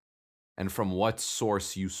rules it, and from what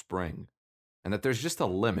source you spring. And that there's just a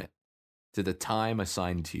limit to the time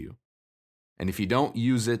assigned to you. And if you don't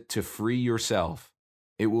use it to free yourself,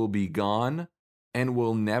 it will be gone and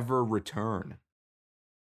will never return.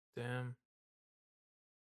 Damn.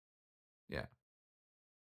 Yeah.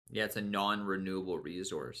 Yeah, it's a non-renewable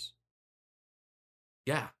resource.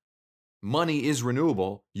 Yeah. Money is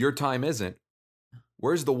renewable. Your time isn't.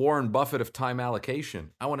 Where's the Warren Buffett of time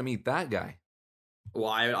allocation? I want to meet that guy.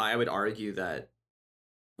 Well, I would argue that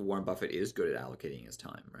Warren Buffett is good at allocating his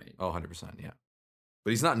time, right? Oh, 100%, yeah. But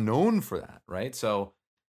he's not known for that, right? So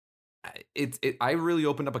I really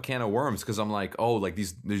opened up a can of worms because I'm like, oh, like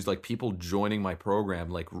there's like people joining my program,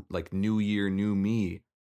 like new year, new me.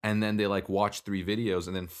 And then they like watch 3 videos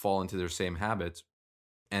and then fall into their same habits.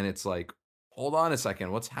 And it's like, hold on a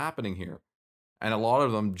second, what's happening here? And a lot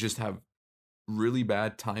of them just have really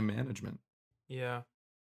bad time management. Yeah.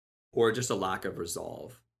 Or just a lack of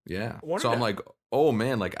resolve. Yeah. So I'm like, oh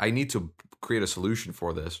man, like I need to create a solution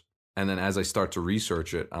for this. And then as I start to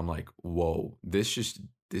research it, I'm like, whoa, this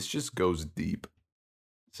just goes deep.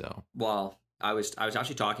 So, well, I was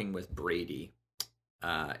actually talking with Brady,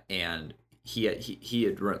 and he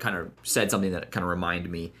had kind of said something that kind of reminded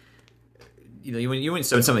me when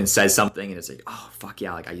someone says something and it's like, oh fuck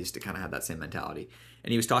yeah, like I used to kind of have that same mentality.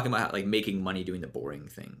 And he was talking about how, like making money doing the boring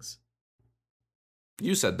things.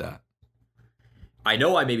 You said that. I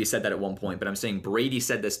know I maybe said that at one point, but I'm saying Brady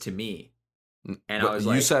said this to me, and I was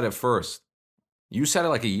like, you said it first. You said it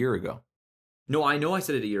like a year ago. No, I know I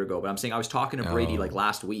said it a year ago, but I'm saying I was talking to Brady like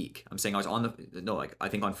last week. I'm saying I was I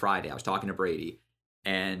think on Friday I was talking to Brady,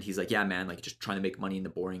 and he's like, yeah, man, like just trying to make money in the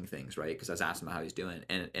boring things, right? Because I was asking him how he's doing,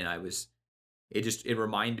 and it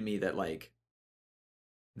reminded me that like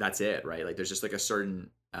that's it, right? Like there's just like a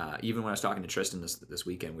certain even when I was talking to Tristan this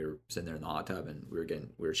weekend, we were sitting there in the hot tub and we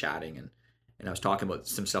were chatting and I was talking about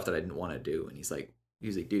some stuff that I didn't want to do, and he's like,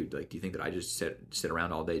 dude, like, do you think that I just sit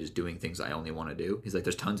around all day just doing things I only want to do? He's like,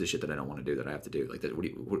 there's tons of shit that I don't want to do that I have to do. Like,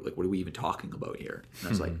 what are we even talking about here? And I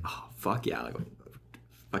was like, oh fuck yeah, like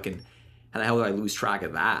fucking. How the hell do I lose track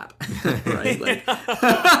of that? Right? Like,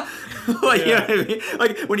 like you know what I mean?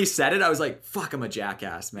 Like when he said it, I was like, fuck, I'm a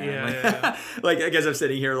jackass, man. Yeah, like I guess I'm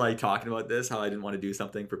sitting here like talking about this, how I didn't want to do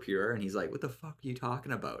something for Pure. And he's like, what the fuck are you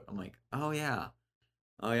talking about? I'm like, oh yeah,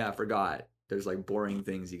 I forgot. There's like boring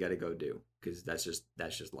things you got to go do because that's just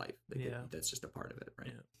life. Like, that's just a part of it, right?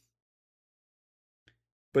 Yeah.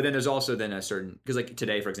 But then there's also then a certain, because like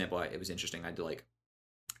today, for example, it was interesting. I had to like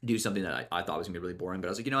do something that I thought was gonna be really boring, but I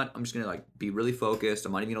was like, you know what? I'm just gonna like be really focused.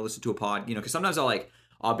 I'm not even gonna listen to a pod, because sometimes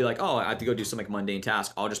I'll be like, oh, I have to go do some like mundane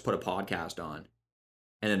task. I'll just put a podcast on,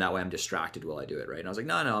 and then that way I'm distracted while I do it, right? And I was like,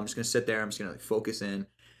 no, I'm just gonna sit there. I'm just gonna like focus in.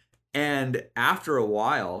 And after a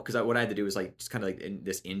while, because what I had to do was like just kind of like in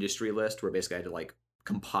this industry list where basically I had to like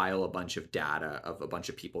compile a bunch of data of a bunch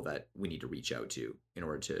of people that we need to reach out to in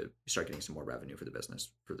order to start getting some more revenue for the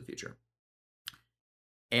business for the future.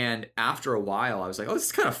 And after a while, I was like, oh, this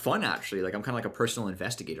is kind of fun, actually. Like, I'm kind of like a personal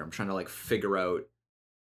investigator. I'm trying to like figure out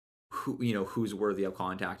who's worthy of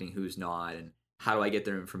contacting, who's not, and how do I get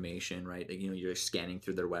their information, right? Like, you're scanning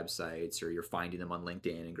through their websites or you're finding them on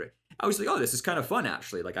LinkedIn and great. I was like, oh, this is kind of fun,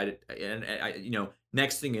 actually. Like I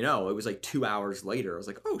next thing you know, it was like 2 hours later. I was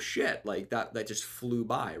like, oh shit, like that just flew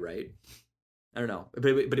by, right? I don't know, but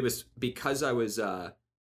it was because I was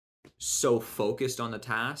so focused on the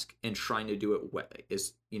task and trying to do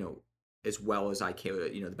it as well as I can,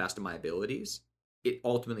 the best of my abilities. It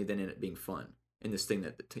ultimately then ended up being fun in this thing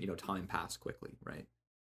that time passed quickly, right?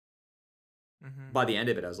 Mm-hmm. By the end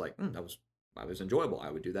of it, I was like, that was enjoyable. I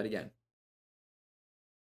would do that again.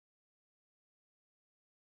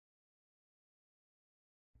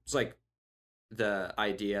 It's like the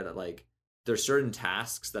idea that like there's certain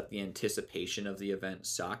tasks that the anticipation of the event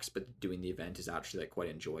sucks, but doing the event is actually like quite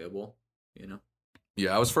enjoyable,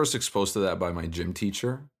 Yeah, I was first exposed to that by my gym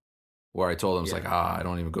teacher, where I told him, it's like, I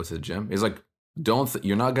don't even go to the gym. He's like,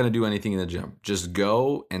 you're not going to do anything in the gym. Just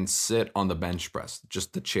go and sit on the bench press,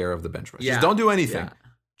 just the chair of the bench press. Just don't do anything. Yeah.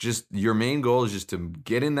 Just your main goal is just to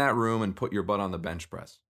get in that room and put your butt on the bench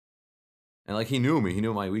press. And like he knew me, he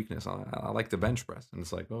knew my weakness. I like the bench press, and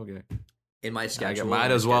it's like, okay. In my schedule, might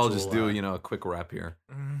as well just do a quick rep here.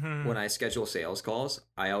 When I schedule sales calls,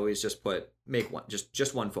 I always just make one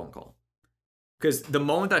just one phone call, because the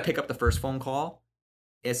moment that I pick up the first phone call,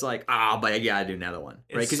 it's like but I gotta do another one,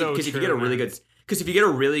 right? Because if you get a really good,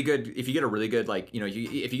 if you get a really good like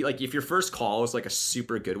if your first call is like a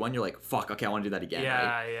super good one, you're like, fuck, okay, I want to do that again,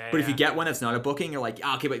 right? But if you get one that's not a booking, you're like,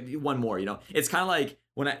 okay, but one more, It's kind of like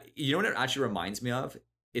when what it actually reminds me of.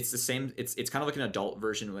 It's the same. It's kind of like an adult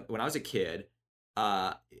version. When I was a kid,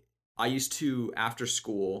 I used to, after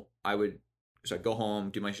school, I'd go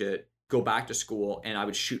home, do my shit, go back to school, and I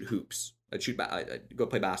would shoot hoops. I'd go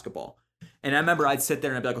play basketball. And I remember I'd sit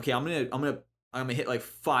there and I'd be like, okay, I'm gonna hit like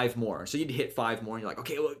 5 more. So you'd hit 5 more, and you're like,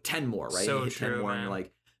 okay, well, 10 more, right? So you hit true, 10 more, man. and you're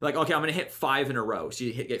like, okay, I'm gonna hit 5 in a row. So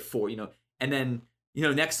you get 4, and then.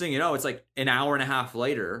 Next thing you know, it's like an hour and a half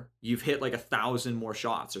later, you've hit like 1,000 more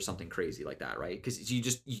shots or something crazy like that, right? Because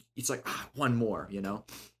it's like one more, Yeah.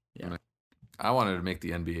 I wanted to make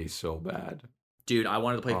the NBA so bad, dude. I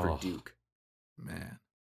wanted to play for Duke. Man,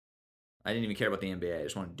 I didn't even care about the NBA. I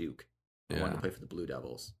just wanted Duke. I Yeah. wanted to play for the Blue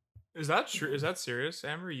Devils. Is that true? Is that serious,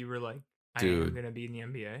 Amber? You were like, I'm gonna be in the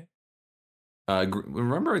NBA.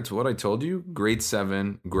 Remember what I told you? Grade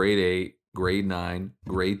 7, grade 8, grade 9,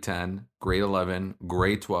 grade 10, grade 11,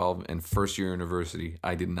 grade 12, and first year university.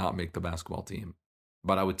 I did not make the basketball team,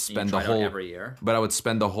 but I would spend every year. But I would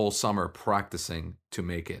spend the whole summer practicing to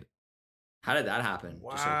make it. How did that happen?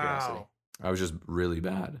 Wow. Just out of curiosity. I was just really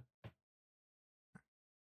bad.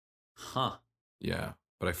 Huh. Yeah,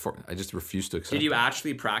 but I just refused to accept. Did you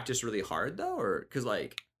actually practice really hard though, or because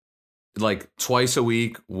like twice a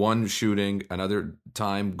week, one shooting, another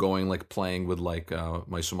time going like playing with like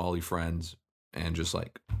my Somali friends, and just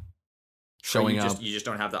like showing you up. You just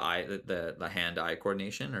don't have the hand-eye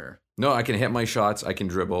coordination, or No, I can hit my shots, I can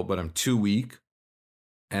dribble, but I'm too weak,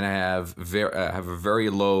 and I have a very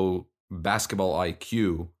low basketball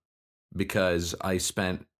IQ because I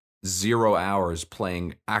spent 0 hours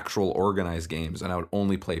playing actual organized games, and I would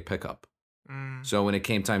only play pickup. So when it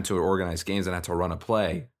came time to organize games and I had to run a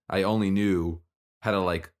play, I only knew how to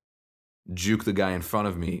like juke the guy in front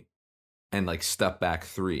of me and like step back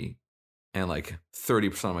three, and like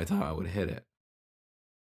 30% of my time I would hit it.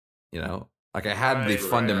 You know, like I had the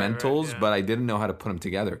fundamentals, but I didn't know how to put them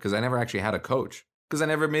together because I never actually had a coach because I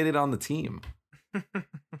never made it on the team.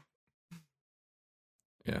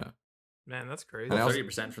 Yeah, man, that's crazy. Well,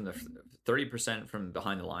 30% from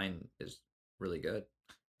behind the line is really good.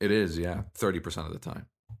 It is, yeah, 30% of the time.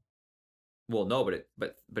 Well, no,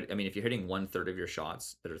 but I mean, if you're hitting 1/3 of your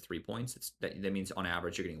shots that are 3 points, that means on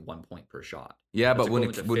average you're getting 1 point per shot. Yeah, but when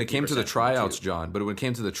it came to the tryouts, John, when it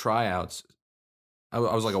came to the tryouts, I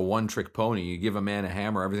was like a one-trick pony. You give a man a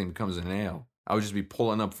hammer, everything becomes a nail. I would just be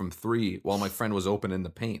pulling up from 3 while my friend was open in the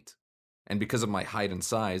paint. And because of my height and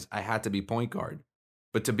size, I had to be point guard.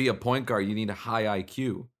 But to be a point guard, you need a high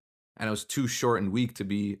IQ. And I was too short and weak to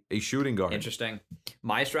be a shooting guard. Interesting.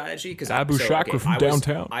 My strategy, because Abu Shaka from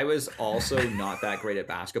downtown. I was also not that great at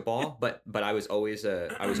basketball, but I was always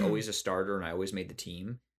a starter, and I always made the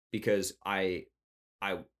team because I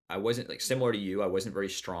wasn't like similar to you. I wasn't very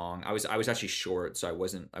strong. I was actually short, so I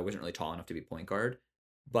wasn't really tall enough to be point guard.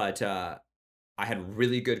 But I had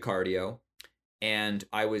really good cardio, and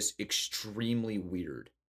I was extremely weird.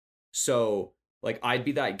 So like I'd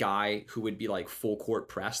be that guy who would be like full court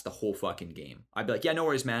press the whole fucking game. I'd be like, yeah, no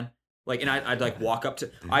worries, man. Like, and I'd like walk up to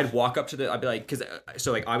I'd be like, cause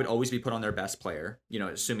so like I would always be put on their best player, you know,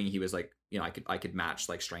 assuming he was like, you know, I could match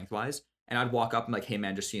like strength wise. And I'd walk up and like, hey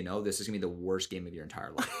man, just so you know, this is gonna be the worst game of your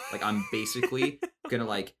entire life. Like I'm basically gonna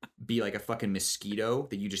like be like a fucking mosquito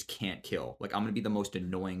that you just can't kill. Like I'm gonna be the most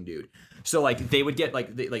annoying dude. So like they would get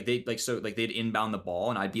they'd inbound the ball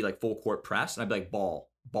and I'd be like full court press and I'd be like ball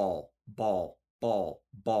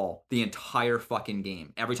the entire fucking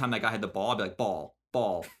game. Every time that guy had the ball, I'd be like ball.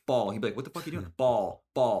 He'd be like, what the fuck are you doing? Ball.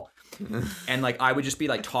 And like I would just be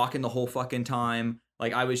like talking the whole fucking time.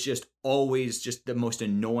 Like I was just always just the most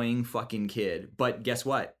annoying fucking kid. But guess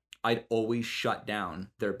what? I'd always shut down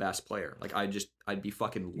their best player. Like I'd be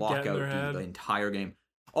fucking lockout the entire game.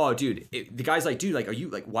 Oh dude, the guy's like, dude, like are you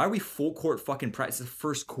like why are we full court fucking press? It's the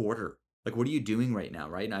first quarter. Like what are you doing right now,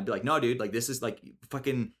 right? And I'd be like, no dude, like this is like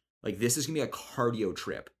fucking like this is gonna be a cardio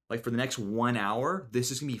trip. Like for the next 1 hour,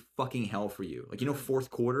 this is gonna be fucking hell for you. Like, you know,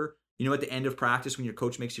 fourth quarter, you know, at the end of practice when your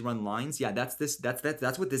coach makes you run lines, yeah, that's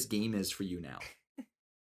what this game is for you now.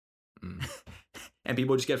 And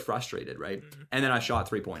people just get frustrated, right? And then I shot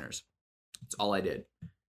 3-pointers. That's all I did.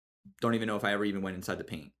 Don't even know if I ever even went inside the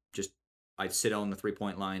paint. Just I'd sit on the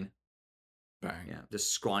 3-point line. Bang. Yeah, this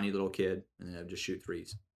scrawny little kid, and then I'd just shoot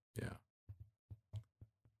threes. Yeah.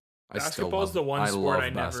 Basketball's the one sport I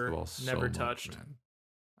never so touched. Much, man.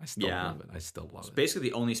 I still love it. I still love it. Basically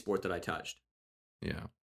the only sport that I touched. Yeah.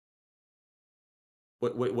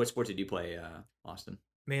 What sport did you play, Austin?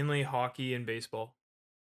 Mainly hockey and baseball.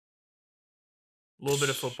 A little bit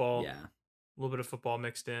of football. Yeah. A little bit of football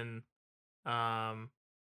mixed in. But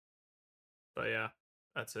yeah,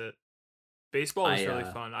 that's it. Baseball was really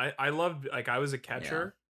fun. I loved, like, I was a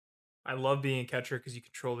catcher. Yeah. I love being a catcher because you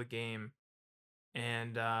control the game.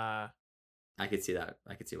 And I could see that.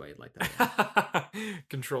 I could see why you'd like that.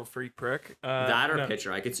 Control freak prick. That or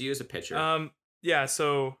pitcher. I could see you as a pitcher. Yeah.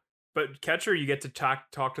 So, but catcher, you get to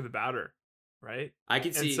talk to the batter, right? I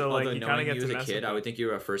could see. So, although like, you knowing get you as to a kid, I would think you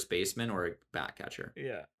were a first baseman or a bat catcher.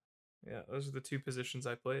 Yeah. Those are the two positions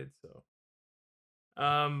I played. So,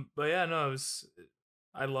 but yeah, no,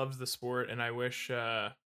 I loved the sport, and I wish.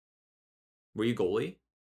 Were you goalie?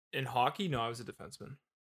 In hockey? No, I was a defenseman.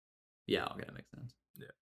 Yeah, okay, that makes sense. Yeah.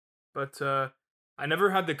 But I never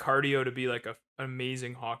had the cardio to be like an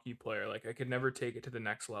amazing hockey player. Like I could never take it to the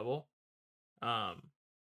next level.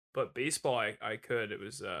 But baseball I could. It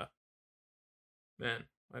was man,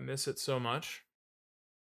 I miss it so much.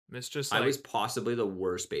 I was possibly the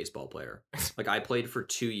worst baseball player. Like I played for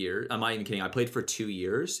 2 years. I'm not even kidding. I played for 2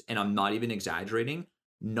 years, and I'm not even exaggerating.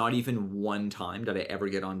 Not even one time did I ever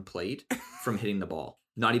get on plate from hitting the ball.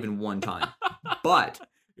 Not even one time. But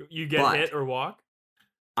you get hit or walk?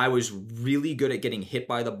 I was really good at getting hit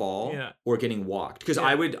by the ball or getting walked. Because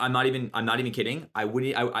I'm not even kidding.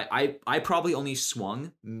 I probably only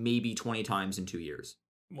swung maybe 20 times in 2 years.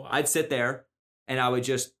 Wow. I'd sit there and I would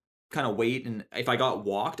just kind of wait, and if I got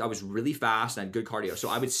walked, I was really fast and had good cardio. So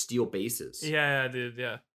I would steal bases. Yeah, dude,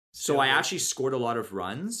 yeah. So I actually scored a lot of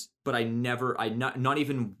runs, but not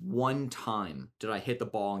even one time did I hit the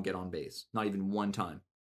ball and get on base. Not even one time.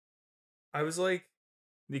 I was like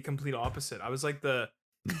the complete opposite. I was like the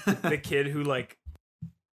kid who like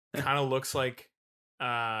kind of looks like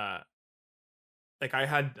I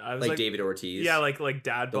was like David Ortiz. Yeah, like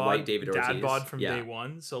dad the bod, white David Ortiz. dad bod from day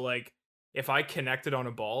one. So like if I connected on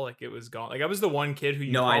a ball, like it was gone. Like I was the one kid who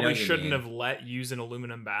you probably shouldn't have let use an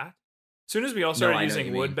aluminum bat. As soon as we all started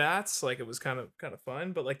using wood bats, like it was kind of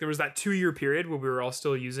fun. But like there was that 2-year period where we were all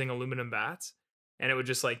still using aluminum bats, and it would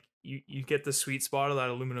just like you get the sweet spot of that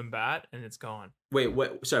aluminum bat, and it's gone. Wait,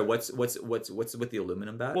 what? Sorry, what's with the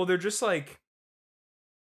aluminum bat? Well, they're just like,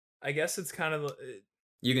 I guess it's kind of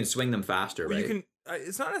you can swing them faster, right? You can.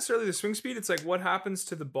 It's not necessarily the swing speed. It's like what happens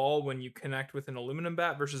to the ball when you connect with an aluminum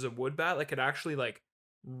bat versus a wood bat. Like it actually like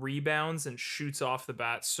rebounds and shoots off the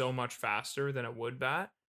bat so much faster than a wood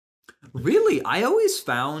bat. Really? I always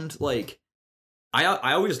found like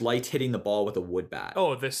I always liked hitting the ball with a wood bat.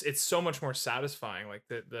 Oh, it's so much more satisfying. Like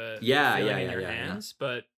the feeling in your hands,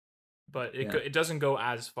 but it doesn't go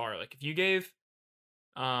as far. Like if you gave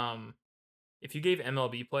MLB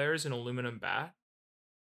players an aluminum bat,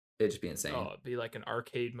 it'd just be insane. Oh, it'd be like an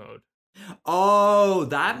arcade mode. Oh,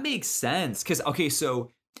 that makes sense.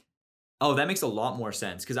 That makes a lot more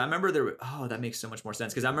sense. Because I remember that makes so much more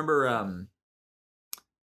sense. Because I remember,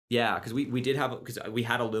 because we did have, because we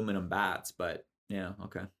had aluminum bats, but yeah,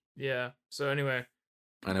 okay. Yeah. So anyway,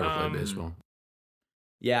 I never played baseball.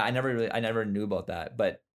 Yeah, I never knew about that.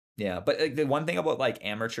 But yeah, but like, the one thing about like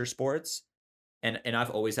amateur sports, and I've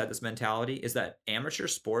always had this mentality, is that amateur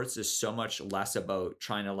sports is so much less about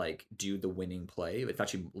trying to like do the winning play. It's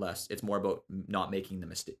actually less. It's more about not making the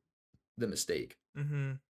mistake.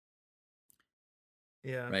 Mm-hmm.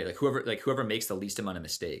 Yeah. Right. Whoever makes the least amount of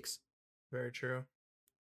mistakes. Very true.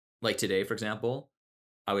 Like today, for example,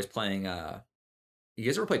 I was playing. You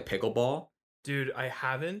guys ever played pickleball? Dude, I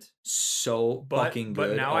haven't. So fucking good.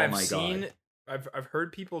 But now I've seen. I've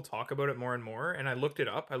heard people talk about it more and more, and I looked it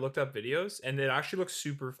up. I looked up videos, and it actually looks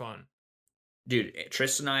super fun. Dude,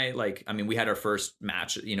 Tristan and I, we had our first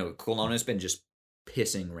match. You know, Kelowna's been just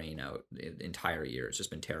pissing rain out the entire year. It's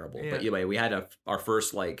just been terrible. Yeah. But anyway, we had our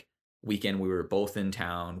first like weekend. We were both in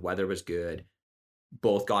town. Weather was good.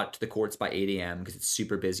 Both got to the courts by 8 a.m. because it's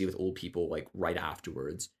super busy with old people like right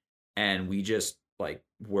afterwards. And we just like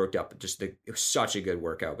worked up it was such a good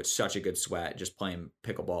workout, but such a good sweat just playing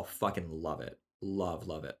pickleball. Fucking love it. Love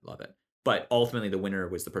it. But ultimately the winner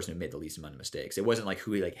was the person who made the least amount of mistakes. It wasn't like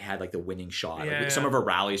who like had like the winning shot. Yeah, Some of our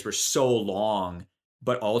rallies were so long,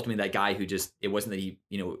 but ultimately that guy who just, it wasn't that he,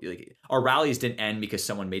 like our rallies didn't end because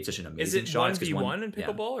someone made such an amazing shot. Is it 1v1 in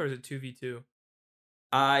pickleball or is it 2v2?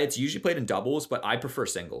 It's usually played in doubles, but I prefer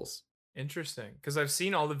singles. Interesting, because I've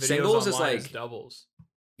seen all the videos singles online is like as doubles.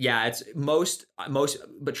 Yeah, it's most,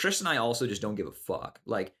 but Tristan and I also just don't give a fuck.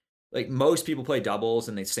 Like most people play doubles,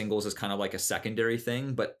 and singles is kind of like a secondary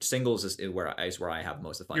thing. But singles is where I have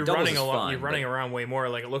most of the fun. You're doubles running a lot. You're running but around way more.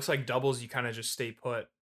 Like it looks like doubles, you kind of just stay put.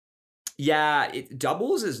 Yeah,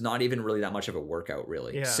 doubles is not even really that much of a workout,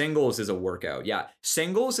 really. Yeah. Singles is a workout. Yeah,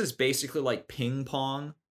 singles is basically like ping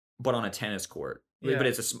pong, but on a tennis court. Yeah. But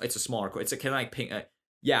it's a smaller court. It's a kind of like ping.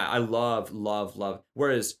 Yeah, I love.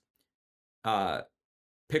 Whereas,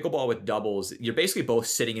 pickleball with doubles, you're basically both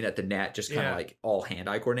sitting in at the net, just kind of like all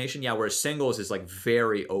hand-eye coordination. Yeah, whereas singles is like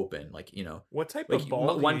very open, like What type like of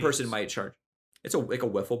ball? One person might charge. It's like a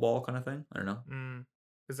wiffle ball kind of thing. I don't know.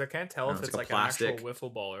 Because I can't tell if it's like an actual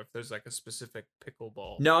wiffle ball or if there's like a specific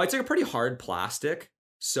pickleball. No, it's like a pretty hard plastic,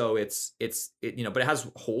 so it's but it has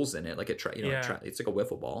holes in it, like it's like a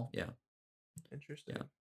wiffle ball. Yeah. Interesting.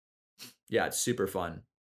 Yeah, it's super fun,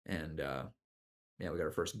 and we got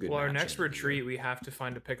our first good. Well, our next retreat, we have to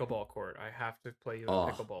find a pickleball court. I have to play you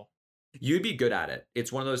pickleball. You'd be good at it.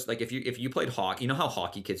 It's one of those, like if you played hockey, you know how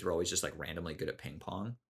hockey kids were always just like randomly good at ping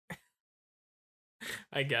pong.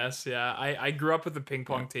 I guess, yeah. I grew up with a ping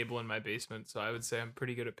pong table in my basement, so I would say I'm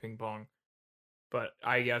pretty good at ping pong. But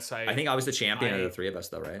I guess I think I was the champion of the three of us,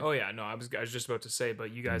 though, right? Oh yeah, no, I was just about to say,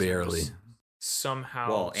 but you guys barely somehow.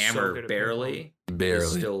 Well, Amber barely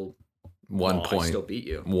still 1 point. I still beat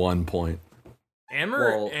you 1 point.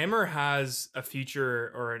 Amber has a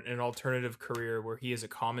future or an alternative career where he is a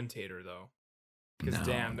commentator, though. Because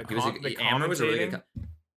damn, Amber was a really good.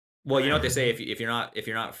 Well, you know what they say: if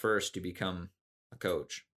you're not first, you become a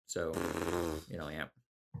coach. So,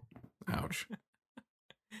 Ouch.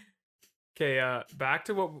 Okay, back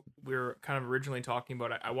to what we were kind of originally talking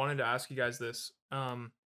about. I wanted to ask you guys this.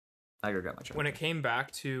 I regret my choice. When it came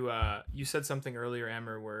back to, you said something earlier,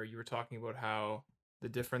 Amber, where you were talking about how the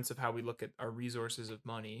difference of how we look at our resources of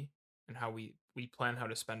money and how we plan how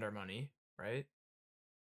to spend our money, right?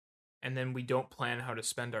 and then we don't plan how to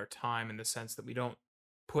spend our time, in the sense that we don't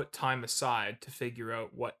put time aside to figure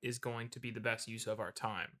out what is going to be the best use of our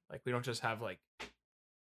time. Like, we don't just have like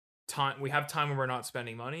time. We have time when we're not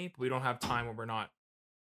spending money, but we don't have time when we're not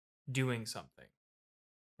doing something,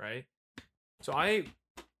 right? So I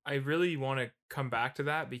really want to come back to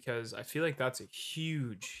that, because I feel like that's a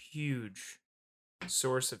huge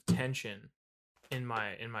source of tension in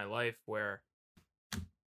my life, where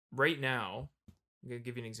right now, I'm going to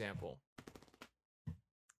give you an example.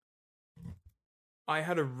 I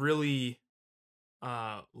had a really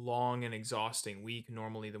long and exhausting week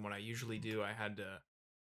normally than what I usually do. I had to,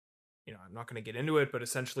 I'm not going to get into it, but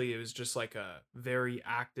essentially it was just like a very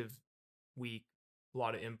active week, a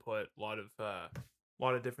lot of input, a lot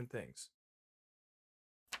of different things.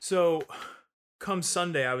 So come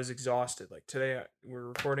Sunday, I was exhausted. Like today, we're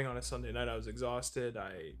recording on a Sunday night. I was exhausted.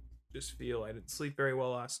 I just feel I didn't sleep very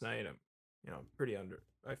well last night. I'm,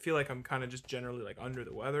 I feel like I'm kind of just generally like under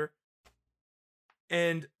the weather.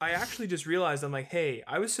 And I actually just realized, I'm like, hey,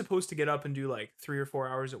 I was supposed to get up and do like 3 or 4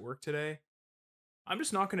 hours at work today. I'm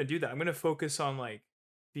just not going to do that. I'm going to focus on like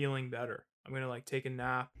feeling better. I'm going to like take a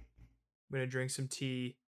nap. I'm going to drink some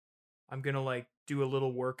tea. I'm going to like do a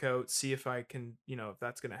little workout, see if I can, if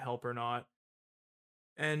that's going to help or not.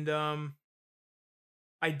 And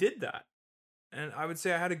I did that. And I would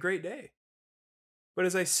say I had a great day. But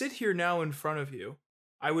as I sit here now in front of you,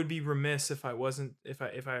 I would be remiss if I wasn't,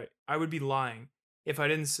 I would be lying if I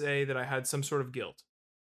didn't say that I had some sort of guilt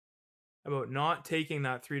about not taking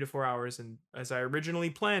that 3 to 4 hours, and as I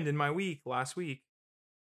originally planned in my week last week,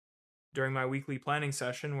 during my weekly planning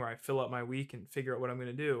session where I fill up my week and figure out what I'm going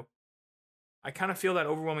to do, I kind of feel that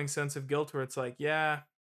overwhelming sense of guilt where it's like, yeah,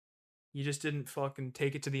 you just didn't fucking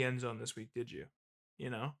take it to the end zone this week, did you?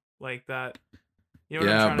 Like that. You know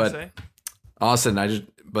what I'm trying to say? Austin,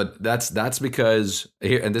 but that's because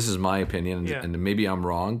here, and this is my opinion, and maybe I'm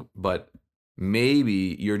wrong, but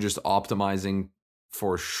maybe you're just optimizing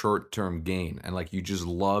for short-term gain, and like you just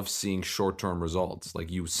love seeing short-term results.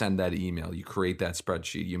 Like you send that email, you create that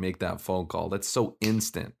spreadsheet, you make that phone call. That's so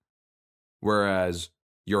instant. Whereas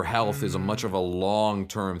your health is a much of a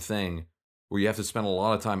long-term thing where you have to spend a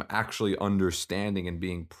lot of time actually understanding and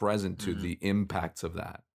being present to the impacts of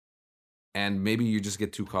that. And maybe you just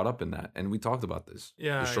get too caught up in that. And we talked about this.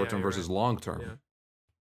 Yeah. The short-term versus right. long-term. Yeah.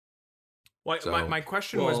 Well, my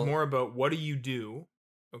question was more about, what do you do?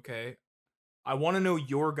 Okay. I want to know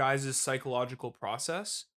your guys' psychological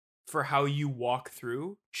process for how you walk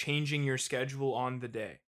through changing your schedule on the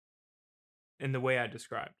day in the way I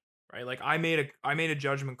described, right? Like I made a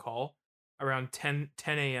judgment call around 10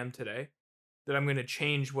 a.m. today that I'm going to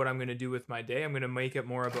change what I'm going to do with my day. I'm going to make it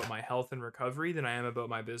more about my health and recovery than I am about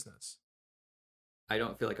my business. I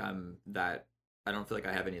don't feel like I don't feel like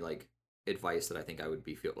I have any like advice that I think I'd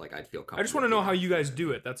feel comfortable. I just want to know how you guys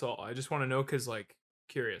do it. That's all. I just want to know, because like,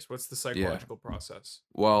 curious, what's the psychological process?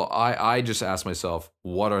 Well, I just ask myself,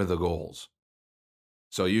 what are the goals?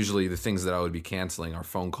 So usually the things that I would be canceling are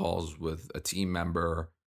phone calls with a team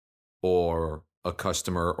member or a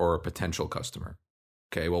customer or a potential customer.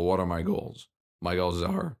 Okay, well, what are my goals? My goals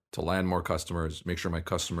are to land more customers, make sure my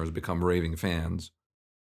customers become raving fans,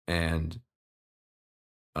 and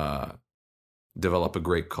develop a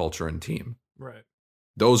great culture and team. Right.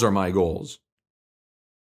 Those are my goals.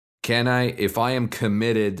 If I am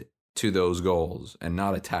committed to those goals and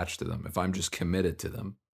not attached to them, if I'm just committed to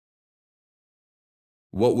them,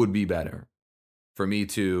 what would be better? For me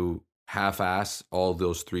to half-ass all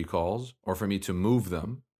those 3 calls, or for me to move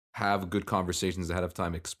them, have good conversations ahead of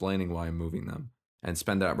time explaining why I'm moving them, and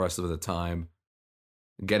spend that rest of the time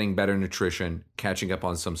getting better nutrition, catching up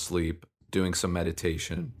on some sleep, doing some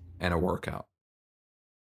meditation, and a workout?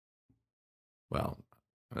 Well,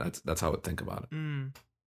 that's how I would think about it.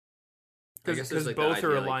 Because like both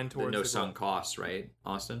are aligned towards no sunk costs, right,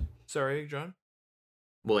 Austin? Sorry, John?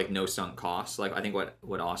 Well, like no sunk costs. Like I think what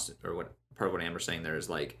Austin, or what part of what Amber's saying there is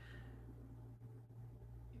like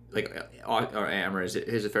or Amber, is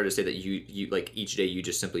it fair to say that you like each day you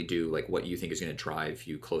just simply do like what you think is going to drive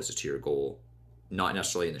you closest to your goal, not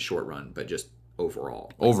necessarily in the short run, but just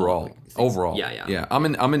overall. Overall. Yeah.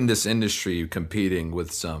 I'm in this industry competing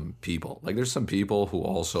with some people. Like there's some people who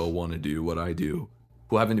also want to do what I do,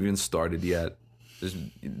 who haven't even started yet.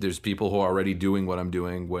 There's people who are already doing what I'm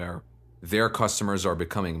doing, where their customers are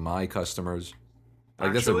becoming my customers.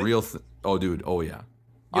 Like that's a real oh dude, oh yeah.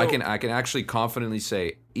 Yo. I can actually confidently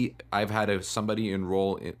say I've had somebody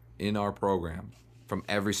enroll in our program from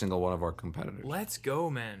every single one of our competitors. Let's go,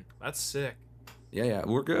 man. That's sick. Yeah,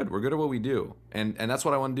 we're good. We're good at what we do, and that's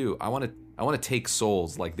what I want to do. I want to take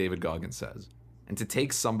souls, like David Goggins says, and to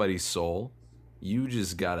take somebody's soul You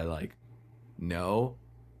just gotta like know.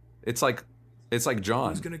 It's like John.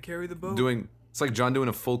 Who's gonna carry the boat? It's like John doing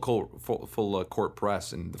a full court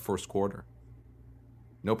press in the first quarter.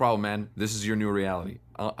 No problem, man. This is your new reality.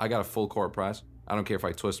 I got a full court press. I don't care if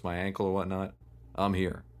I twist my ankle or whatnot. I'm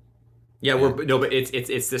here. Yeah, but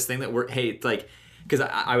it's this thing that it's like, because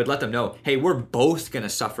I would let them know, hey, we're both gonna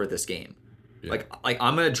suffer this game. Yeah. Like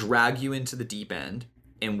I'm gonna drag you into the deep end,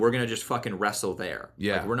 and we're gonna just fucking wrestle there.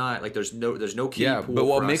 Yeah, like, we're not like there's no kiddie pool. But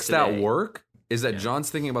what makes that work is that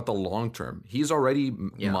John's thinking about the long term. He's already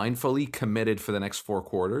mindfully committed for the next 4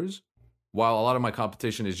 quarters, while a lot of my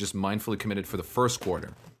competition is just mindfully committed for the first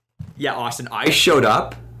quarter. Yeah, Austin, I showed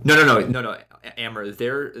up. No. Amber,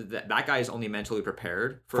 that guy is only mentally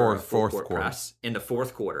prepared for a full court press in the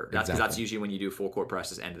fourth quarter. That's because that's usually when you do full court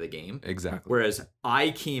presses end of the game. Exactly. Whereas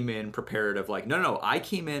I came in prepared of like, no, I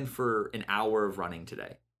came in for an hour of running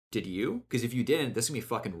today. Did you? Because if you didn't, this is gonna be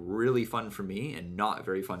fucking really fun for me and not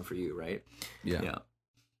very fun for you, right? Yeah.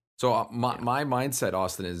 So my mindset,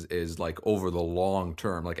 Austin, is like over the long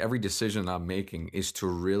term. Like every decision I'm making is to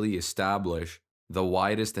really establish the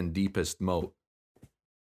widest and deepest moat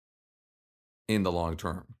in the long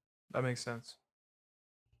term. That makes sense.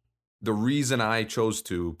 The reason I chose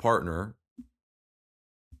to partner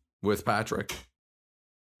with Patrick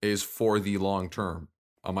is for the long term.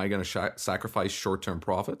 Am I going to sacrifice short-term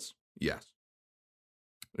profits? Yes.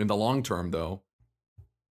 In the long term, though,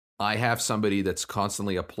 I have somebody that's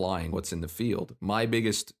constantly applying what's in the field. My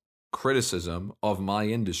biggest criticism of my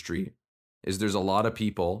industry is there's a lot of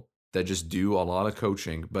people that just do a lot of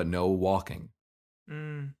coaching but no walking.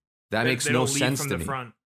 That makes no sense to me.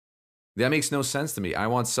 That makes no sense to me. I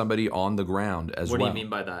want somebody on the ground as well. What do you mean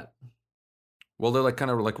by that? Well, they're like kind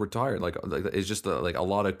of like retired. Like it's just like a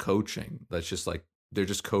lot of coaching. That's just like they're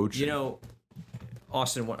just coaching. You know,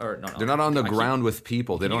 Austin, they're not on the ground with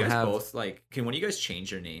people. They don't have both. Like, can one of you guys change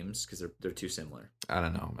your names because they're too similar? I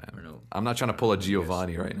don't know, man. I don't know. I'm not trying to pull a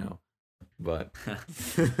Giovanni right now, but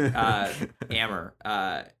Amber.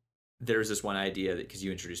 There's this one idea that because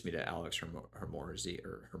you introduced me to Alex Hermosi.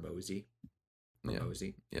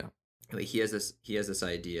 Yeah. Like he has this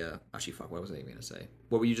idea. Actually, fuck. What was I even gonna say?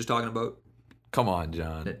 What were you just talking about? Come on,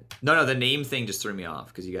 John. No. The name thing just threw me off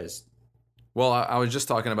because you guys. Well, I was just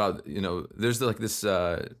talking about there's like this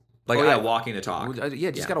walking the talk.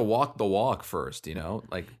 Gotta walk the walk first.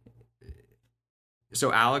 Like.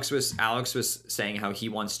 So Alex was saying how he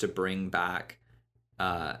wants to bring back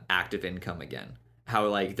active income again. How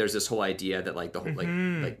like there's this whole idea that like the whole like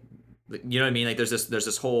you know what I mean? Like there's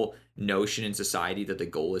this whole notion in society that the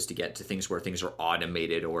goal is to get to things where things are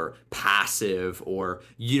automated or passive or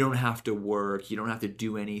you don't have to work, you don't have to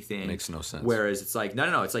do anything. Makes no sense. Whereas it's like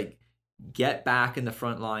no, it's like get back in the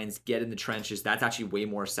front lines, get in the trenches. That's actually way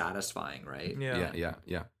more satisfying, right? Yeah.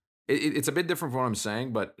 It's a bit different from what I'm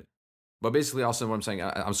saying, but basically also what I'm saying,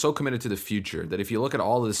 I'm so committed to the future that if you look at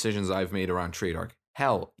all the decisions I've made around TradeArc,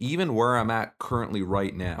 hell, even where I'm at currently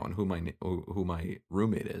right now and who my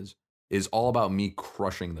roommate is all about me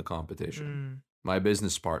crushing the competition. My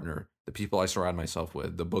business partner, the people I surround myself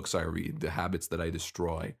with, the books I read, the habits that I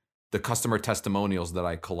destroy, the customer testimonials that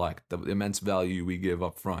I collect, the immense value we give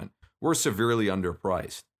up front. We're severely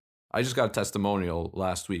underpriced. I just got a testimonial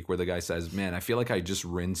last week where the guy says, "Man, I feel like I just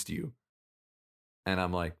rinsed you." And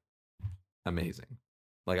I'm like, amazing.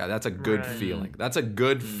 Like that's a good feeling. That's a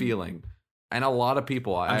good feeling. And a lot of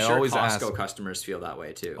people, I sure always Costco ask, customers feel that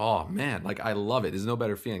way too. Oh man, like I love it. There's no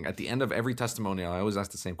better feeling. At the end of every testimonial, I always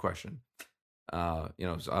ask the same question. So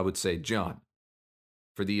I would say, John,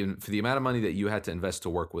 for the amount of money that you had to invest to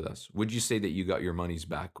work with us, would you say that you got your money's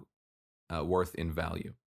back worth in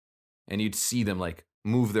value? And you'd see them like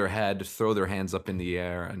move their head, throw their hands up in the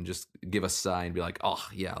air, and just give a sigh and be like, "Oh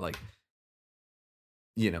yeah, like."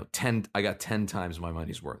 I got 10 times my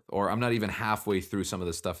money's worth, or I'm not even halfway through some of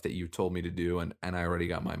the stuff that you told me to do and I already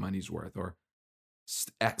got my money's worth, or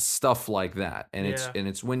stuff like that. And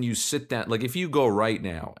it's when you sit down, like if you go right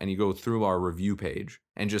now and you go through our review page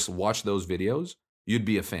and just watch those videos, you'd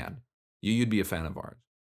be a fan. You'd be a fan of ours.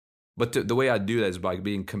 But the way I do that is by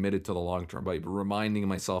being committed to the long term, by reminding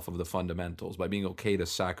myself of the fundamentals, by being okay to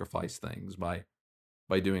sacrifice things, by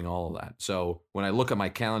doing all of that. So when I look at my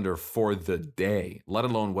calendar for the day, let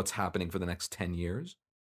alone what's happening for the next 10 years,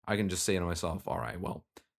 I can just say to myself, all right, well,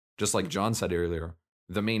 just like John said earlier,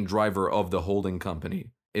 the main driver of the holding company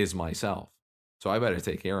is myself. So I better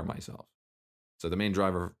take care of myself. So the main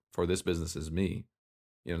driver for this business is me.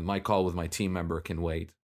 My call with my team member can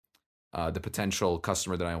wait. The potential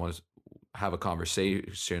customer that I want to have a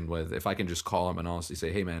conversation with, if I can just call him and honestly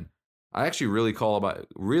say, hey man, I actually really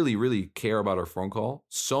care about our phone call,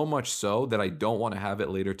 so much so that I don't want to have it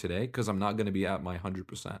later today because I'm not going to be at my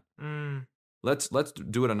 100%. Let's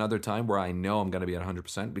do it another time where I know I'm going to be at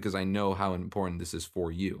 100% because I know how important this is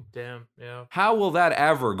for you. Damn, yeah. How will that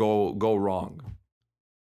ever go wrong?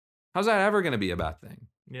 How's that ever going to be a bad thing?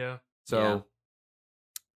 Yeah. So,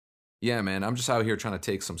 yeah, man, I'm just out here trying to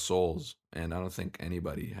take some souls, and I don't think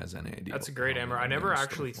anybody has any idea. That's a great Amber. I never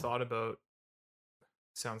actually thought about,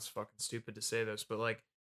 sounds fucking stupid to say this, but like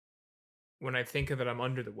when I think of that I'm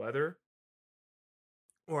under the weather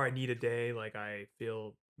or I need a day, like I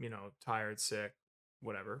feel, tired, sick,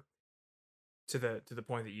 whatever, to the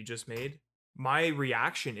point that you just made, my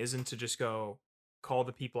reaction isn't to just go call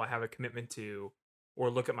the people I have a commitment to or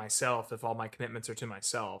look at myself if all my commitments are to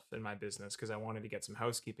myself in my business because I wanted to get some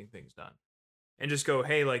housekeeping things done. And just go,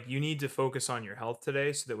 hey, like you need to focus on your health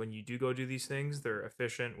today so that when you do go do these things, they're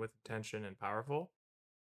efficient, with intention, and powerful.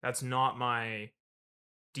 That's not my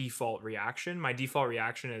default reaction. My default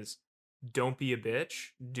reaction is don't be a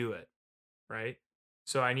bitch, do it. Right?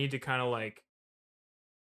 So I need to kind of like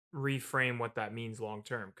reframe what that means long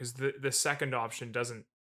term because the second option doesn't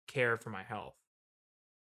care for my health.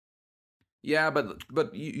 Yeah,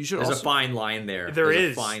 but you should There's also... a fine line there. There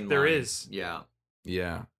is. A fine there line. is. Yeah.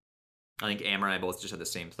 Yeah. I think Amber and I both just had the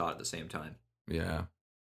same thought at the same time. Yeah.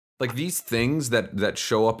 Like these things that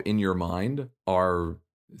show up in your mind are,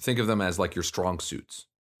 think of them as like your strong suits.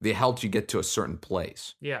 They helped you get to a certain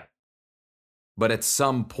place. Yeah. But at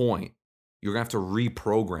some point, you're going to have to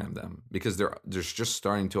reprogram them because they're just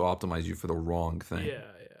starting to optimize you for the wrong thing. Yeah.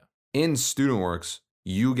 In StudentWorks,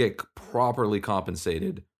 you get properly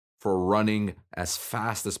compensated for running as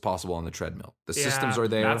fast as possible on the treadmill. The systems are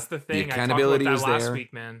there. That's the thing. The accountability I talked about that is last there.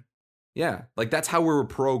 week, man. Yeah, like that's how we were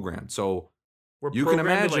programmed. So We're you can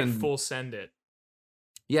programmed imagine, to like full send it.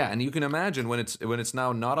 Yeah, and you can imagine when it's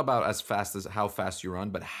now not about as fast as how fast you run,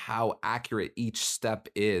 but how accurate each step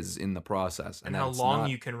is in the process, and how long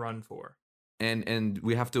you can run for. And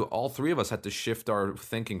we have to, all three of us had to shift our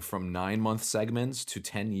thinking from 9-month segments to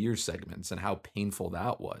 10-year segments, and how painful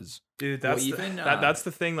that was. Dude, that's that's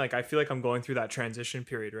the thing. Like, I feel like I'm going through that transition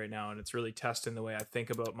period right now, and it's really testing the way I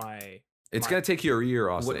think about my. It's gonna take you a year,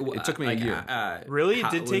 Austin. It took me a year. Really?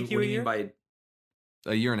 It did take you a year? By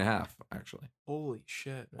a year and a half, actually. Holy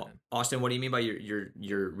shit, man! Austin, what do you mean by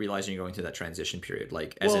you're realizing you're going through that transition period?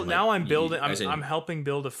 Like, now I'm building. I'm helping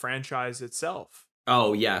build a franchise itself.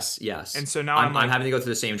 Oh yes. And so now I'm having to go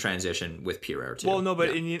through the same transition with Pure Air too. Well, no, but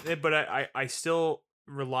I still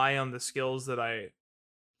rely on the skills that I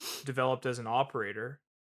developed as an operator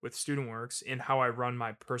with StudentWorks in how I run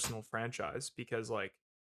my personal franchise, because like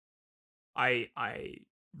I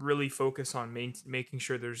really focus on making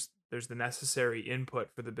sure there's the necessary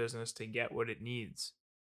input for the business to get what it needs.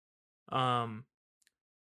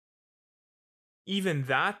 Even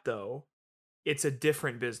that though, it's a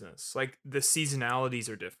different business. Like the seasonalities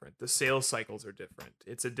are different. The sales cycles are different.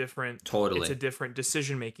 It's a different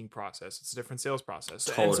decision-making process. It's a different sales process.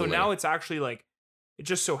 Totally. And so now it's actually like, it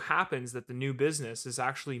just so happens that the new business is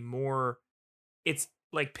actually more, it's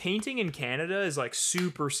like painting in Canada is like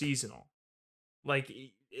super seasonal. Like,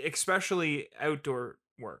 especially outdoor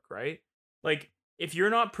work, right? Like if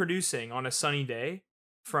you're not producing on a sunny day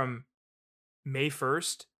from May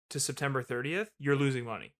 1st to September 30th, you're losing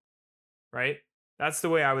money. Right? That's the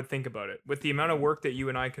way I would think about it. With the amount of work that you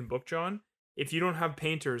and I can book, John, if you don't have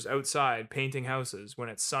painters outside painting houses when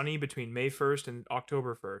it's sunny between May 1st and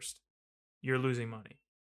October 1st, you're losing money.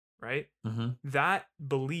 Right? Mm-hmm. That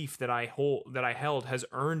belief that I held has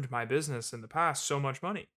earned my business in the past so much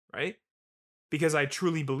money, right? Because I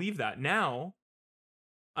truly believe that. Now,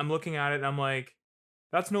 I'm looking at it and I'm like,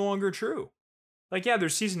 that's no longer true. Like, yeah,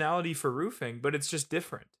 there's seasonality for roofing, but it's just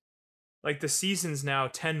different. Like the season's now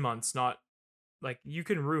 10 months, not like you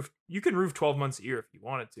can roof 12 months a year if you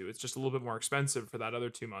wanted to. It's just a little bit more expensive for that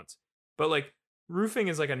other 2 months. But like roofing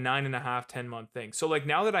is like a 9.5, 10-month thing. So like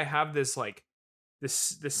now that I have this like the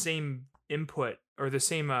same input or the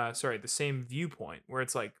same viewpoint where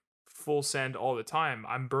it's like full send all the time,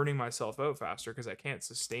 I'm burning myself out faster because I can't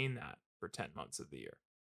sustain that for 10 months of the year.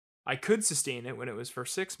 I could sustain it when it was for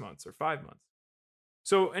 6 months or 5 months.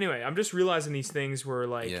 So anyway, I'm just realizing these things were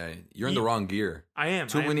like... Yeah, you're in the wrong gear. I am.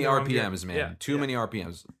 Too many RPMs, man. Yeah, Too many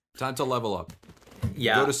RPMs. Time to level up.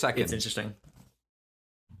 Yeah. Go to second. It's interesting.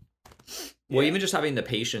 Well, even just having the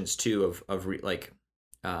patience too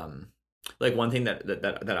like one thing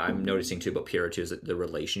that I'm noticing too about PR too is that the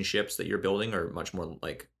relationships that you're building are much more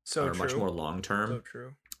like much more long term. So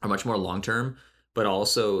true. Are much more long term, but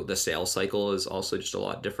also the sales cycle is also just a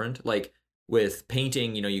lot different. Like with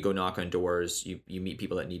painting, you know, you go knock on doors, you meet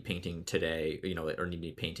people that need painting today, you know, or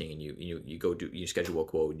need painting, and you schedule a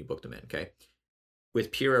quote and you book them in. Okay.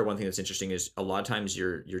 With Pure, one thing that's interesting is a lot of times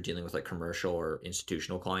you're dealing with like commercial or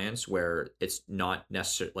institutional clients where it's not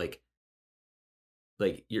necessarily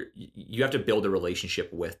like you have to build a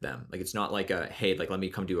relationship with them. Like it's not like a, hey, like let me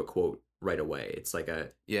come do a quote right away. It's like a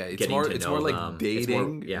it's more like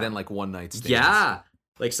dating than like one night stands. Yeah.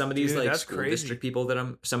 Like some of these like that's school crazy. district people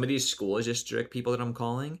that some of these school district people that I'm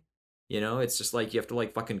calling, you know, it's just like you have to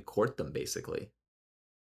like fucking court them basically.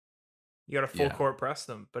 You got to full court press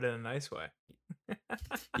them, but in a nice way.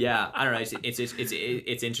 Yeah, I don't know.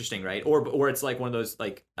 It's interesting, right? Or it's like one of those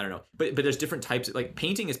like, I don't know. But there's different types of, like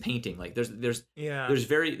painting is painting. Like there's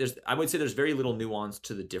I would say there's very little nuance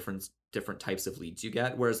to the different types of leads you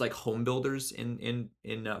get. Whereas like home builders in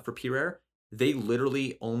for Pure Air, they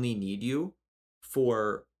literally only need you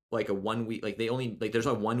for like a 1 week, like they only like there's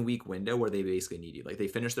a 1 week window where they basically need you. Like they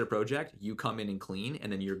finish their project, you come in and clean,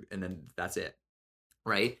 and then that's it,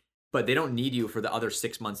 right? But they don't need you for the other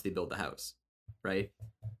 6 months they build the house, right?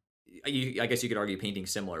 I guess you could argue painting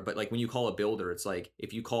similar, but like when you call a builder, it's like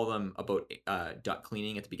if you call them about duct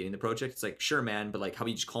cleaning at the beginning of the project, it's like, sure, man, but like how about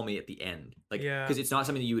you just call me at the end? Like, because it's not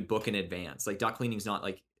something that you would book in advance. Like duct cleaning's not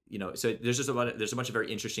like, you know, so there's a bunch of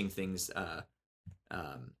very interesting things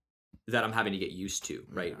that I'm having to get used to,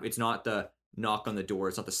 right? It's not the knock on the door.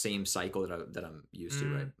 It's not the same cycle that I'm used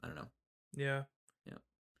to, right? I don't know. Yeah.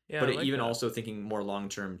 But like even also thinking more long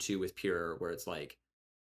term too with Pure, where it's like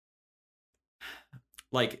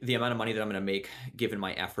the amount of money that I'm going to make given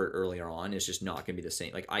my effort earlier on is just not going to be the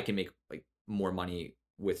same. Like I can make like more money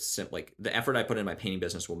with like the effort I put in my painting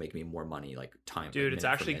business will make me more money like time. Dude, like, it's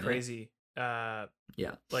actually crazy.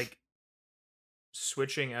 Like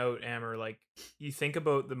switching out Amber, like you think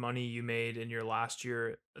about the money you made in your last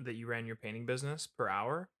year that you ran your painting business per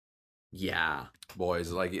hour. Yeah,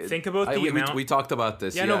 boys, like think about the amount. We talked about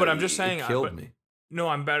this. Yeah, no, but I'm just saying, it killed me. No,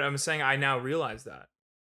 I'm saying I now realize that,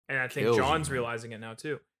 and I think John's realizing it now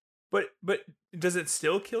too. But does it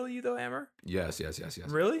still kill you though, Amber? Yes.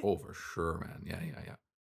 Really? Oh, for sure, man. Yeah.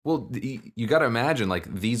 Well, you got to imagine,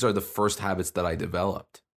 like these are the first habits that I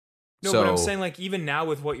developed. No, but I'm saying, like even now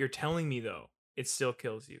with what you're telling me though, it still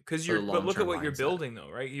kills you because but look at what you're building though,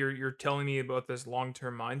 right? You're telling me about this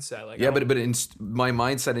long-term mindset, like but in my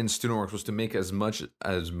mindset in StudentWorks was to make as much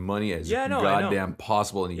as money as goddamn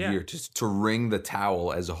possible in a year, to wring the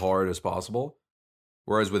towel as hard as possible.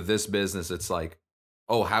 Whereas with this business, it's like,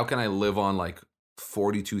 oh, how can I live on like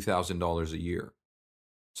 $42,000 a year,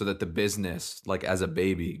 so that the business, like as a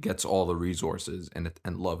baby, gets all the resources and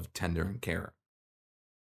love, tender, and care.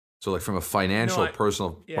 So like from a financial,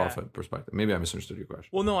 personal profit perspective, maybe I misunderstood your question.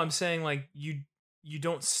 Well, no, I'm saying like you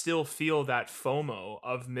don't still feel that FOMO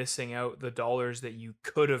of missing out the dollars that you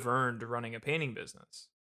could have earned running a painting business,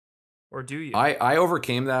 or do you? I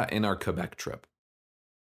overcame that in our Quebec trip.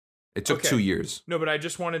 It took 2 years. No, but I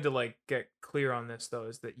just wanted to like get clear on this though,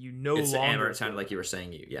 is that you no longer. Amber, it sounded like you were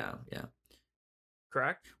saying yeah.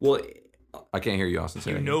 Correct. Well, I can't hear you, Austin.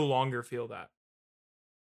 You no longer feel that.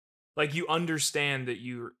 Like you understand that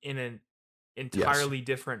you're in an entirely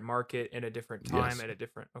different market in a different time at a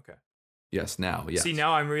different. Okay. Yes. Now. Yes. See,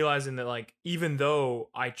 now I'm realizing that like even though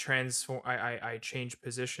I change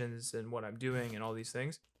positions and what I'm doing and all these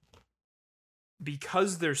things,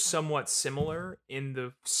 because they're somewhat similar in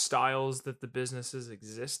the styles that the businesses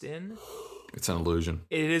exist in, it's an illusion.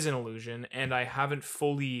 It is an illusion, and I haven't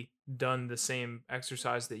fully done the same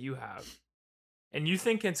exercise that you have. And you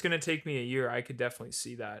think it's going to take me a year? I could definitely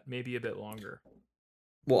see that, maybe a bit longer.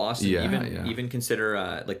 Well, Austin, even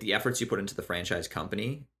consider like the efforts you put into the franchise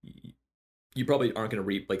company. You probably aren't going to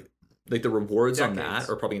reap like the rewards on that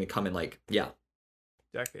are probably going to come in like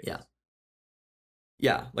decades.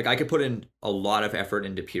 Yeah, like I could put in a lot of effort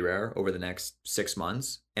into Pure Air over the next 6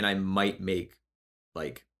 months, and I might make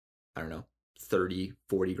like, I don't know, 30,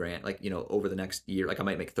 40 grand, like, you know, over the next year, like I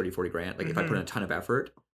might make 30, 40 grand, like if I put in a ton of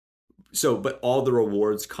effort. So, but all the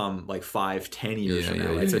rewards come like 5, 10 years from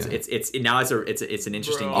now. It's an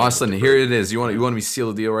interesting. Austin, here it is. You want me to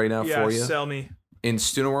seal the deal right now for you? Yeah, sell me. In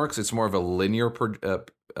StudentWorks, it's more of a linear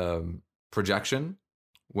projection.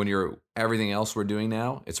 When you're everything else we're doing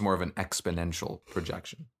now, it's more of an exponential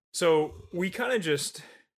projection. So we kind of just,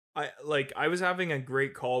 I was having a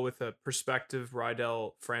great call with a prospective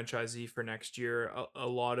Rydell franchisee for next year. A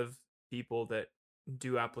lot of people that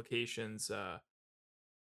do applications,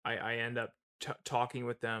 I end up talking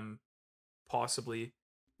with them possibly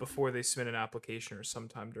before they submit an application or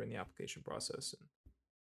sometime during the application process. And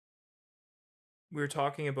we were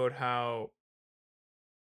talking about how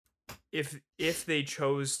if they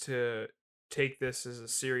chose to take this as a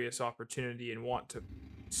serious opportunity and want to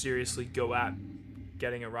seriously go at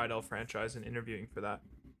getting a Rydell franchise and interviewing for that.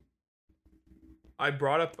 I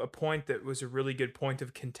brought up a point that was a really good point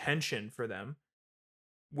of contention for them,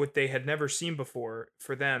 what they had never seen before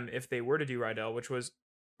for them if they were to do Rydell, which was,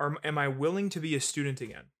 am I willing to be a student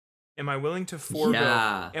again? Am I willing to forego?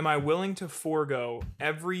 Yeah. Am I willing to forego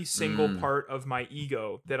every single part of my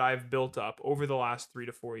ego that I've built up over the last 3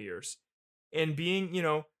 to 4 years, and being, you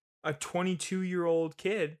know, a 22-year-old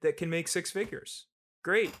kid that can make 6 figures?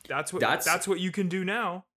 Great, that's what you can do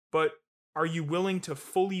now. But are you willing to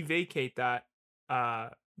fully vacate that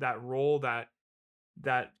role, that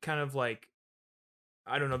kind of like,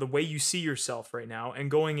 I don't know, the way you see yourself right now, and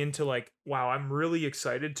going into like, wow, I'm really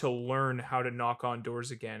excited to learn how to knock on doors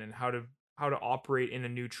again, and how to operate in a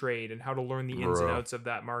new trade, and how to learn the ins and outs of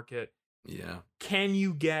that market. Yeah. Can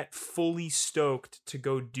you get fully stoked to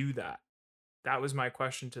go do that? That was my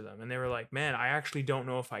question to them. And they were like, man, I actually don't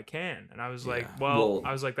know if I can. And I was like, well,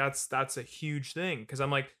 I was like, that's a huge thing. Cause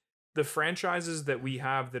I'm like, the franchises that we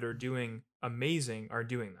have that are doing amazing are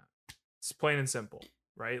doing that. It's plain and simple.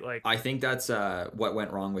 Right? Like, I think that's what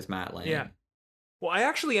went wrong with Matt Lang. Yeah. Well, I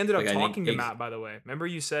actually ended up talking to Matt, by the way. Remember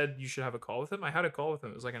you said you should have a call with him? I had a call with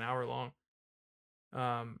him. It was like an hour long.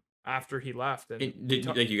 After he left. And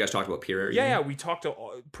like you guys talked about peer area? Yeah, we talked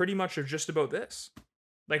pretty much just about this.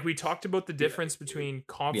 Like, we talked about the difference between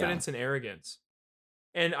confidence and arrogance.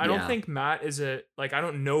 And I don't think Matt is I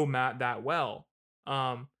don't know Matt that well.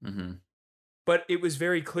 But it was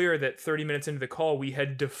very clear that 30 minutes into the call, we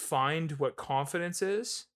had defined what confidence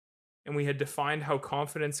is, and we had defined how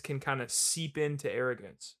confidence can kind of seep into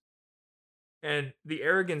arrogance. And the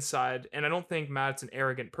arrogance side, and I don't think Matt's an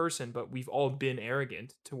arrogant person, but we've all been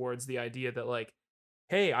arrogant towards the idea that, like,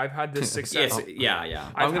 hey, I've had this success. I'm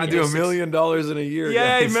going to do $1 million in a year.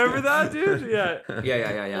 Yeah, guys. remember that, dude? Yeah.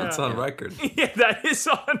 Yeah. It's on record. Yeah, that is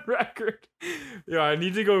on record. Yeah, I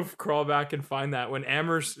need to go crawl back and find that. When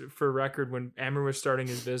Amber was starting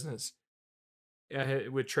his business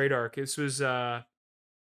with TradeArc, this was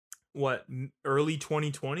early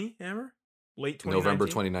 2020, Amber? Late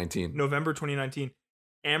 2019? November 2019.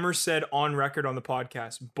 Amber said on record on the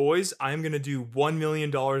podcast, boys, I'm going to do $1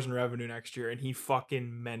 million in revenue next year. And he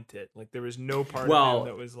fucking meant it. Like, there was no part of him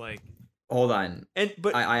that was like, hold on.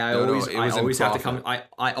 But I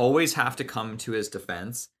always have to come to his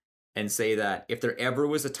defense and say that if there ever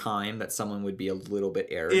was a time that someone would be a little bit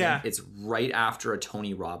arrogant, it's right after a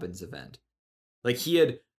Tony Robbins event. Like, he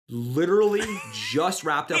had literally just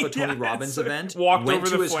wrapped up a Tony Robbins event, went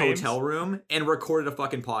to his hotel room and recorded a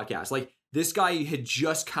fucking podcast. Like, this guy had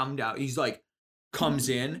just come down. He's like, comes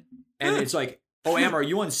in, and it's like, oh, Amber, are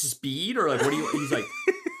you on speed? Or like, what are you? He's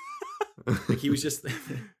like he was just.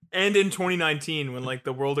 And in 2019, when like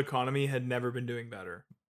the world economy had never been doing better.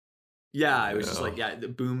 Yeah, it was just like, the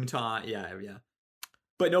boom time. Yeah.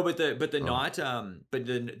 But no,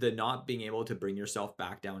 the not being able to bring yourself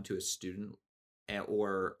back down to a student,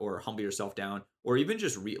 or humble yourself down, or even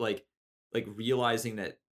just realizing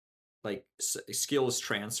that like skills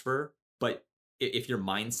transfer. But if your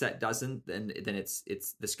mindset doesn't, then it's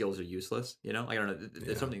the skills are useless. You know, like, I don't know.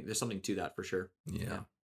 There's something to that for sure. Yeah.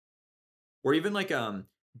 Or even like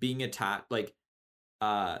being attacked, like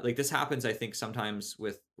this happens. I think sometimes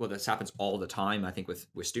this happens all the time. I think with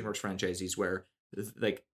StudentWorks franchisees where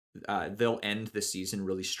like they'll end the season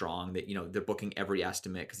really strong. That, you know, they're booking every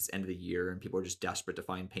estimate because it's end of the year and people are just desperate to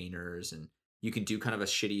find painters, and you can do kind of a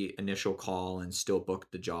shitty initial call and still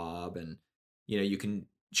book the job, and you know you can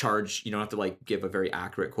charge, you don't have to like give a very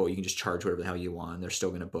accurate quote, you can just charge whatever the hell you want, they're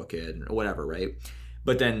still going to book it or whatever, right?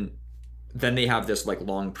 But then they have this like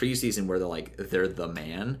long preseason where they're the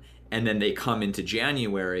man, and then they come into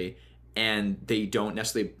January and they don't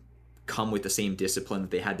necessarily come with the same discipline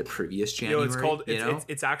that they had the previous January.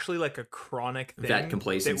 It's actually like a chronic thing. Vet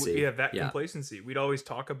complacency. Complacency. We'd always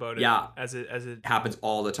talk about it as it happens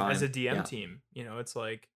all the time as a DM team. You know, it's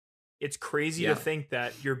like, it's crazy to think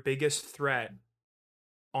that your biggest threat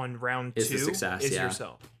on round 2 is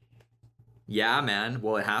yourself. Yeah, man.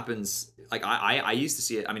 Well, it happens. Like I used to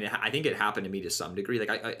see it. I mean, I think it happened to me to some degree. Like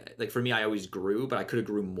I for me, I always grew, but I could have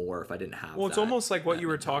grew more if I didn't have. Well, it's almost like what you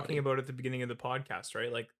were talking about at the beginning of the podcast, right?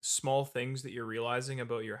 Like small things that you're realizing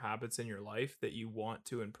about your habits in your life that you want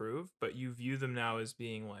to improve, but you view them now as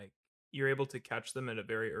being like, you're able to catch them at a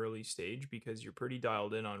very early stage because you're pretty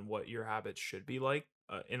dialed in on what your habits should be like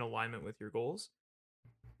in alignment with your goals.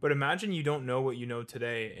 But imagine you don't know what you know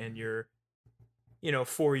today, and you're,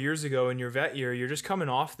 4 years ago in your vet year, you're just coming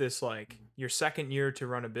off this, like, your second year to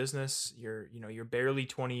run a business. You're barely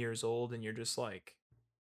 20 years old, and you're just like,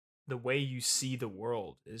 the way you see the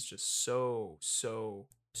world is just so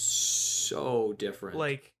So different.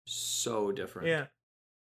 Like, so different. Yeah.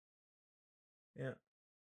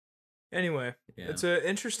 Anyway, it's an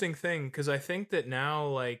interesting thing because I think that now,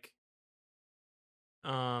 like,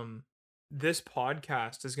 this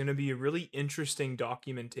podcast is going to be a really interesting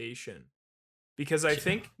documentation because I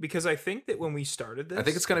think that when we started this, I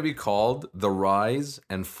think it's going to be called The Rise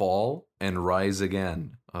and Fall and Rise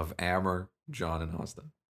Again of Amber, John, and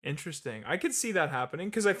Austin. Interesting. I could see that happening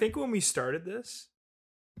because I think when we started this,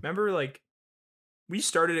 remember, like, we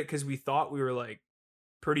started it because we thought we were, like,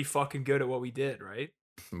 pretty fucking good at what we did, right?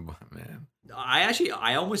 Man,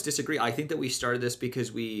 I almost disagree. I think that we started this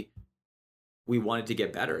because we wanted to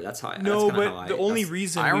get better. That's how. No, that's but the only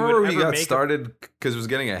reason I we remember would we ever got make started because it was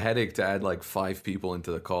getting a headache to add like 5 people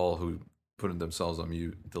into the call who put themselves on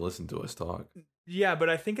mute to listen to us talk. Yeah, but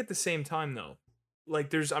I think at the same time though,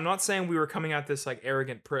 like, I'm not saying we were coming at this like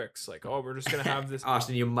arrogant pricks, like, oh, we're just gonna have this.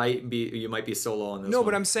 Austin, you might be solo on this. No, one.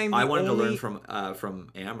 but I'm saying I wanted to learn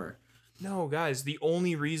from Amber. No, guys, the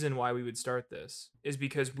only reason why we would start this is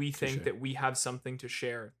because we think that we have something to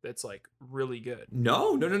share that's like really good.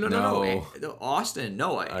 No. Austin,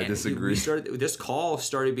 no. I disagree. This call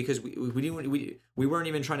started because we weren't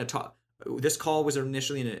even trying to talk. This call was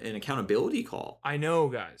initially an accountability call. I know,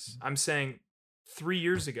 guys. I'm saying 3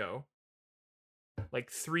 years ago,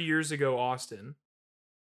 Austin,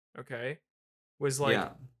 okay, was like, yeah.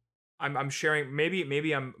 I'm sharing.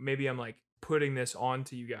 Maybe I'm like putting this on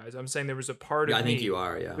to you guys. I'm saying there was a part of me. I think you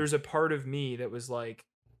are, yeah. There's a part of me that was like,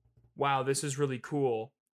 wow, this is really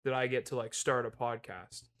cool that I get to like start a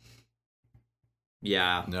podcast.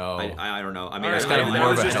 Yeah. No. I don't know. I mean, it's kind of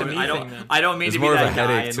more of a I don't mean to be more that of a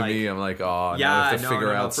guy. headache to me. I'm like, oh, yeah, I have to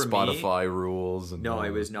figure out for Spotify me, rules. And no, it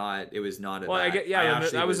was not. It was not. Well,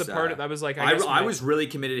 that was a part. That was like, I was really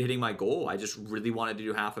committed to hitting my goal. I just really wanted to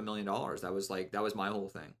do $500,000. That was my whole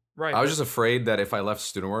thing. Right. I was just afraid that if I left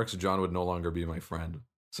StudentWorks, John would no longer be my friend.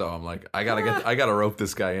 So I'm like, I gotta rope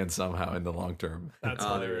this guy in somehow in the long term. That's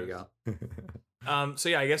there you go. So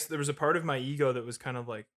yeah, I guess there was a part of my ego that was kind of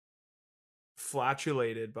like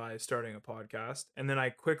flatulated by starting a podcast, and then I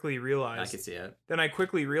quickly realized. I could see it. Then I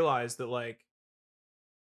quickly realized that like,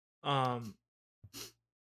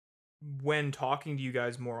 when talking to you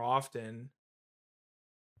guys more often,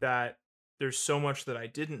 that there's so much that I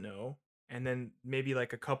didn't know. And then maybe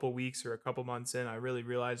like a couple weeks or a couple months in, I really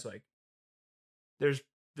realized like there's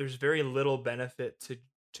very little benefit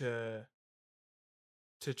to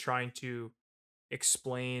trying to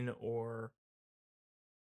explain or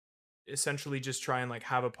essentially just try and like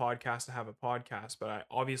have a podcast to have a podcast. But I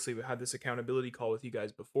obviously had this accountability call with you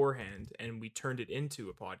guys beforehand and we turned it into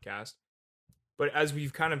a podcast. But as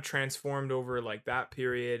we've kind of transformed over like that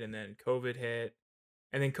period, and then COVID hit.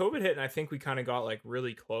 And I think we kind of got like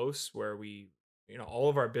really close where we, all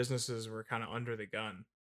of our businesses were kind of under the gun.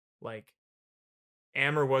 Like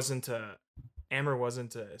Amber wasn't a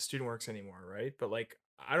StudentWorks anymore, right? But like,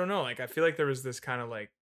 I don't know, like I feel like there was this kind of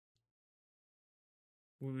like,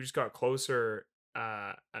 we just got closer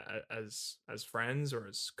as friends or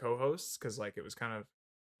as co-hosts, because like it was kind of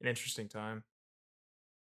an interesting time.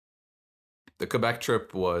 The Quebec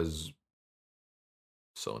trip was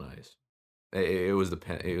so nice. It was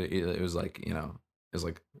it was like,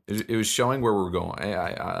 it was showing where we're going.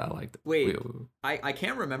 I liked it. Wait, I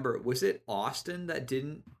can't remember. Was it Austin that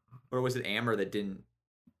didn't, or was it Amber that didn't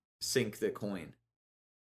sink the coin?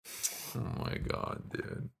 Oh my god,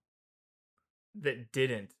 dude. That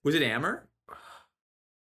didn't. Was it Amber?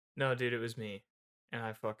 No, dude, it was me, and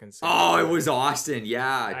I fucking. Oh, it was Austin.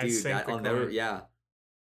 Yeah, dude. I'll never. Yeah.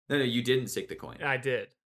 No, you didn't sink the coin. I did.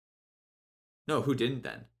 No, who didn't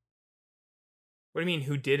then? What do you mean,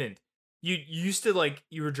 who didn't? You used to like,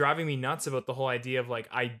 you were driving me nuts about the whole idea of like,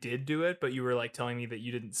 I did do it, but you were like telling me that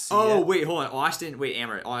you didn't see it. Oh, wait, hold on. Austin, wait,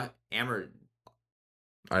 Amber. I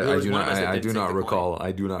do not recall.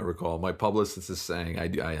 I do not recall. My publicist is saying I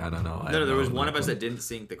don't know. No, there was one of us that didn't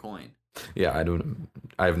sink the coin. Yeah,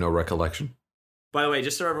 I have no recollection. By the way,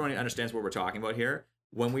 just so everyone understands what we're talking about here,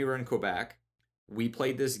 when we were in Quebec, we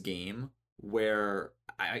played this game where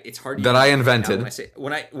it's hard that I invented.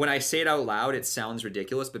 When I say it out loud, it sounds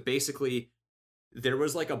ridiculous, but basically there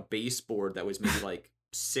was like a baseboard that was maybe like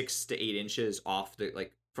 6 to 8 inches off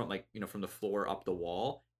from the floor up the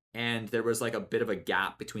wall, and there was like a bit of a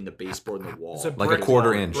gap between the baseboard and the wall, like a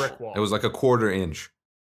quarter inch. It was like a quarter inch.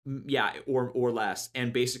 Yeah, or less.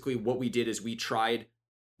 And basically what we did is we tried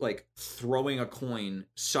like throwing a coin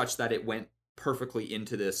such that it went perfectly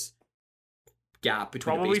into this gap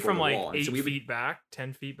between probably the baseboard from and the wall. Like 8 feet back,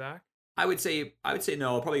 10 feet back. I would say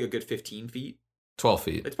no, probably a good 15 feet. 12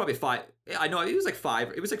 feet. It's probably 5. I know it was like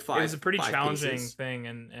 5. It was like 5. It was a pretty challenging paces. thing,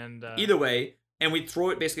 and either way, and we'd throw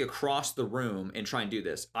it basically across the room and try and do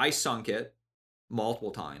this. I sunk it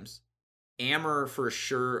multiple times. Amber for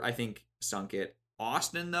sure, I think, sunk it.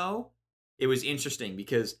 Austin, though, it was interesting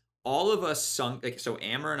because all of us sunk. Like, so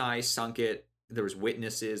Amber and I sunk it. There was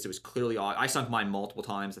witnesses. It was clearly I sunk mine multiple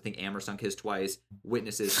times. I think Amber sunk his twice.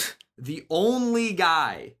 Witnesses. The only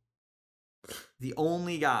guy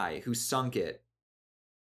who sunk it,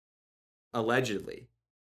 allegedly,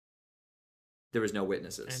 there was no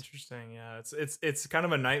witnesses. Interesting. Yeah, it's kind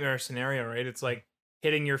of a nightmare scenario, right? It's like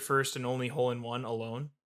hitting your first and only hole in one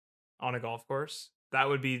alone on a golf course. That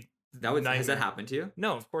would be Has that happened to you?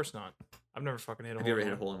 No, of course not. I've never fucking hit a hole. Have you ever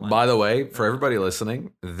hit a hole in one? By the way, for everybody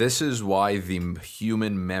listening, this is why the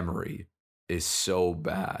human memory is so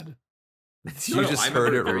bad. You just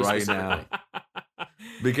heard it right now.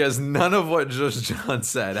 Because none of what just John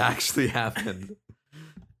said actually happened.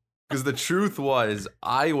 Because the truth was,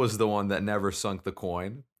 I was the one that never sunk the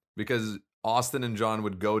coin. Because Austin and John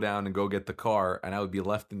would go down and go get the car, and I would be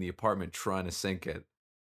left in the apartment trying to sink it.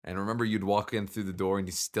 And remember, you'd walk in through the door and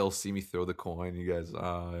you still see me throw the coin. You guys,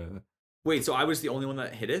 Wait, so I was the only one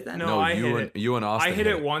that hit it then? No, I hit it. You and Austin. I hit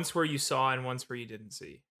it once where you saw and once where you didn't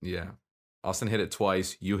see. Yeah. Austin hit it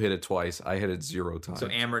twice. You hit it twice. I hit it 0 times. So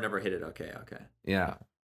Amber never hit it. Okay. Yeah.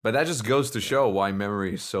 But that just goes to show why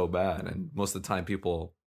memory is so bad. And most of the time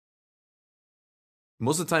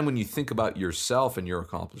when you think about yourself and your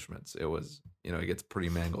accomplishments, it gets pretty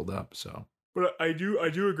mangled up. So. But I do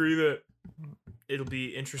agree that it'll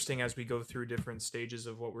be interesting as we go through different stages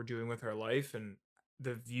of what we're doing with our life, and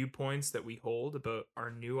the viewpoints that we hold about our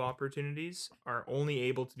new opportunities are only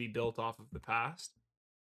able to be built off of the past.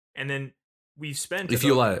 And then we've spent if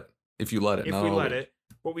we let it,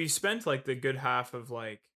 but we've spent like the good half of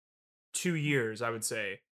like 2 years, I would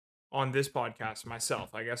say, on this podcast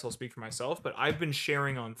myself. I guess I'll speak for myself, but I've been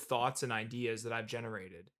sharing on thoughts and ideas that I've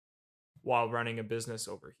generated while running a business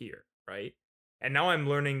over here, right? And now I'm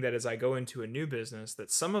learning that as I go into a new business, that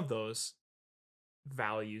some of those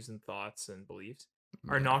values and thoughts and beliefs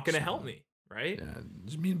are not going to help me, right? Yeah,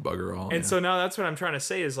 just mean bugger all. And so now that's what I'm trying to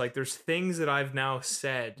say is like there's things that I've now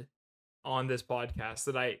said on this podcast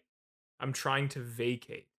that I'm trying to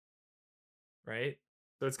vacate, right?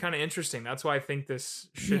 So it's kind of interesting. That's why I think this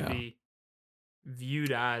should be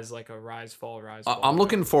viewed as like a rise, fall. I'm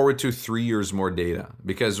looking forward to 3 years more data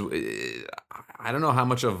because I don't know how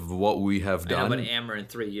much of what we have done. I know, but Amber in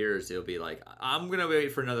 3 years, it'll be like, I'm going to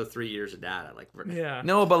wait for another 3 years of data. Like, yeah.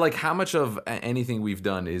 No, but like how much of anything we've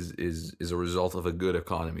done is a result of a good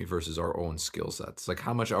economy versus our own skill sets? Like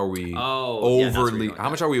how much are we overly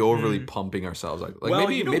pumping ourselves? Like well,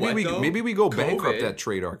 maybe we go COVID, bankrupt at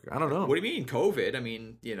trade arc. I don't know. What do you mean COVID? I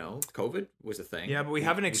mean, COVID was a thing. Yeah, but we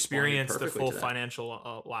haven't experienced the full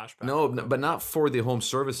financial lashback. No, but not for the home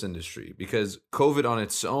service industry because COVID on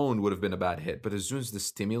its own would have been a bad hit. But as soon as the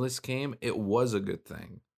stimulus came, it was a good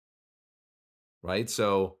thing, right?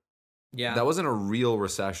 So, yeah, that wasn't a real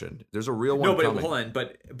recession. There's a real one. No, but coming. Hold on.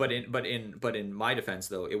 But in my defense,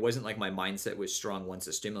 though, it wasn't like my mindset was strong once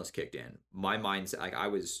the stimulus kicked in. My mindset, like I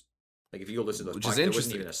was, like if you go listen to those, podcasts, there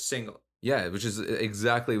wasn't even a single. Yeah, which is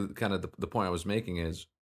exactly kind of the point I was making is.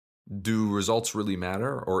 Do results really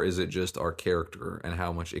matter, or is it just our character and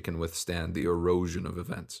how much it can withstand the erosion of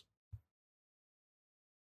events?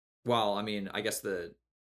 Well, I mean, I guess you're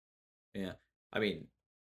going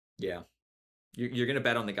to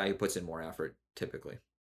bet on the guy who puts in more effort, typically.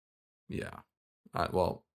 Yeah.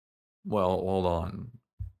 Well, hold on.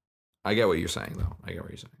 I get what you're saying, though. You're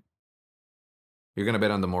going to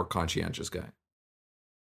bet on the more conscientious guy.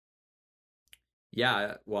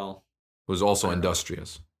 Yeah, well. Who's also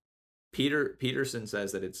industrious. Peterson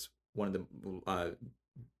says that it's one of the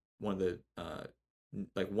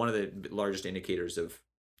largest indicators of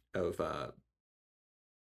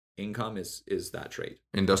income is that trait.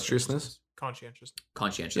 Industriousness?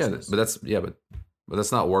 Conscientiousness. Yeah, but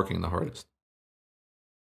that's not working the hardest.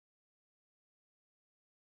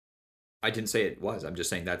 I didn't say it was. I'm just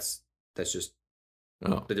saying that's just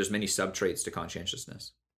that there's many sub traits to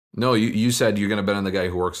conscientiousness. No, you said you're gonna bet on the guy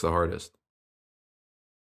who works the hardest.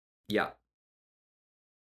 Yeah.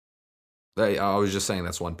 I was just saying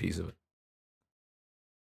that's one piece of it.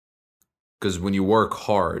 Because when you work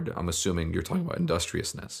hard, I'm assuming you're talking about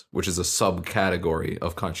industriousness, which is a subcategory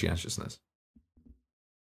of conscientiousness.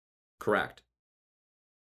 Correct.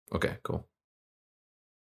 Okay, cool.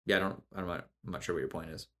 Yeah, I'm not sure what your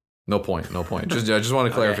point is. No point. I just want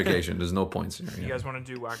a clarification. There's no points in here. You guys want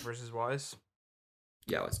to do whack versus wise?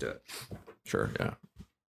 Yeah, let's do it. Sure, yeah.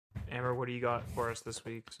 Amber, what do you got for us this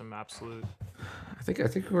week? Some absolute. I think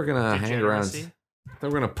we're gonna hang around.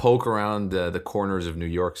 Then we're gonna poke around the corners of New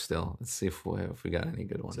York still. Let's see if we got any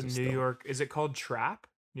good ones. It's a New York. Is it called trap?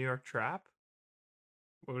 New York trap?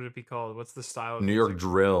 What would it be called? What's the style of New music? York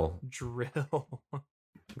drill. Drill.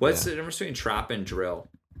 What's the difference between trap and drill?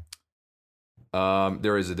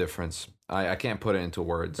 There is a difference. I can't put it into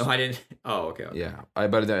words. No, I didn't. Oh, okay. Yeah,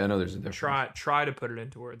 but I know there's a difference. Try to put it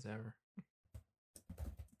into words, ever.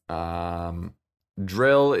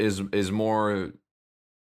 Drill is more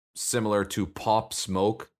similar to Pop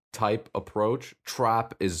Smoke type approach.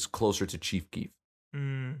 Trap is closer to Chief Keef.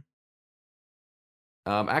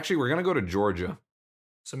 Actually, we're gonna go to Georgia.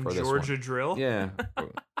 Some Georgia drill. Yeah.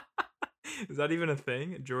 Is that even a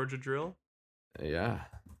thing? Georgia drill? Yeah.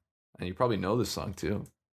 And you probably know this song too.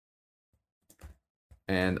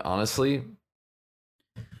 And honestly,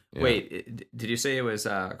 yeah. Wait, did you say it was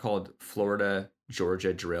called Florida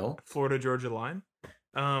Georgia Drill? Florida Georgia Line?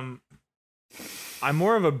 I'm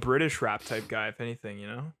more of a British rap type guy, if anything, you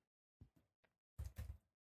know?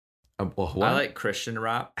 Well, I like Christian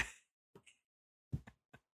rap.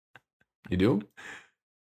 You do?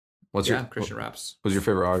 What's your Christian raps? Who's your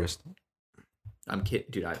favorite artist? I'm kidding,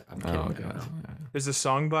 dude. I'm kidding. Oh, okay. I don't know. There's a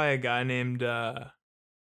song by a guy named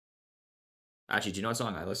Actually, do you know what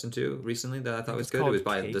song I listened to recently that I thought was It's good? It called was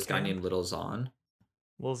by Cake this guy Camp? named Little Zahn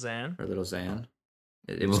Lil Xan. or Little Zan.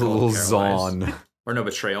 It was Little called Paralyzed. Zahn. Or no,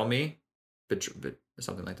 Betrayal Me, but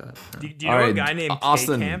something like that. Do you know a guy named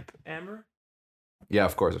Austin. K-Camp, Amber? Yeah,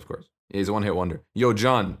 of course. Yeah, he's a one-hit wonder. Yo,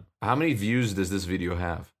 John, how many views does this video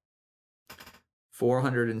have?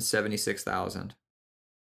 476,000.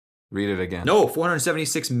 Read it again. No,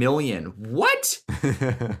 476 million. What?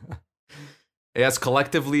 It has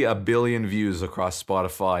collectively 1 billion views across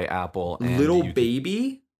Spotify, Apple, and Little YouTube.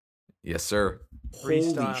 Baby? Yes, sir.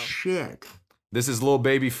 Freestyle. Holy shit. This is Lil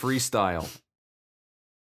Baby freestyle.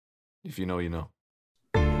 If you know, you know.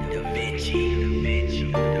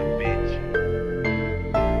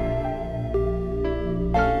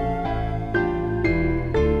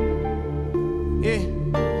 Yeah.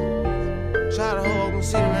 Shout out to Oakland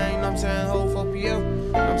City, man. You know what I'm saying? Whole 4 p.m. You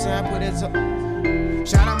know what I'm saying? I put that up.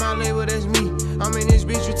 Shout out my label, that's me. I'm in this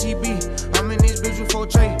bitch with TB. I'm in this bitch with 4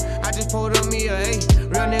 Trey. I just pulled up me a A.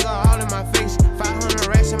 Real nigga all in my face. 500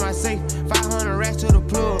 racks in my safe. 500 racks to the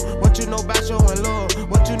plug. What you know about showing love?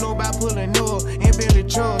 What you know about pulling up? In Billy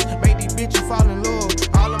trucks. Make these bitches fall in love.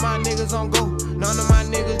 All of my niggas on go. None of my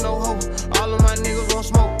niggas no hope. All of my niggas won't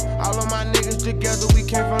smoke. All of my niggas together. We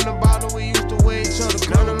came from the bottom. We used to wear each other.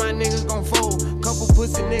 None of my niggas gon' fold. Couple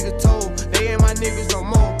pussy niggas told. They ain't my niggas no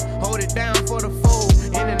more. Hold it down for the fold.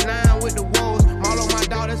 In the 9 with the woes. All of my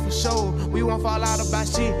daughters for sure. We won't fall out about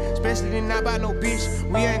shit. Especially not by no bitch.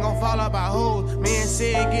 We ain't gon' fall out by hoes. Man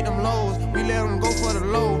said get them lows. We let them go for the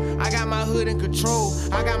low. I got my hood in control.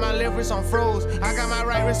 I got my left wrist on froze. I got my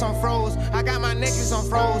right wrist on froze. I got my necklace on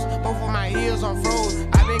froze. Both of my ears on froze.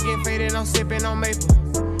 I been getting faded. I'm sipping on maple.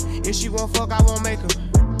 If she won't fuck, I won't make her.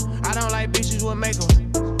 I don't like bitches with makeup.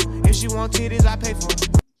 If she want titties, I pay for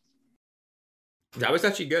them. That was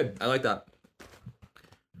actually good. I like that.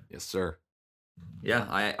 Yes, sir. Yeah,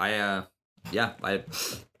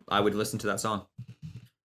 I would listen to that song.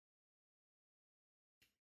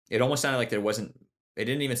 It almost sounded like there wasn't. It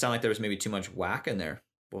didn't even sound like there was maybe too much whack in there.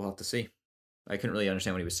 We'll have to see. I couldn't really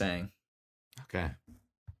understand what he was saying. Okay.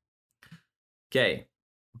 Okay.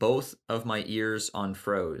 Both of my ears on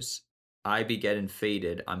froze. I be getting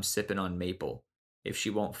faded. I'm sipping on maple. If she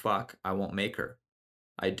won't fuck, I won't make her.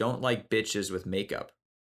 I don't like bitches with makeup.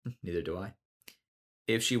 Neither do I.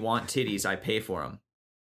 If she want titties, I pay for them.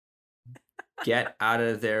 Get out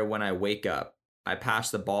of there when I wake up. I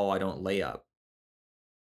pass the ball, I don't lay up.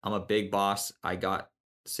 I'm a big boss, I got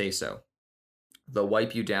say so. They'll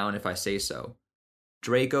wipe you down if I say so.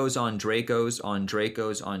 Dracos on Dracos on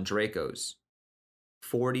Dracos on Dracos.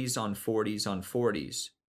 40s on 40s on 40s.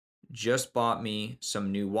 Just bought me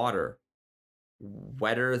some new water.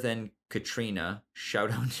 Wetter than Katrina.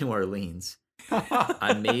 Shout out New Orleans.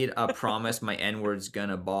 I made a promise my N-word's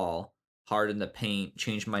gonna ball. Hard in the paint.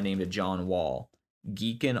 Changed my name to John Wall.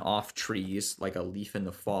 Geeking off trees like a leaf in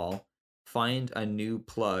the fall. Find a new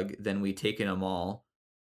plug, then we taking them all.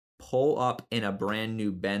 Pull up in a brand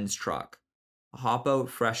new Benz truck. Hop out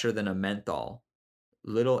fresher than a menthol.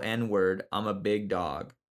 Little N-word, I'm a big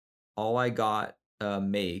dog. All I got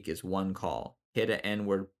make is one call. Hit a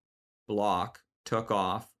N-word block. Took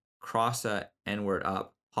off. Cross a N-word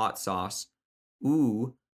up. Hot sauce.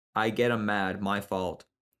 Ooh, I get 'em mad, my fault.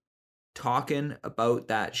 Talking about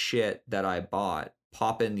that shit that I bought,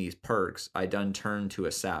 popping these perks, I done turned to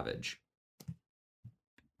a savage.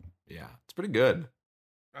 Yeah, it's pretty good.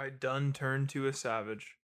 I done turned to a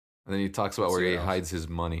savage. And then he talks about where he else. hides his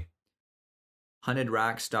money. 100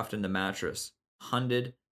 racks stuffed in the mattress,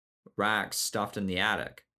 100 racks stuffed in the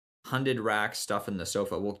attic, 100 racks stuffed in the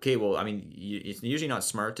sofa. Well, okay, well, I mean, it's usually not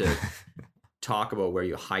smart to talk about where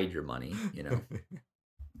you hide your money, you know.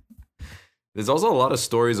 There's also a lot of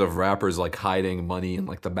stories of rappers like hiding money in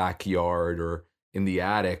like the backyard or in the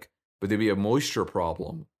attic, but there'd be a moisture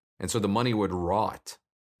problem, and so the money would rot.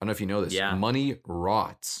 I don't know if you know this. Yeah. Money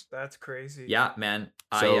rots. That's crazy. Yeah, man.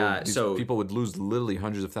 So people would lose literally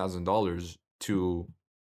hundreds of thousands of dollars to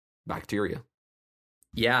bacteria.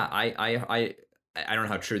 Yeah, I don't know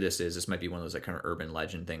how true this is. This might be one of those like kind of urban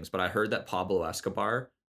legend things, but I heard that Pablo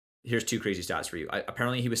Escobar. Here's 2 crazy stats for you.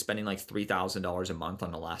 Apparently, he was spending like $3,000 a month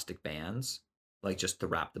on elastic bands, like just to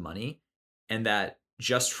wrap the money, and that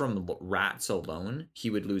just from rats alone,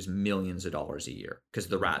 he would lose millions of dollars a year because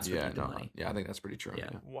the rats would eat the money. Yeah, I think that's pretty true. Yeah.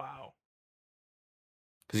 Wow.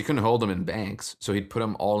 Because he couldn't hold them in banks, so he'd put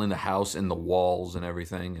them all in the house, in the walls, and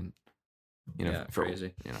everything, and you know,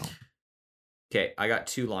 crazy. You know. Okay, I got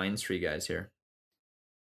 2 lines for you guys here.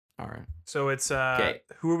 All right. So it's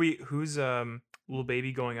who's Little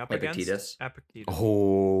Baby going up against? Epictetus.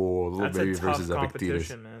 Oh, Little That's Baby a tough versus Epictetus.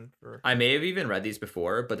 competition, man. I may have even read these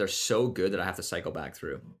before, but they're so good that I have to cycle back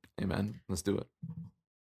through. Hey man, let's do it.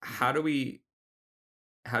 How do we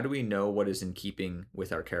know what is in keeping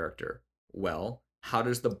with our character? Well, how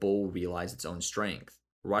does the bull realize its own strength,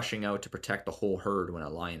 rushing out to protect the whole herd when a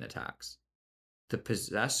lion attacks? The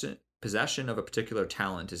possession of a particular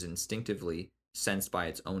talent is instinctively sensed by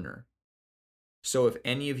its owner. So if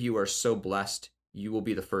any of you are so blessed, you will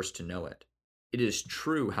be the first to know it. It is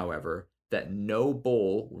true, however, that no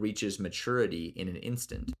bull reaches maturity in an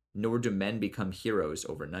instant, nor do men become heroes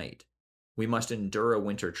overnight. We must endure a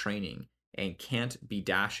winter training and can't be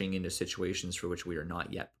dashing into situations for which we are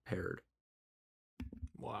not yet prepared.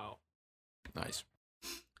 Wow. Nice.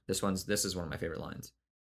 This is one of my favorite lines.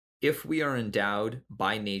 If we are endowed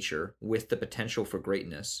by nature with the potential for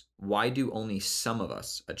greatness, why do only some of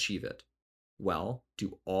us achieve it? Well,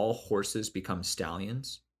 do all horses become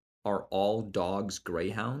stallions? Are all dogs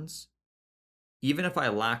greyhounds? Even if I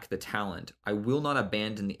lack the talent, I will not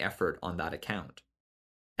abandon the effort on that account.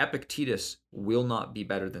 Epictetus will not be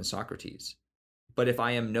better than Socrates. But if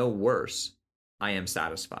I am no worse, I am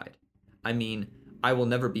satisfied. I mean, I will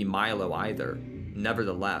never be Milo either.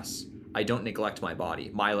 Nevertheless, I don't neglect my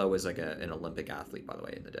body. Milo was like an Olympic athlete, by the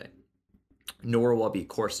way, in the day. Nor will I be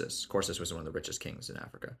Corsus. Corsus was one of the richest kings in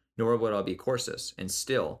Africa. Nor will I be Corsus, and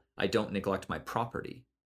still I don't neglect my property.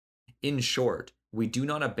 In short, we do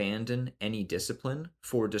not abandon any discipline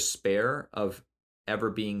for despair of ever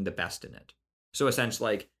being the best in it. So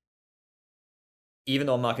essentially, like, even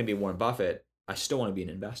though I'm not going to be Warren Buffett, I still want to be an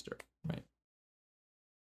investor, right?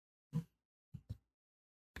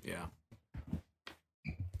 Yeah.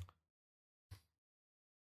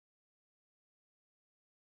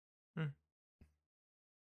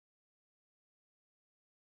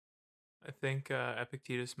 I think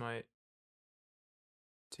Epictetus might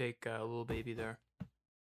take a Little Baby there.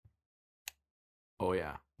 Oh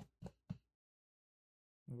yeah.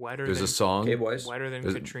 Wetter There's than, a song. Okay, boys. Wetter than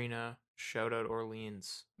Katrina. Shout out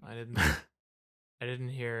Orleans. I didn't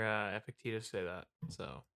hear Epictetus say that,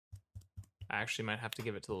 so I actually might have to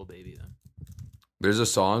give it to Little Baby then. There's a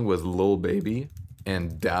song with Lil Baby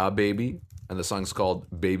and Da Baby, and the song's called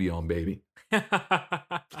Baby on Baby.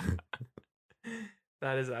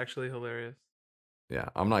 That is actually hilarious. Yeah,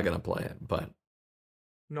 I'm not gonna play it, but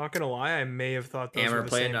Not gonna lie, I may have thought those were the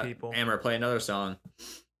same people. Amber, play another song.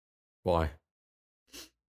 why?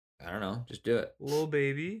 I don't know. Just do it. Little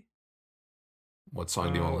Baby. What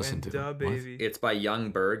song do you want to listen and to? Da What? Baby. It's by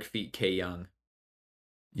Young Berg feat K Young.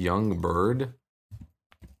 Young Bird.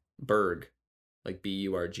 Berg, like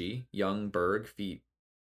B-U-R-G. Young Berg feat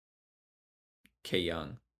K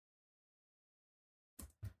Young.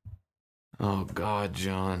 Oh God,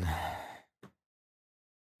 John.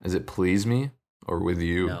 Is it Please Me or With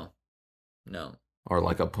You? No. Or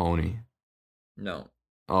Like a Pony? No.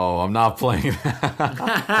 Oh, I'm not playing that.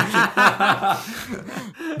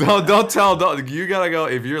 don't tell. You gotta go.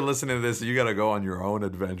 If you're listening to this, you gotta go on your own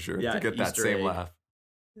adventure to get that Easter same egg. laugh.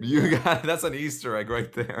 You got that's an Easter egg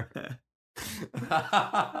right there.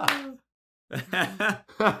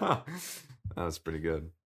 That was pretty good.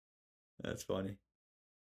 That's funny.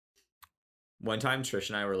 One time, Trish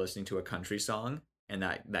and I were listening to a country song, and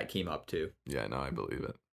that came up too. Yeah, no, I believe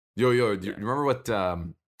it. Do you remember what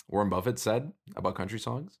Warren Buffett said about country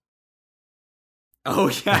songs?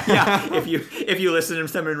 Oh yeah. if you listen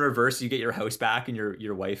to them in reverse, you get your house back, and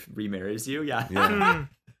your wife remarries you. Yeah.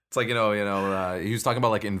 It's like he was talking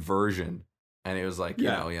about like inversion, and it was like you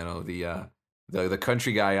know the the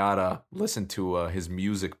country guy oughta listen to his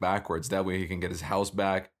music backwards. That way he can get his house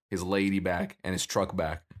back, his lady back, and his truck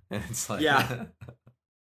back. And it's like, Yeah.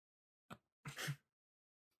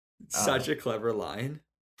 Such a clever line.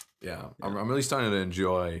 Yeah, I'm really starting to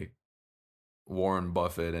enjoy Warren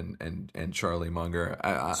Buffett and Charlie Munger.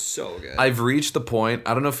 So good. I've reached the point.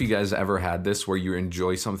 I don't know if you guys ever had this where you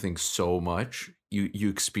enjoy something so much you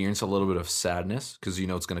experience a little bit of sadness because you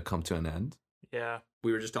know it's going to come to an end. Yeah,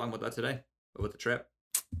 we were just talking about that today with the trip.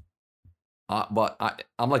 But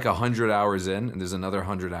I'm like 100 hours in, and there's another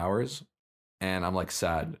 100 hours, and I'm like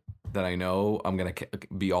sad that I know I'm gonna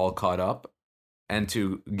be all caught up. And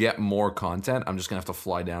to get more content, I'm just going to have to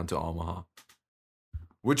fly down to Omaha.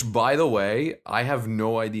 Which, by the way, I have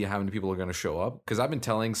no idea how many people are going to show up. Because I've been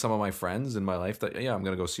telling some of my friends in my life that, yeah, I'm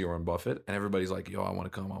going to go see Warren Buffett. And everybody's like, yo, I want to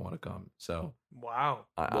come. I want to come. So. Wow.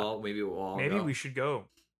 Well, maybe we'll all Maybe go. we should go.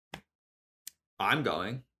 I'm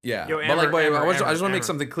going. Yeah. Yo, but like, I just want to Amber. make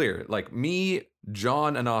something clear. Like, me,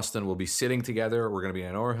 John, and Austin will be sitting together. We're going to be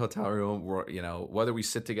in our hotel room. We're, you know, whether we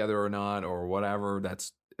sit together or not or whatever,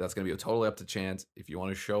 that's going to be totally up to chance. If you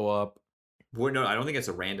want to show up. Well, no, I don't think it's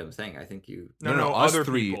a random thing. I think you. No, us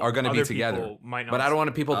three are going to be together. But I don't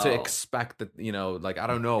want people to expect that, you know, like, I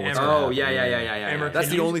don't know what's going to happen. Yeah. That's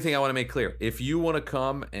the only thing I want to make clear. If you want to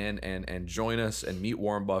come and join us and meet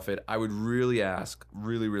Warren Buffett, I would really ask,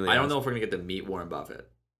 really I don't know if we're going to get to meet Warren Buffett.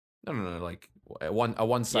 No, like a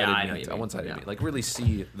one-sided meet. A one-sided meet. Like, really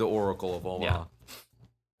see the Oracle of Omaha.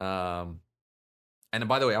 Yeah. And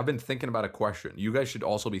by the way, I've been thinking about a question. You guys should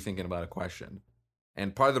also be thinking about a question.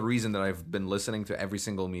 And part of the reason that I've been listening to every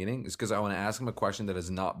single meeting is because I want to ask him a question that has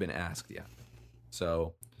not been asked yet.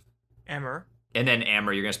 So, Amber. And then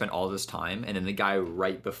Amber, you're gonna spend all this time, and then the guy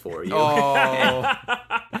right before you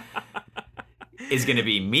is gonna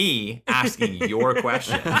be me asking your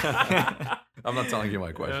question. I'm not telling you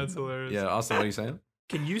my question. That's hilarious. Yeah, Austin, what are you saying?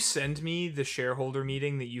 Can you send me the shareholder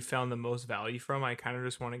meeting that you found the most value from? I kind of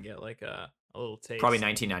just want to get like a little taste. Probably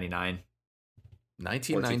 1999.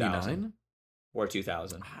 1999? Or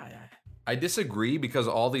 2000. I disagree because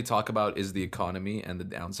all they talk about is the economy and the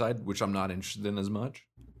downside, which I'm not interested in as much.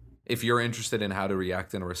 If you're interested in how to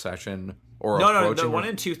react in a recession or no, the one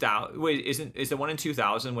in 2000. Wait, is the one in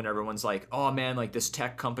 2000 when everyone's like, "Oh man, like this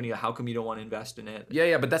tech company, how come you don't want to invest in it?"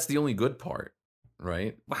 Yeah, but that's the only good part,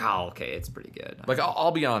 right? Wow, okay, it's pretty good. Like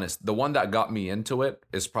I'll be honest, the one that got me into it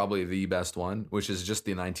is probably the best one, which is just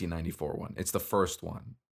the 1994 one. It's the first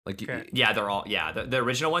one. Like, okay. Yeah, they're all, the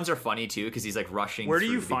original ones are funny too because he's like rushing. Where do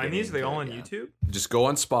you find these? Are they all on YouTube? Just go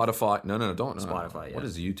on Spotify. No, don't. Spotify. Yeah. What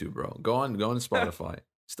is YouTube, bro? Go on Spotify.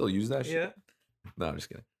 Still use that shit? Yeah. No, I'm just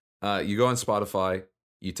kidding. You go on Spotify.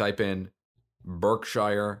 You type in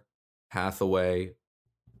Berkshire Hathaway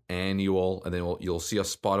annual, and then you'll see a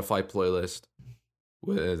Spotify playlist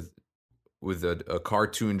with a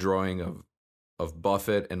cartoon drawing of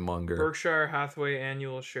Buffett and Munger. Berkshire Hathaway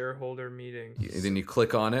annual shareholder meeting. And then you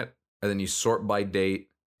click on it, and then you sort by date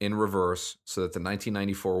in reverse so that the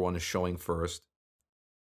 1994 one is showing first.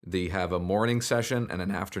 They have a morning session and an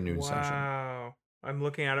afternoon session. Wow. I'm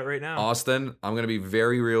looking at it right now. Austin, I'm going to be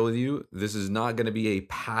very real with you. This is not going to be a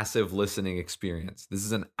passive listening experience. This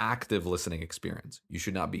is an active listening experience. You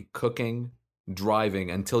should not be cooking,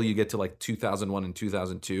 driving until you get to like 2001 and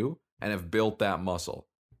 2002 and have built that muscle.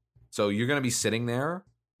 So you're going to be sitting there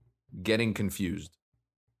getting confused.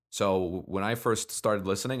 So when I first started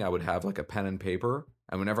listening, I would have like a pen and paper.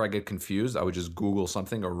 And whenever I get confused, I would just Google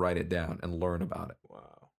something or write it down and learn about it.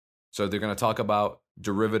 Wow. So they're going to talk about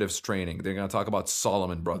derivatives trading. They're going to talk about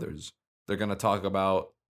Solomon Brothers. They're going to talk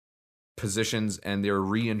about positions and their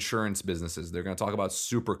reinsurance businesses. They're going to talk about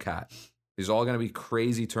Supercat. These are all going to be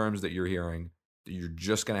crazy terms that you're hearing that you're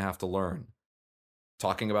just going to have to learn.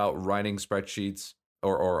 Talking about writing spreadsheets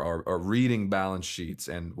or reading balance sheets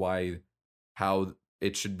and how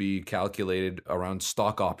it should be calculated around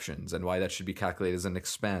stock options and why that should be calculated as an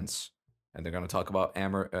expense. And they're going to talk about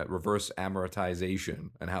reverse amortization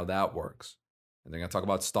and how that works. And they're going to talk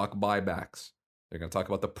about stock buybacks. They're going to talk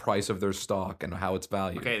about the price of their stock and how it's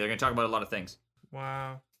valued. Okay, they're going to talk about a lot of things.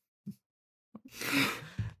 Wow.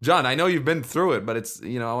 John, I know you've been through it, but it's, I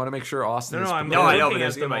want to make sure Austin is I know, but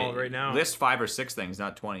there's them all right now. List 5 or 6 things,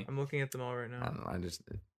 not 20. I'm looking at them all right now. I don't know,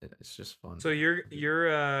 it's just fun. So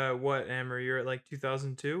you're what, Amber? You're at like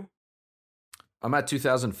 2002? I'm at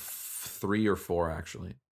 2003 or 4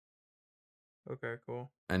 actually. Okay,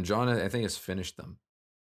 cool. And John, I think, has finished them.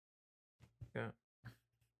 Yeah.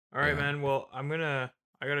 All right, man. Well, I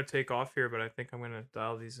gotta take off here, but I think I'm gonna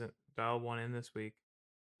dial one in this week.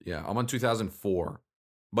 Yeah, I'm on 2004.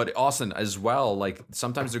 But Austin as well, like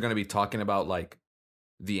sometimes they're going to be talking about like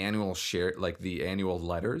the annual share, like the annual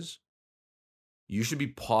letters. you should be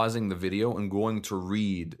pausing the video and going to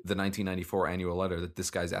read the 1994 annual letter that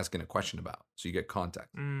this guy's asking a question about, so you get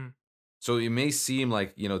context. So it may seem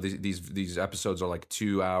like, you know, these episodes are like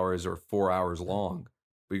 2 hours or 4 hours long,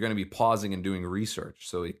 but you're going to be pausing and doing research.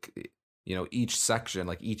 So you know, each section,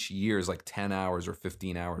 like each year, is like 10 hours or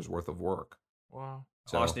 15 hours worth of work. Wow.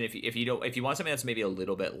 So, Austin, if you want something that's maybe a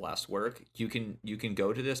little bit less work, you can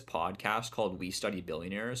go to this podcast called We Study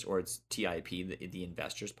Billionaires, or it's TIP, the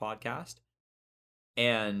Investors Podcast,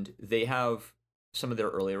 and they have some of their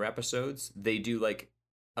earlier episodes. They do like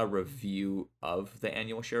a review of the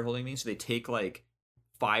annual shareholding meeting, so they take like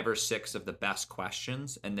 5 or 6 of the best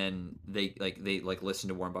questions, and then they listen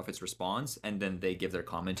to Warren Buffett's response, and then they give their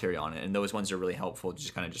commentary on it. And those ones are really helpful.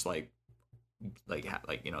 Just kind of just like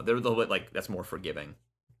you know, they're a little bit like, that's more forgiving.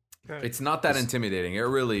 It's not that intimidating. It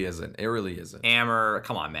really isn't. It really isn't. Amber,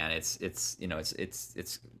 come on, man. It's you know,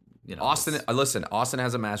 it's you know. Austin, listen. Austin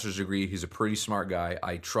has a master's degree. He's a pretty smart guy.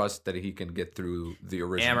 I trust that he can get through the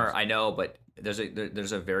original. Amber, I know, but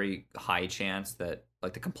there's a very high chance that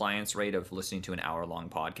like the compliance rate of listening to an hour-long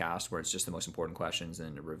podcast where it's just the most important questions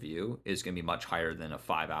and a review is going to be much higher than a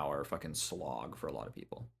 5-hour fucking slog for a lot of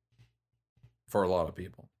people. For a lot of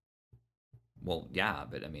people. Well, yeah,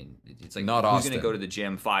 but I mean, it's like, not who's Austin. going to go to the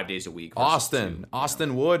gym 5 days a week? Austin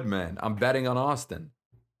Wood, man. I'm betting on Austin.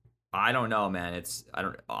 I don't know, man. I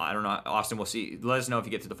don't know. Austin, we'll see. Let us know if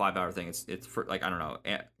you get to the 5-hour thing. It's for like, I don't know.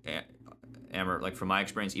 Amber, like from my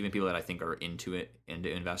experience, even people that I think are into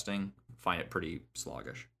investing find it pretty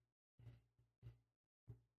sluggish.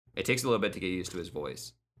 It takes a little bit to get used to his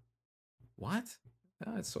voice. What?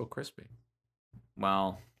 Oh, it's so crispy.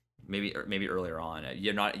 Well, maybe earlier on.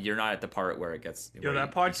 You're not at the part where it gets. Yo,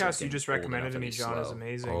 that podcast you just recommended to me, John, is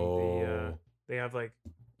amazing. Oh. They have like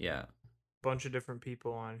a bunch of different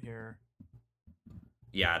people on here.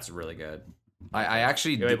 Yeah, it's really good. I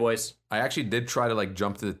actually did, boys. I actually did try to like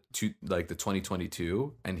jump to the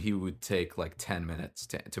 2022, and he would take like 10 minutes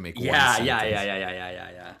to make one sentence.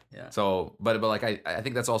 Yeah. So, but like I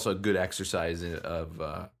think that's also a good exercise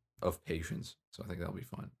of patience. So I think that'll be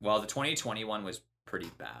fun. Well, the 2021 was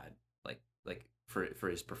pretty bad. Like for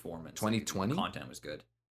his performance. 2020 the content was good.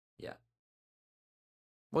 Yeah.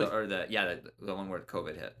 Well, the one where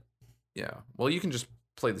COVID hit. Yeah. Well, you can just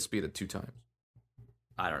play the speed at 2 times.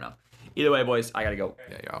 I don't know. Either way, boys, I gotta go.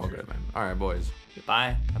 Yeah, all good, man. All right, boys.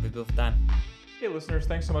 Bye. Have a beautiful time. Hey, listeners,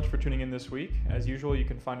 thanks so much for tuning in this week. As usual, you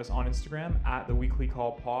can find us on Instagram at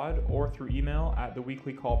 @theweeklycallpod or through email at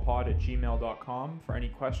theweeklycallpod@gmail.com for any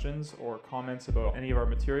questions or comments about any of our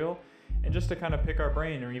material, and just to kind of pick our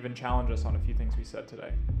brain or even challenge us on a few things we said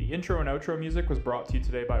today. The intro and outro music was brought to you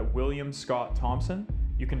today by William Scott Thompson.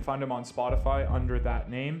 You can find him on Spotify under that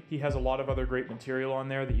name. He has a lot of other great material on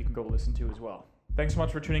there that you can go listen to as well. Thanks so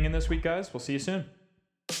much for tuning in this week, guys. We'll see you soon.